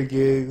for your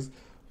gigs?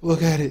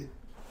 Look at it.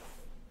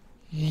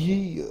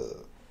 Yeah.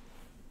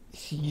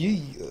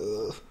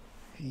 Yeah.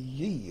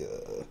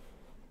 Yeah.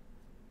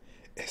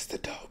 It's the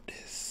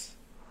dopeness.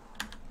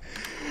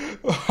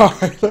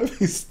 Alright, let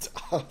me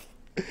stop.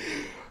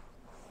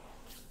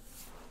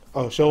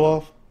 Oh, show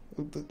off?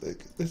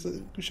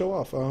 Show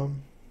off.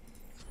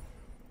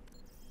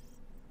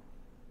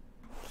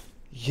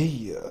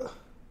 Yeah.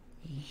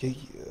 Yeah.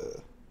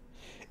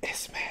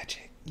 It's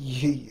magic.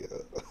 Yeah.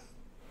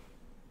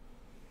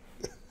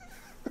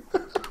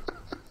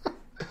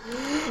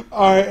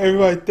 Alright,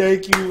 everybody,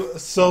 thank you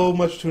so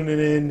much for tuning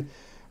in.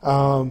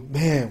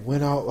 Man,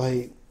 went out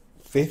like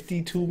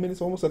 52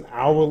 minutes, almost an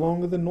hour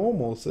longer than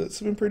normal. So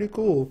it's been pretty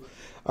cool.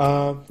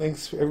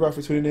 Thanks everybody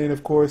for tuning in.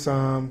 Of course,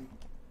 let's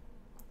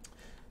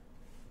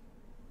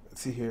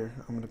see here.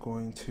 I'm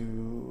going to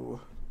do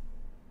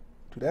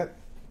that.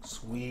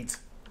 Sweet.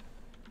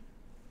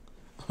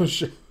 Oh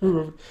shit.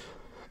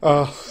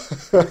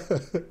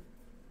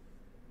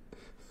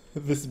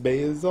 This May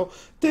is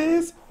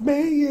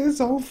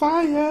on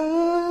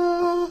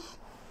fire.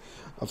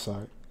 I'm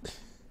sorry.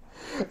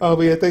 But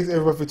yeah, thanks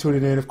everyone for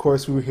tuning in. Of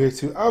course, we were here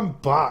to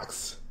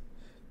unbox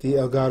the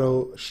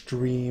Elgato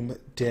Stream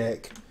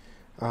Deck.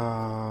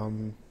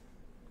 Stream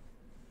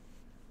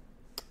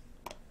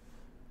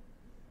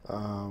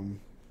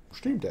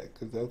Deck.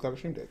 The Elgato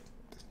Stream Deck.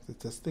 It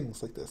does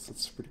things like this.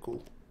 It's pretty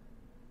cool.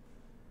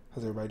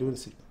 How's everybody doing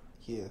this evening?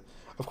 Yeah.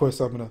 Of course,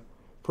 I'm going to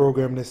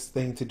program this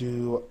thing to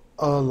do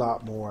a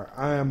lot more.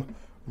 I am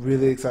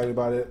really excited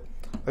about it.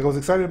 Like, I was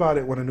excited about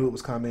it when I knew it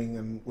was coming,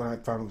 and when I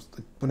found it was,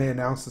 when they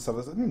announced this, I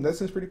was like, that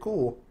seems pretty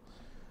cool.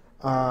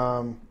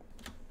 But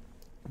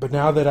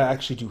now that I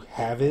actually do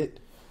have it,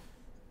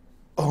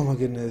 oh my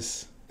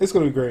goodness, it's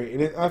going to be great.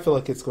 And I feel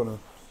like it's going to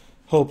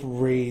help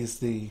raise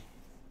the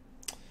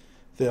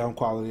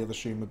quality of the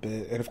stream a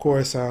bit. And of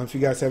course, if you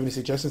guys have any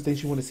suggestions,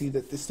 things you want to see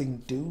that this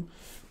thing do,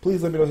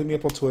 please let me know. Hit me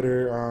up on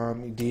Twitter,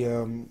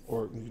 DM,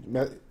 or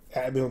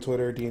add me on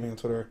Twitter, DM me on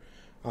Twitter,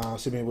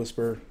 send me a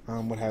whisper,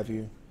 what have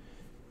you.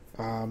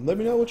 Let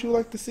me know what you would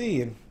like to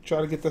see and try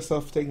to get that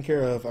stuff taken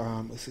care of.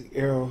 Let's see,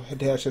 Arrow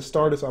Dash has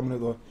started, so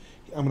I'm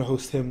gonna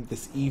host him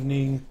this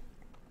evening.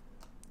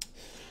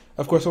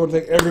 Of course, I want to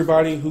thank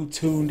everybody who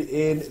tuned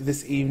in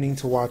this evening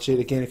to watch it.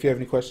 Again, if you have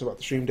any questions about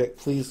the Stream Deck,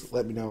 please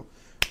let me know.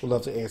 We'd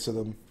love to answer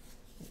them.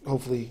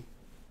 Hopefully,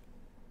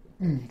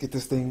 get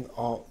this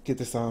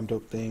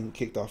dope thing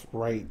kicked off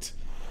right.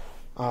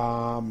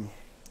 Of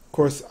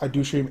course, I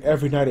do stream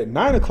every night at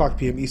 9 o'clock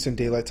p.m. Eastern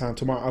Daylight Time.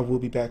 Tomorrow, I will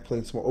be back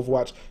playing some more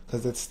Overwatch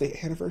because it's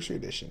the anniversary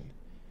edition.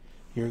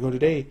 Here we go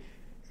today.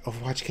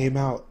 Overwatch came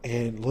out,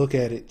 and look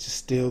at it, just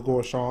still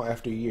going strong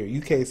after a year.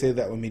 You can't say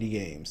that with many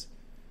games.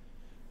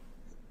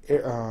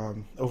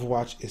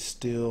 Overwatch is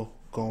still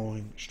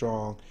going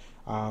strong.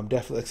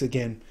 Definitely,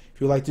 again,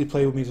 if you'd like to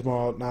play with me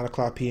tomorrow, 9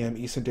 o'clock p.m.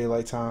 Eastern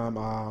Daylight Time,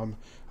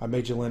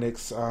 Major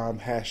Linux,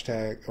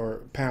 hashtag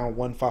or pound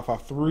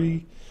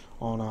 1553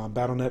 on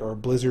Battle.net or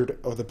Blizzard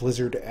or the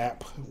Blizzard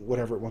app,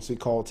 whatever it wants to be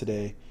called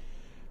today.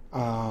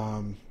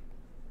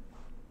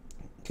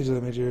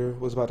 Major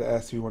was about to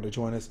ask if you wanted to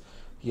join us.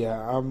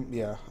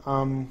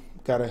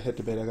 Gotta hit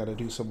the bed. I gotta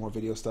do some more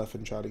video stuff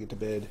and try to get to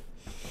bed.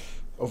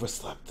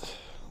 Overslept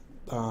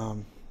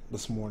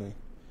this morning.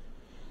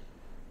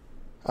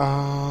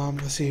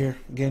 Let's see here.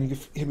 Again, you can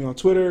hit me on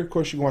Twitter. Of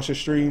course, you can watch the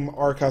stream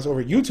archives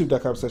over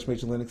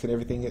youtube.com/MajorLinux and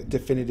everything at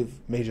Definitive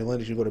Major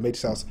Linux. You can go to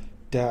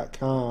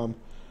MajorsHouse.com.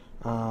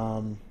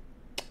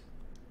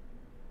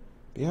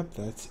 Yep,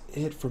 that's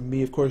it from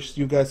me. Of course,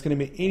 you guys could have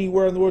been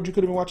anywhere in the world. You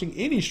could have been watching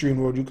any stream in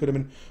the world. You could have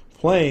been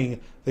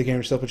playing the game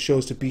yourself. It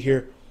chose to be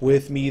here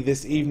with me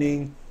this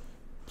evening,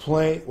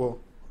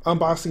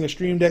 unboxing a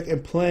Stream Deck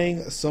and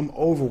playing some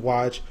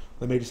Overwatch.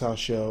 The Major's House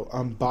show.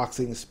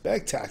 Unboxing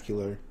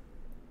spectacular.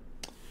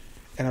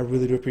 And I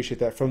really do appreciate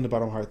that from the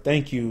bottom of my heart.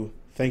 Thank you.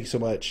 Thank you so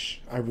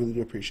much. I really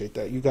do appreciate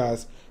that. You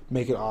guys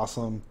make it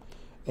awesome.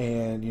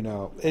 And, you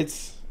know,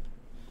 it's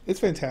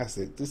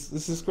fantastic.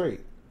 This is great.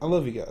 I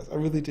love you guys. I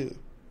really do.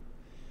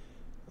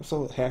 I'm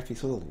so happy,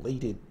 so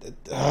elated.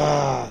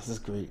 This is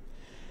great.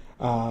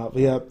 But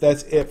yeah,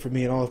 that's it for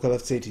me. And all I've got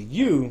left to say to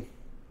you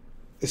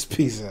is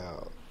peace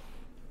out.